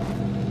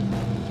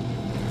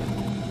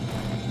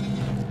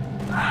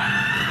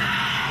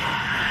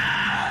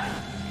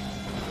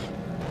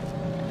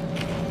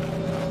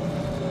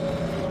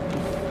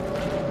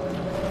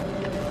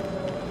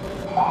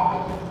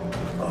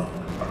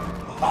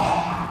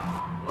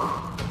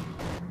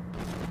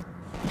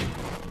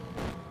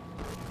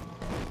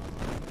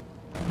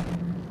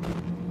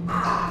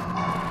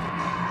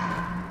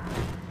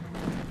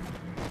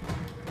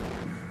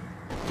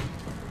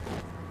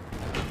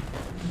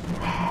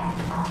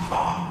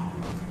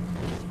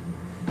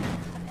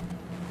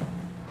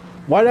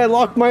 Why did I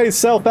lock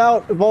myself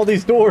out of all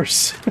these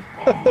doors?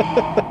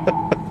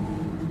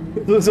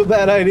 It was a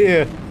bad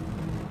idea.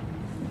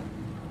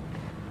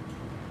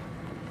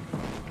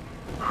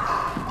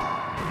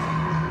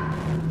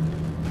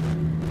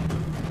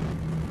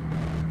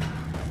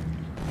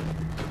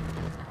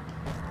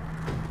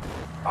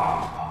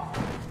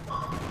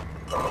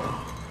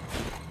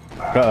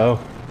 Uh-oh.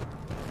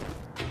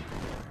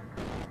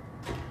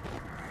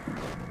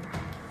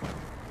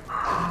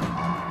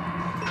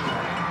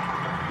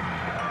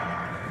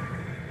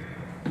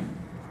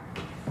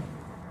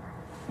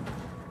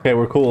 Okay,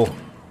 we're cool.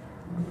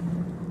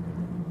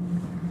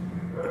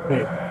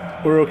 Wait,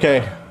 we're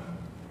okay.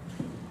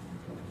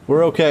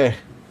 We're okay.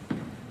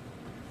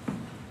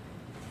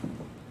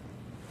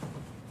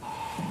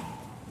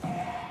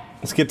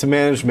 Let's get to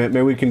management.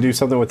 Maybe we can do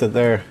something with it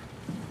there.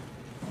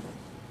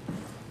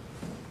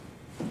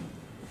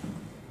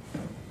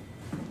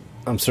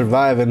 I'm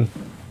surviving.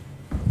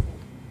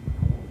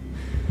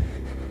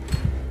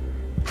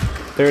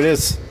 There it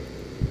is.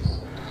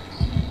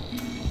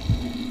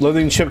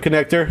 Loading chip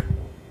connector.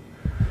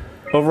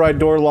 Override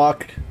door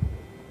lock.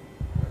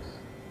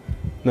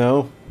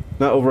 No,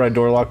 not override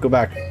door lock. Go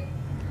back.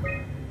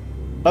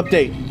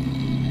 Update.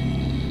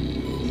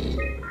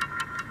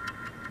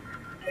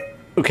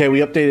 Okay,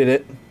 we updated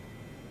it.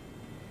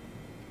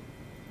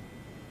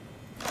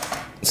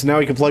 So now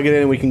we can plug it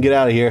in and we can get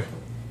out of here.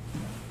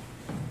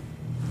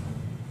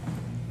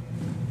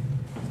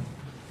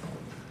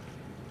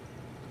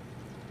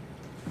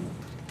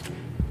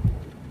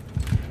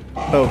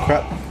 Oh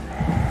crap.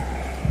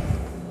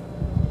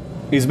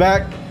 He's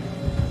back.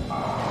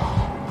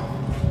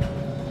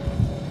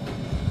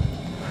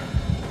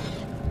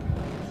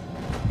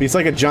 He's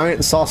like a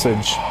giant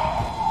sausage.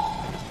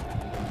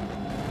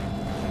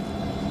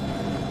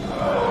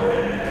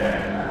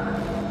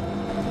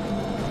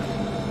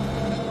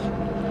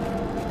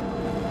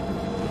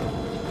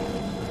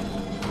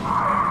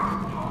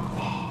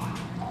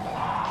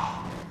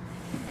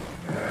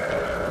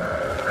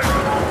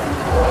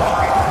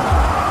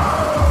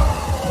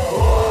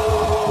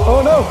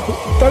 Oh no!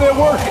 That didn't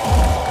work!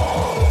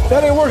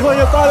 That didn't work like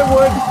I thought it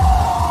would!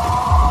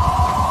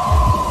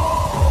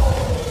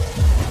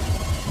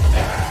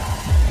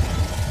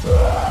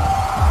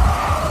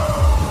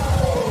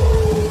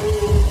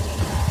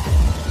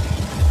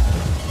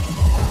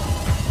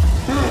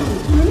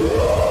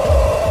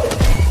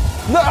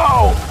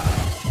 No!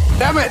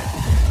 Damn it!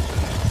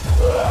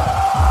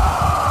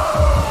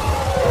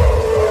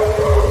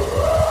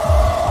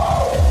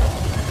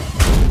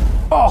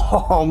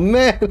 Oh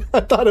man,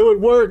 I thought it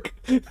would work.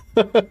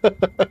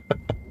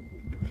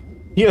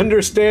 You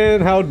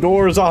understand how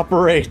doors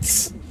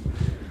operates.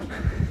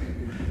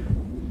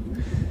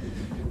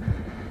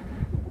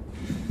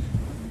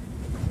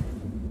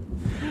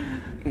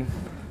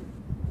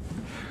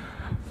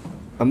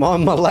 I'm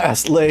on my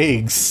last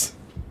legs.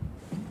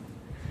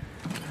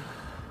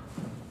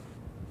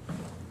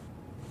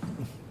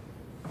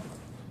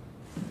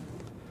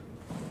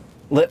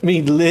 Let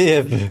me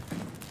live.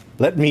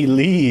 Let me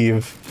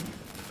leave.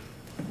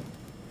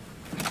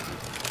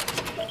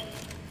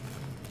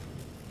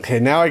 Okay,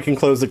 now I can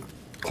close the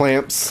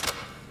clamps.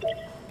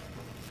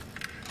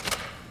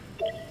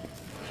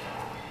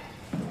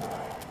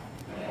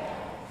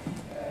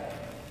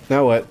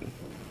 Now what?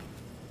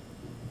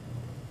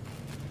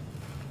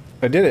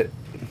 I did it.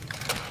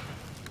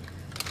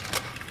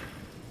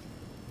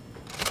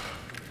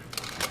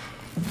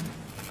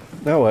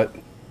 Now what?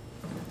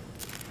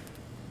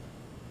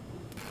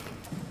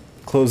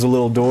 Close the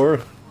little door.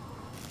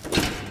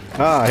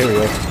 Ah, here we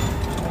go.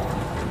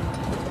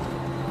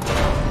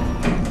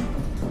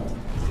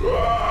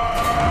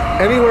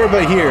 Anywhere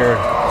but here.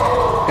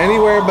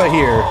 Anywhere but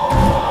here.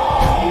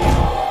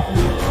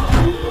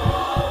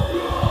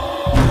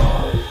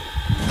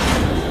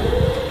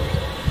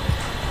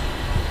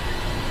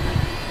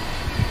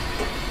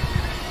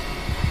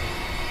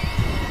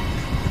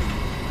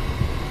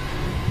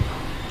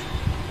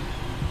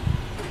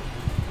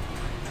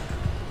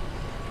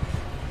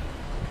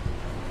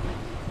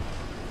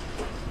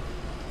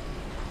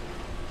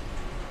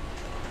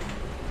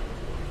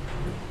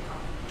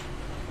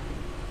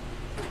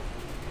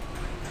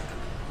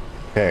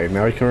 Okay,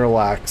 now we can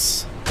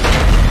relax.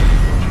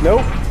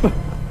 Nope.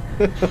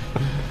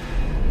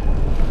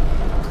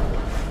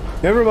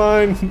 Never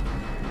mind.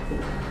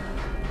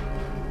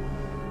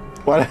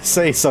 Why'd I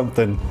say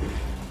something?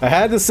 I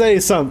had to say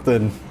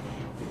something.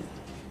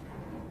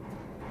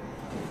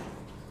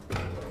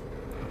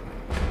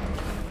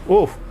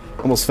 Whoa,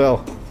 almost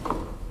fell.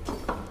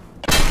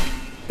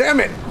 Damn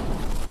it!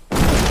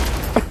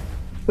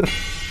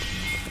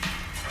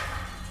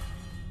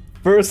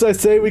 First I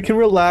say we can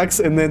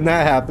relax, and then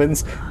that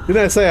happens. Then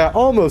I say I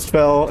almost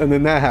fell, and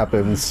then that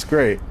happens.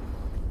 Great.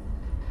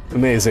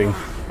 Amazing.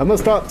 I'm gonna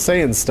stop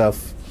saying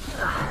stuff.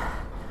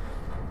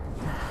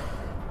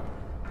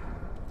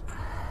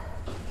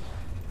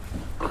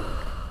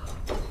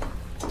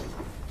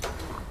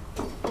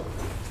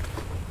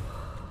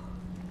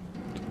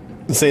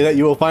 Say that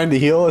you will find a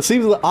heal? It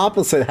seems the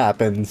opposite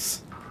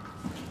happens.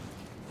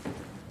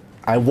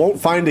 I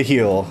won't find a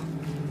heal.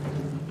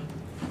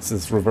 This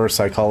is reverse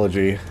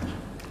psychology.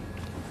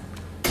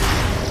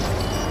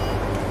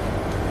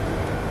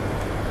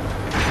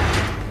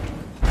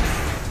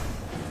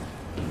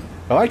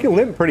 Oh, I can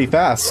limp pretty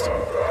fast.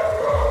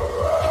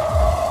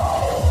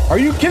 Are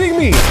you kidding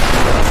me? No!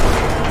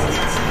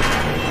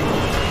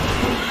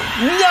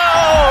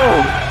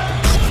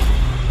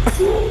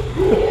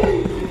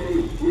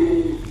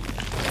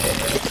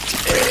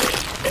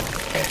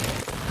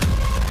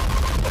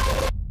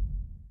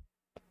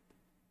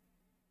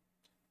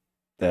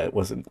 That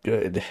wasn't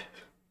good.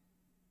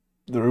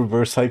 The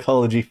reverse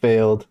psychology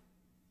failed.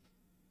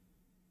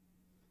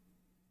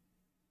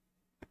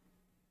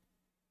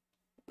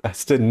 I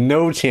stood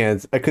no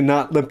chance. I could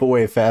not limp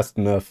away fast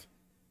enough.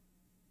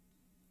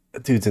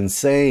 That dude's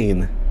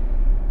insane.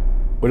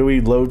 Where do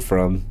we load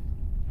from?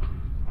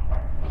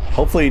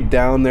 Hopefully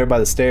down there by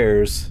the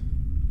stairs.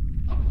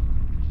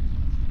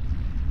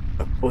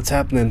 What's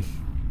happening?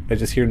 I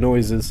just hear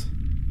noises.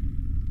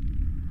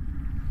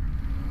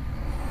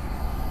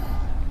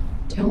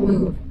 Don't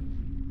move.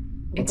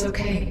 It's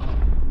okay.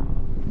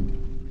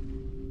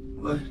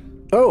 What?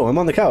 Oh, I'm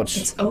on the couch.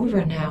 It's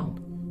over now.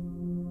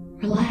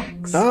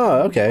 Relax.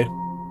 Oh, okay.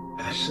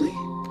 Ashley?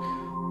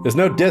 There's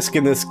no disc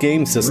in this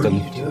game system.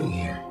 What are you doing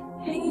here?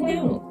 Hanging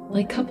out,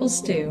 like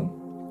couples do.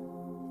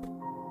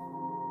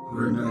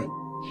 We're not...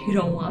 You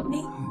don't want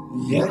me?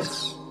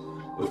 Yes,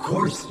 of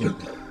course, but...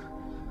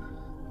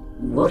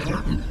 What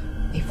happened?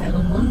 We fell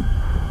in love.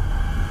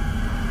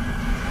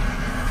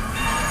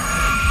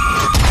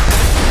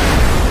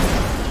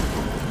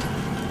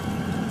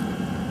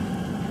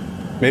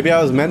 Maybe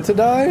I was meant to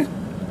die?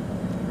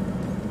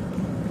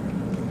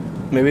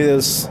 Maybe it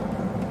was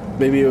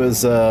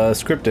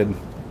scripted.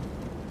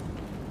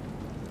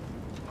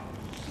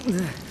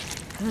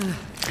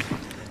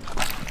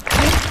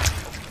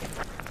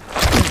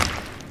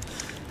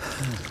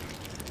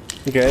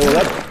 Okay, well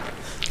that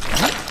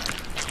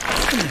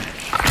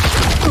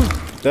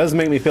does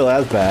make me feel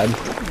as bad.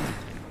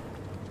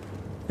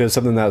 It's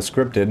something that was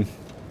scripted.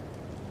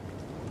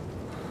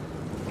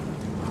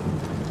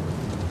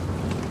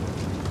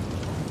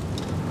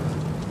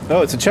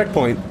 Oh, it's a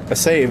checkpoint. I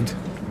saved.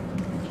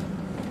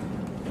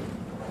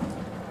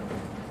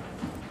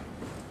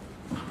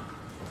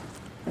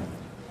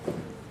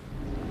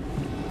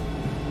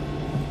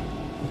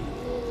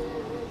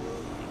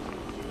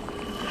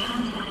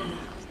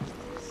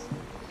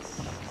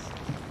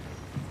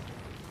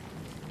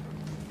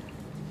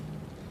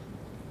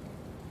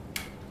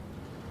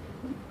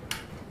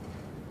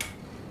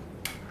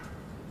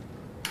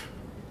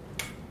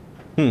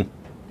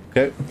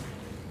 Okay.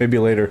 Maybe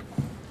later.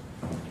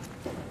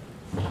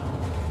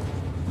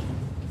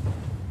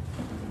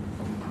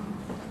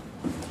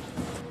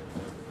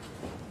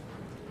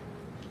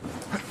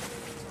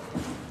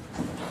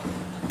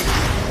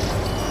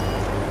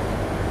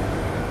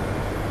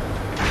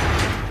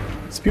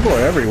 These people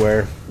are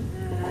everywhere.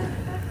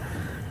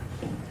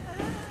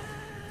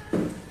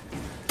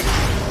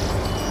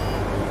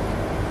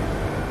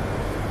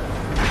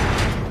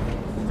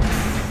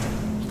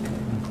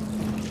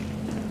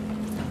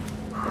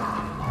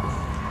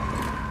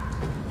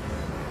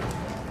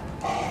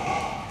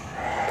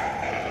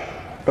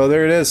 Oh,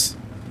 there it is.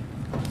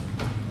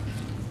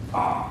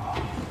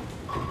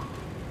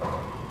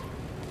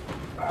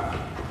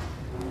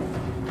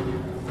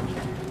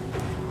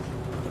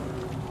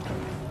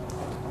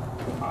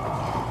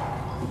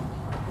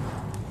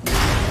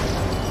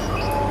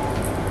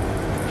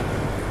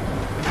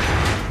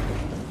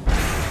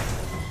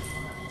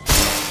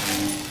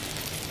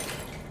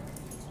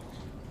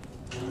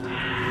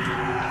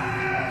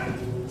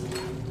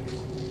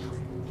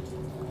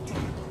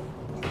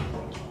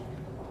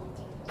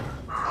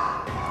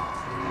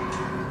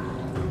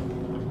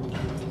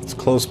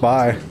 Close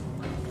by.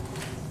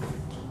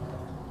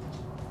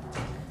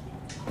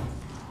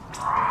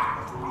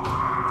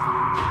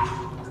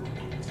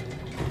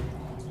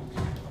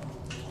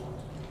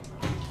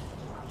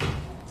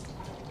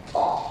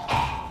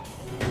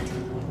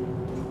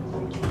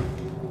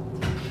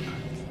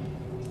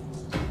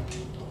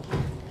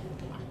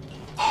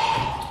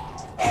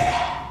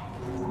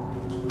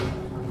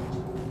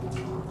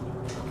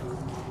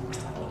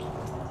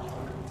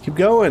 Keep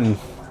going.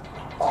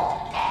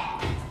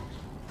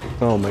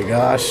 Oh my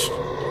gosh.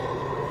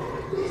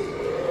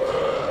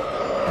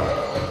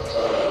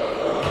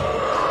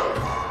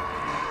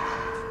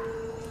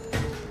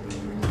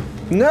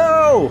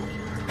 No!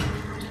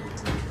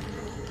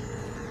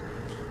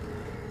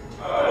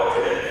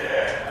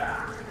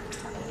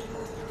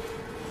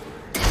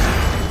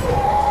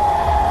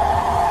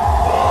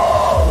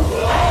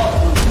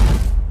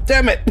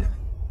 Damn it!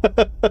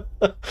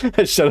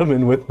 I shut him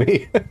in with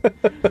me.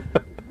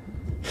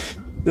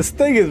 This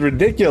thing is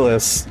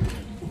ridiculous.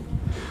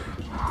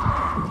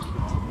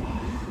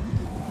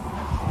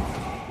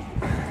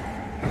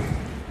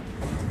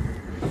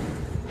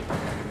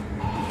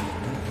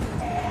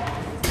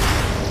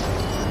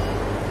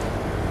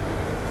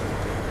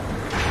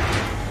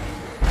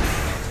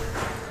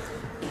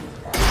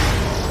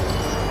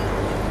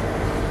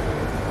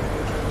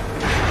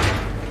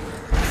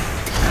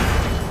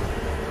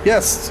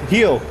 Yes,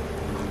 heal.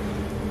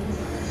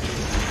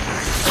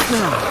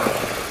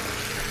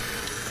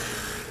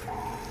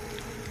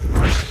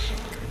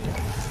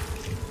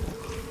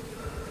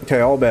 Okay,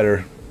 all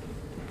better.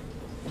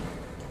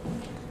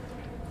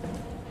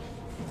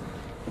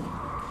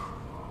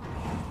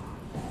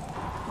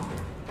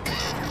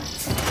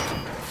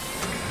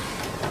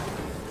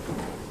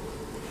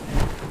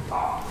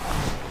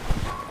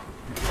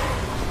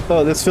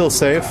 Oh, this feels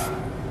safe.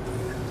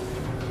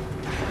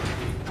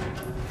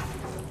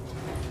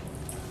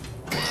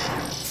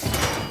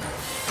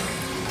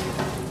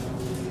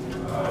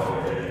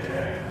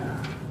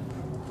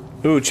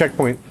 Ooh,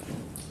 checkpoint.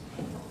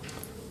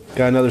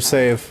 Got another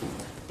save.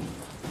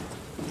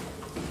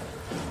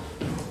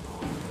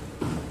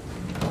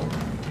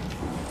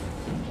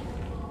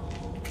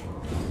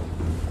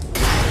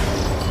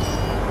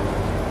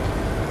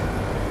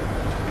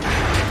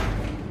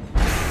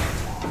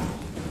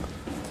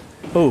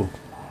 Oh.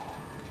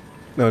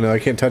 No, I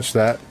can't touch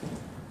that.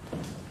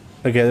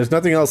 Okay, there's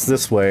nothing else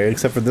this way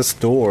except for this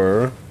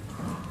door.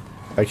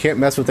 I can't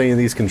mess with any of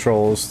these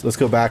controls. Let's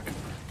go back.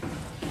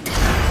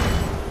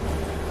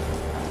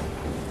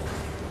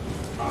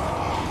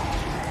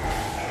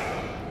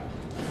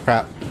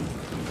 Crap.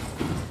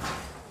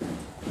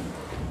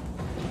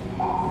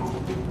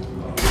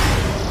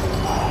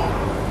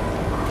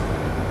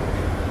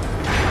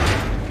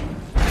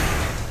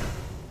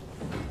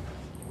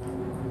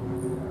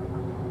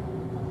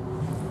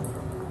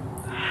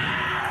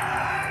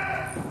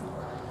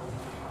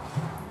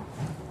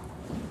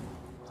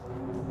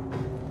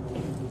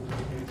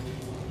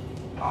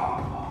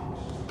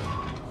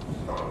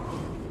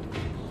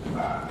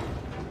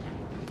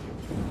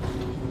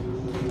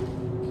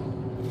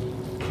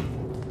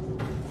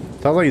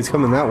 Sounds like he's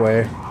coming that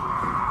way.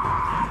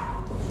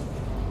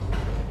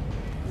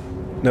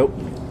 Nope.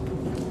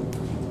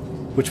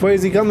 Which way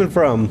is he coming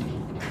from?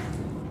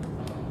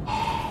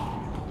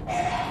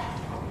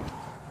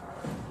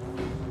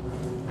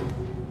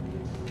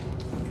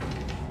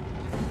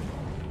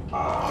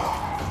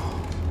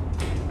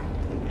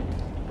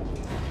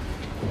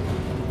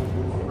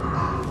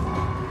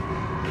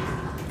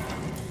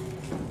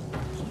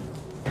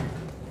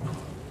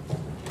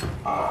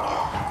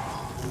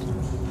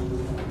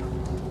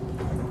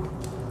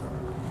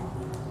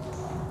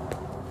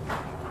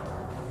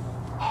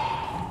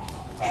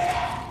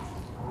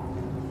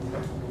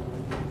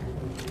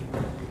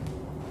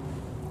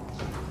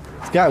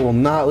 Guy will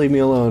not leave me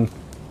alone.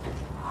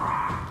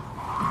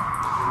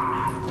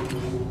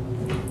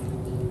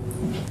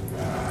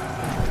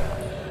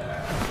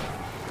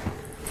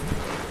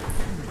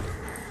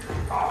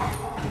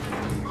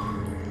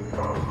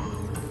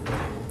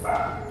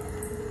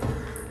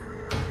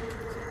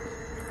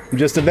 I'm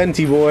just a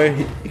venti boy.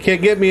 You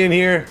can't get me in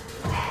here.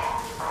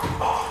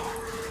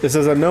 This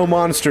is a no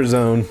monster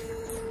zone.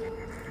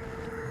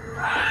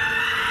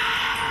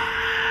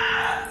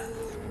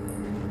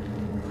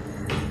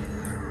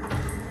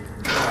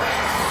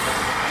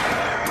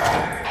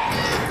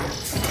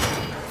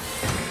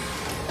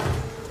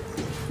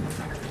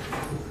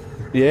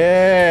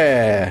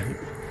 Yeah.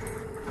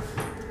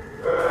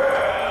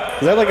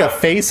 Is that like a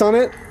face on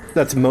it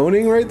that's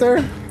moaning right there?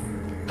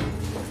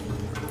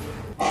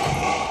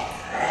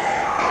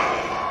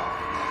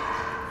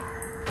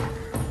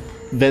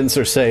 Vents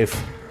are safe.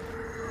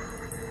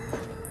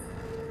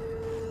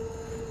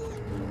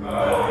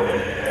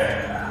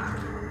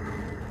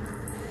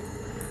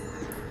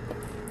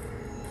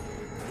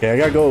 Okay, I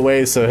gotta go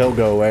away so he'll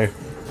go away.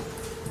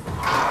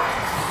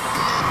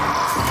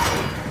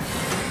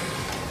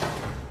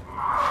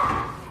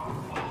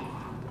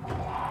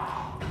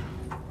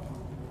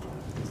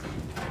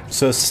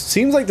 So it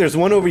seems like there's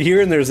one over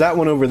here and there's that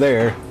one over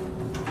there.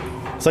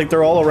 It's like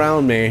they're all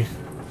around me.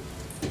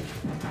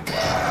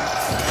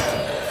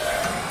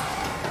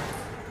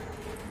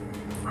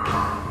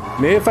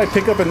 Maybe if I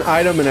pick up an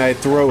item and I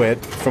throw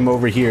it from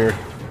over here.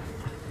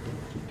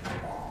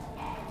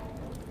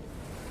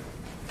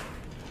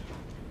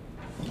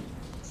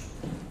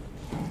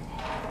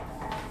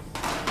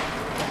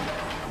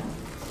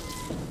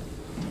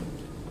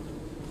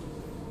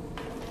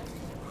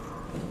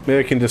 Maybe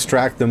I can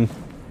distract them.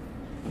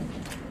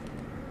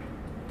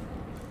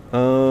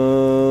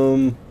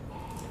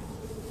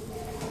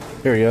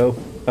 There we go.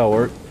 That'll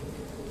work.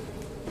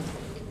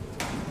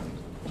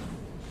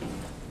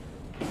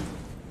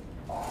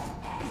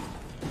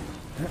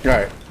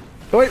 Alright.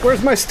 Oh wait,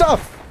 where's my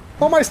stuff?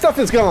 All my stuff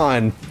is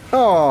gone!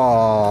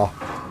 Oh,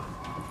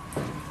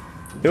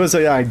 it was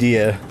an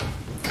idea.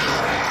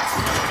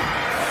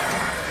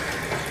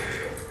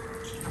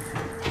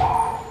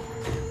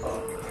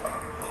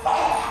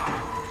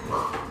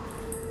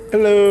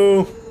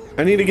 Hello.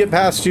 I need to get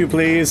past you,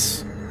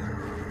 please.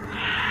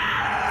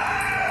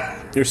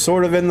 You're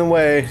sort of in the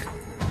way.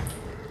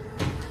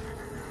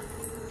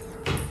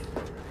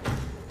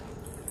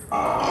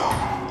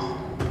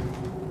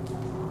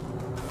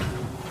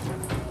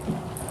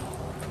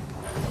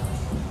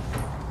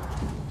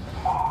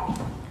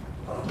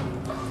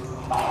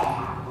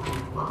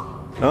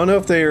 I don't know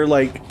if they're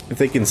like, if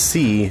they can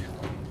see,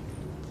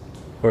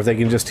 or if they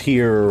can just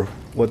hear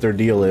what their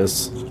deal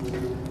is.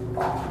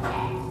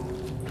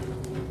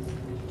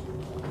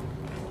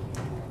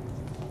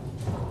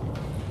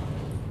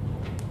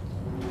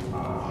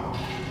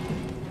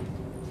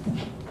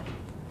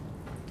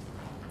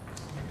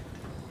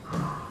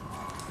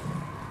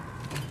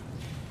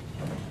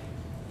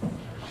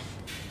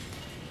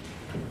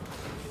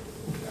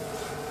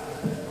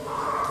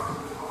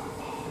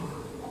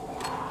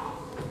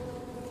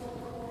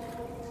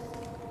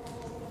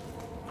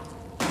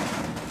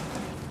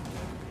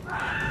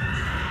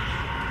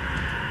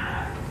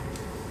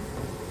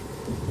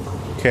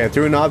 Okay, I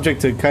threw an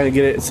object to kind of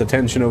get its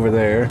attention over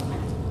there.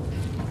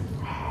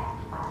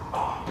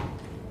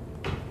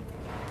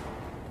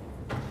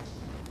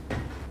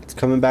 It's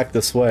coming back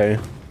this way.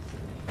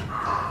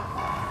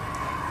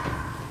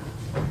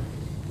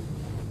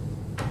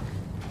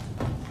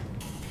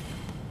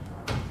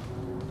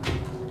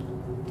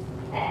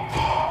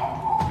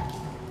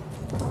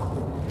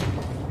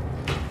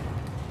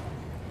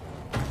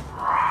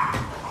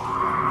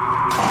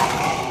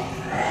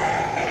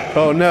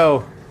 Oh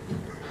no!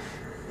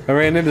 I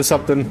ran into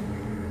something.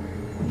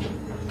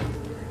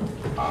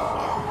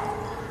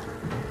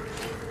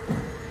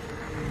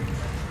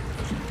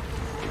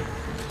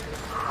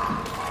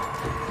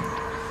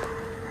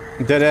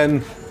 Dead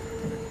end.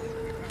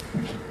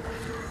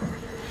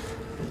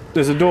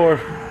 There's a door.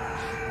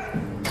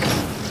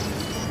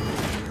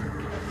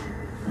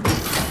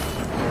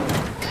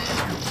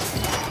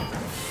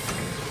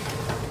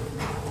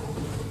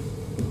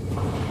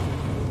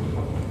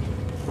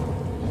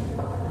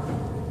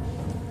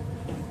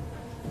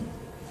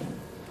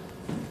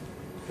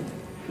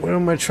 Where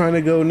am I trying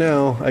to go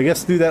now? I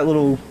guess through that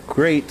little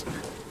grate.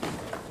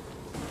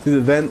 Through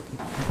the vent.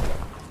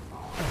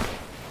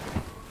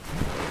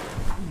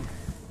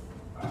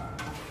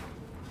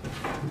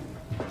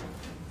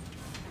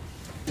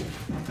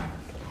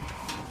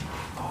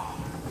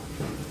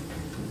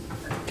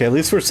 Okay, at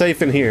least we're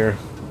safe in here.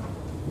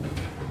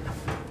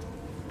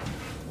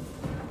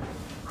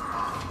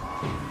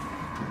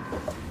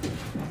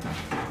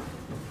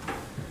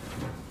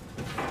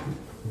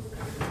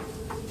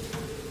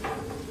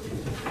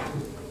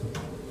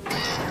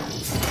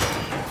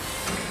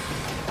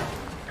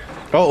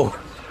 Oh,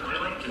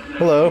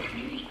 hello.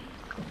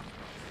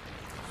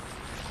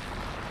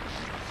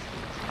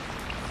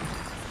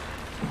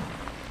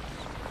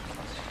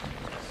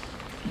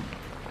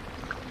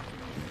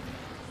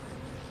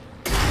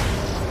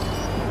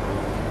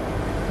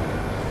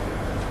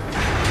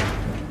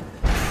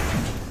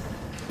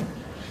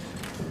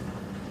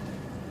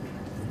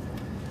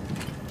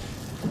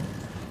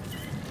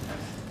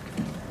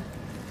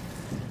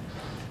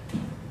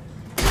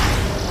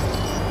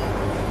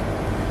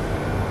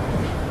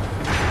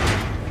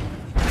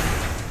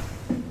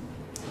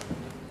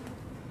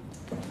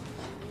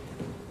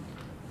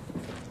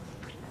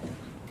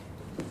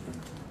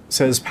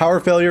 Says power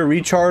failure,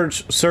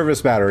 recharge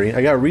service battery.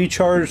 I gotta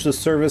recharge the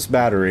service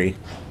battery.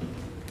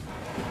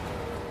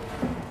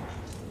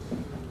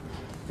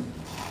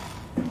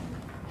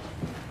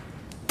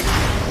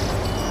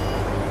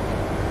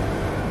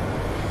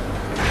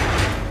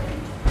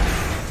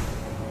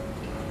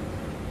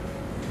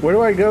 Where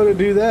do I go to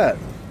do that?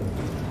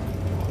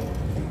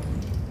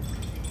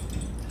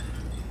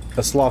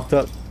 That's locked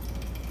up.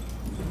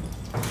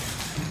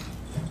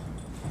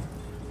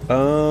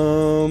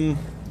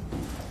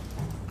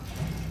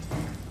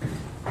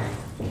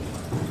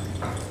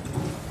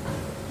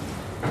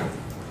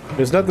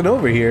 There's nothing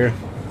over here.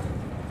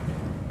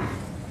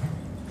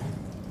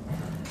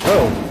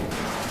 Oh.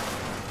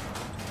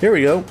 Here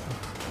we go.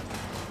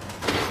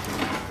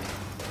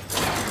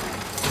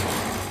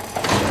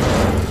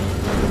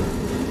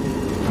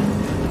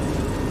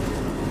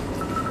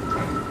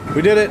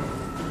 We did it.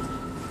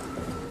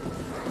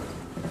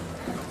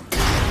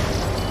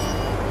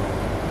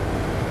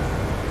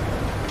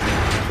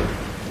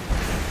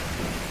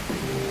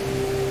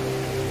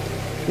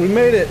 We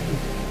made it.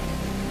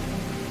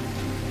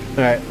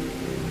 All right.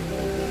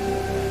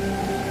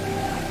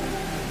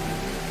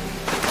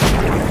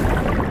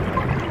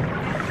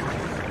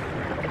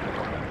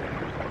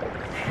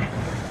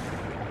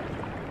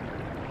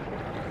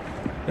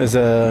 There's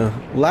a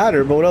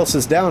ladder, but what else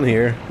is down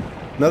here?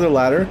 Another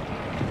ladder.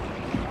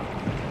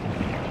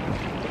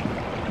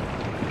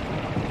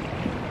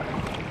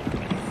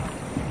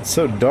 It's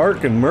so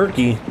dark and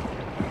murky.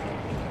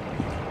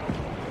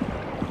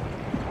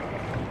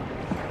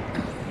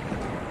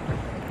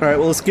 Alright,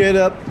 well, let's get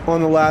up on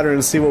the ladder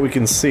and see what we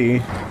can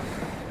see.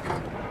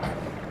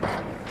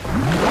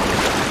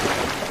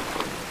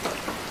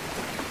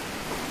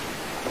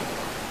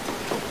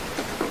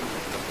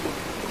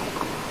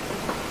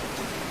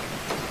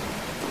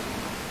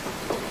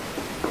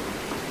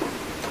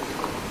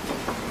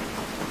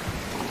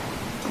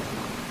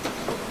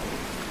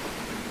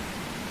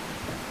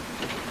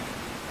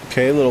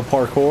 Okay, a little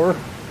parkour.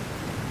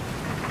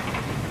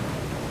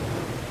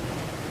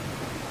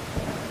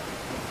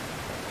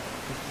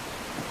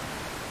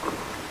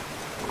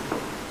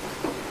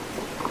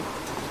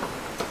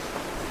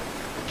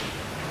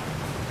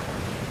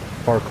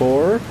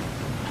 Parkour.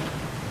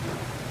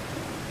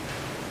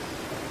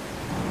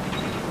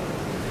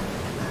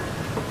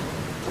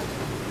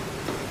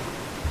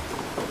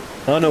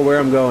 I don't know where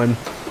I'm going.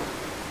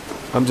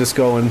 I'm just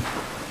going.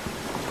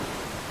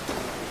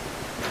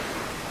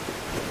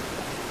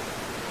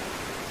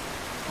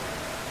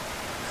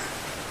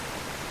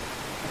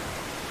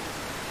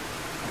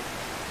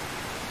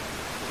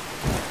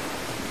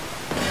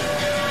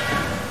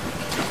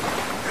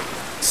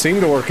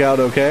 Seemed to work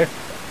out okay.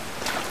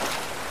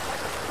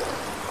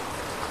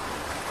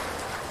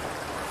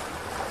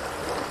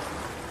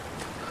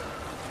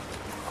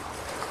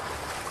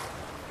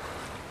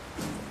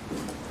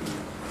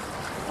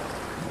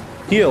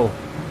 Heal.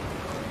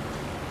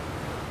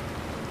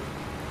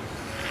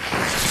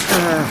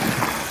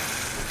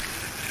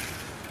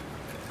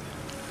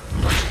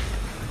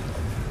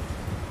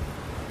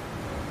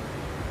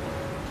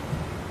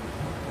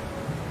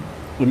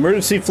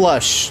 Emergency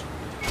flush.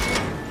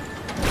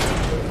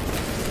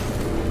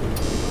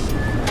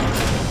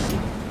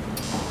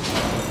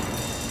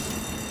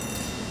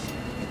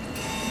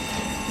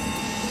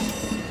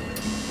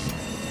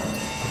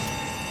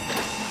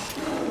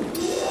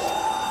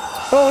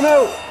 Oh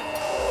no!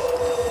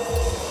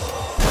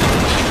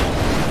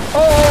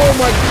 Oh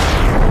my...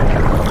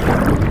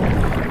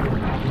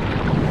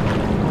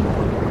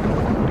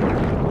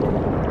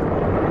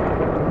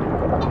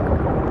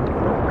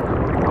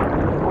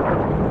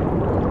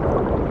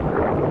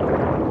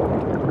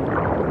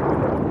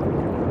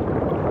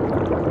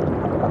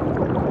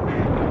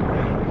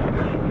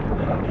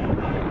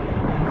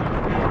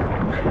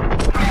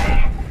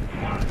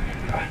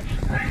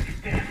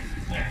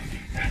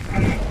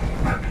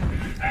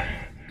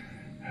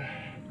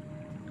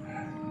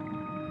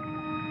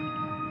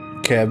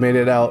 Okay, I made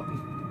it out.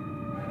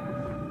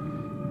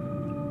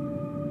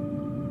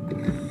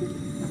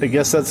 I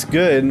guess that's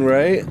good,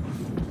 right?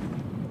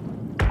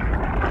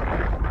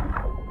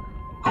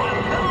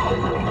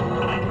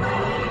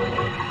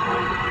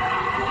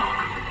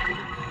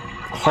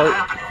 Heart.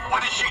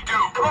 What did she do?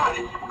 Come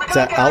on. Is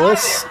that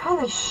Alice?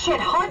 Holy shit,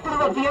 Heart blew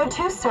up the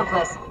O2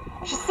 surplus.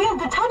 She sealed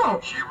the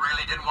tunnel. She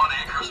really didn't want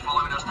anchors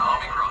following us to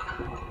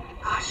Omicron.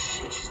 Ah,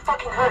 shit, she's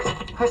fucking hurt.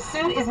 Her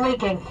suit is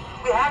leaking.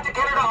 We have to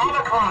get her to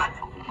Omicron.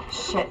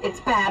 Shit, it's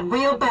bad,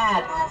 real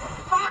bad. Oh,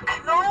 fuck,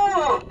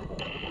 no!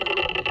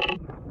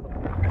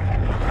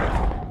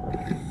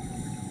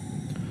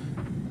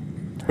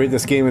 Rate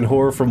this game in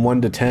horror from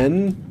 1 to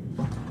 10.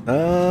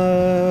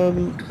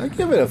 I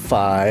give it a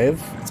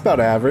 5. It's about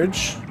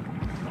average.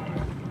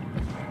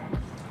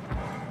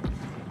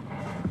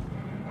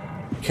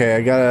 Okay,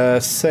 I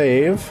gotta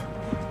save.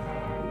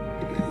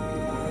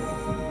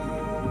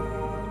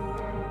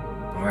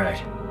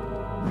 Alright.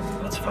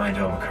 Let's find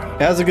Omicron.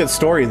 It has a good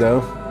story,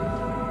 though.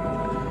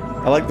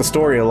 I like the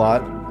story a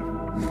lot.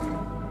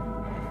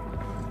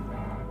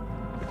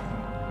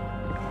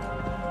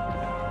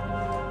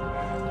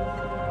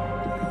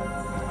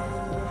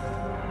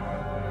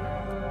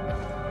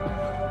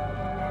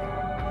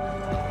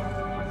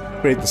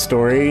 Rate the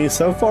story.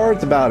 So far,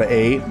 it's about an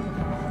 8.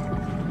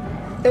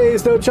 Hey,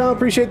 Snowchamp,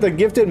 appreciate the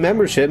gifted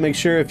membership. Make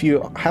sure if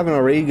you haven't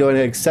already, go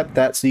ahead and accept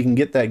that so you can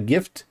get that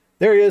gift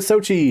There he is,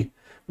 Sochi.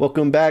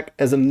 Welcome back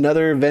as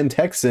another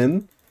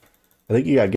Ventexan. I think you got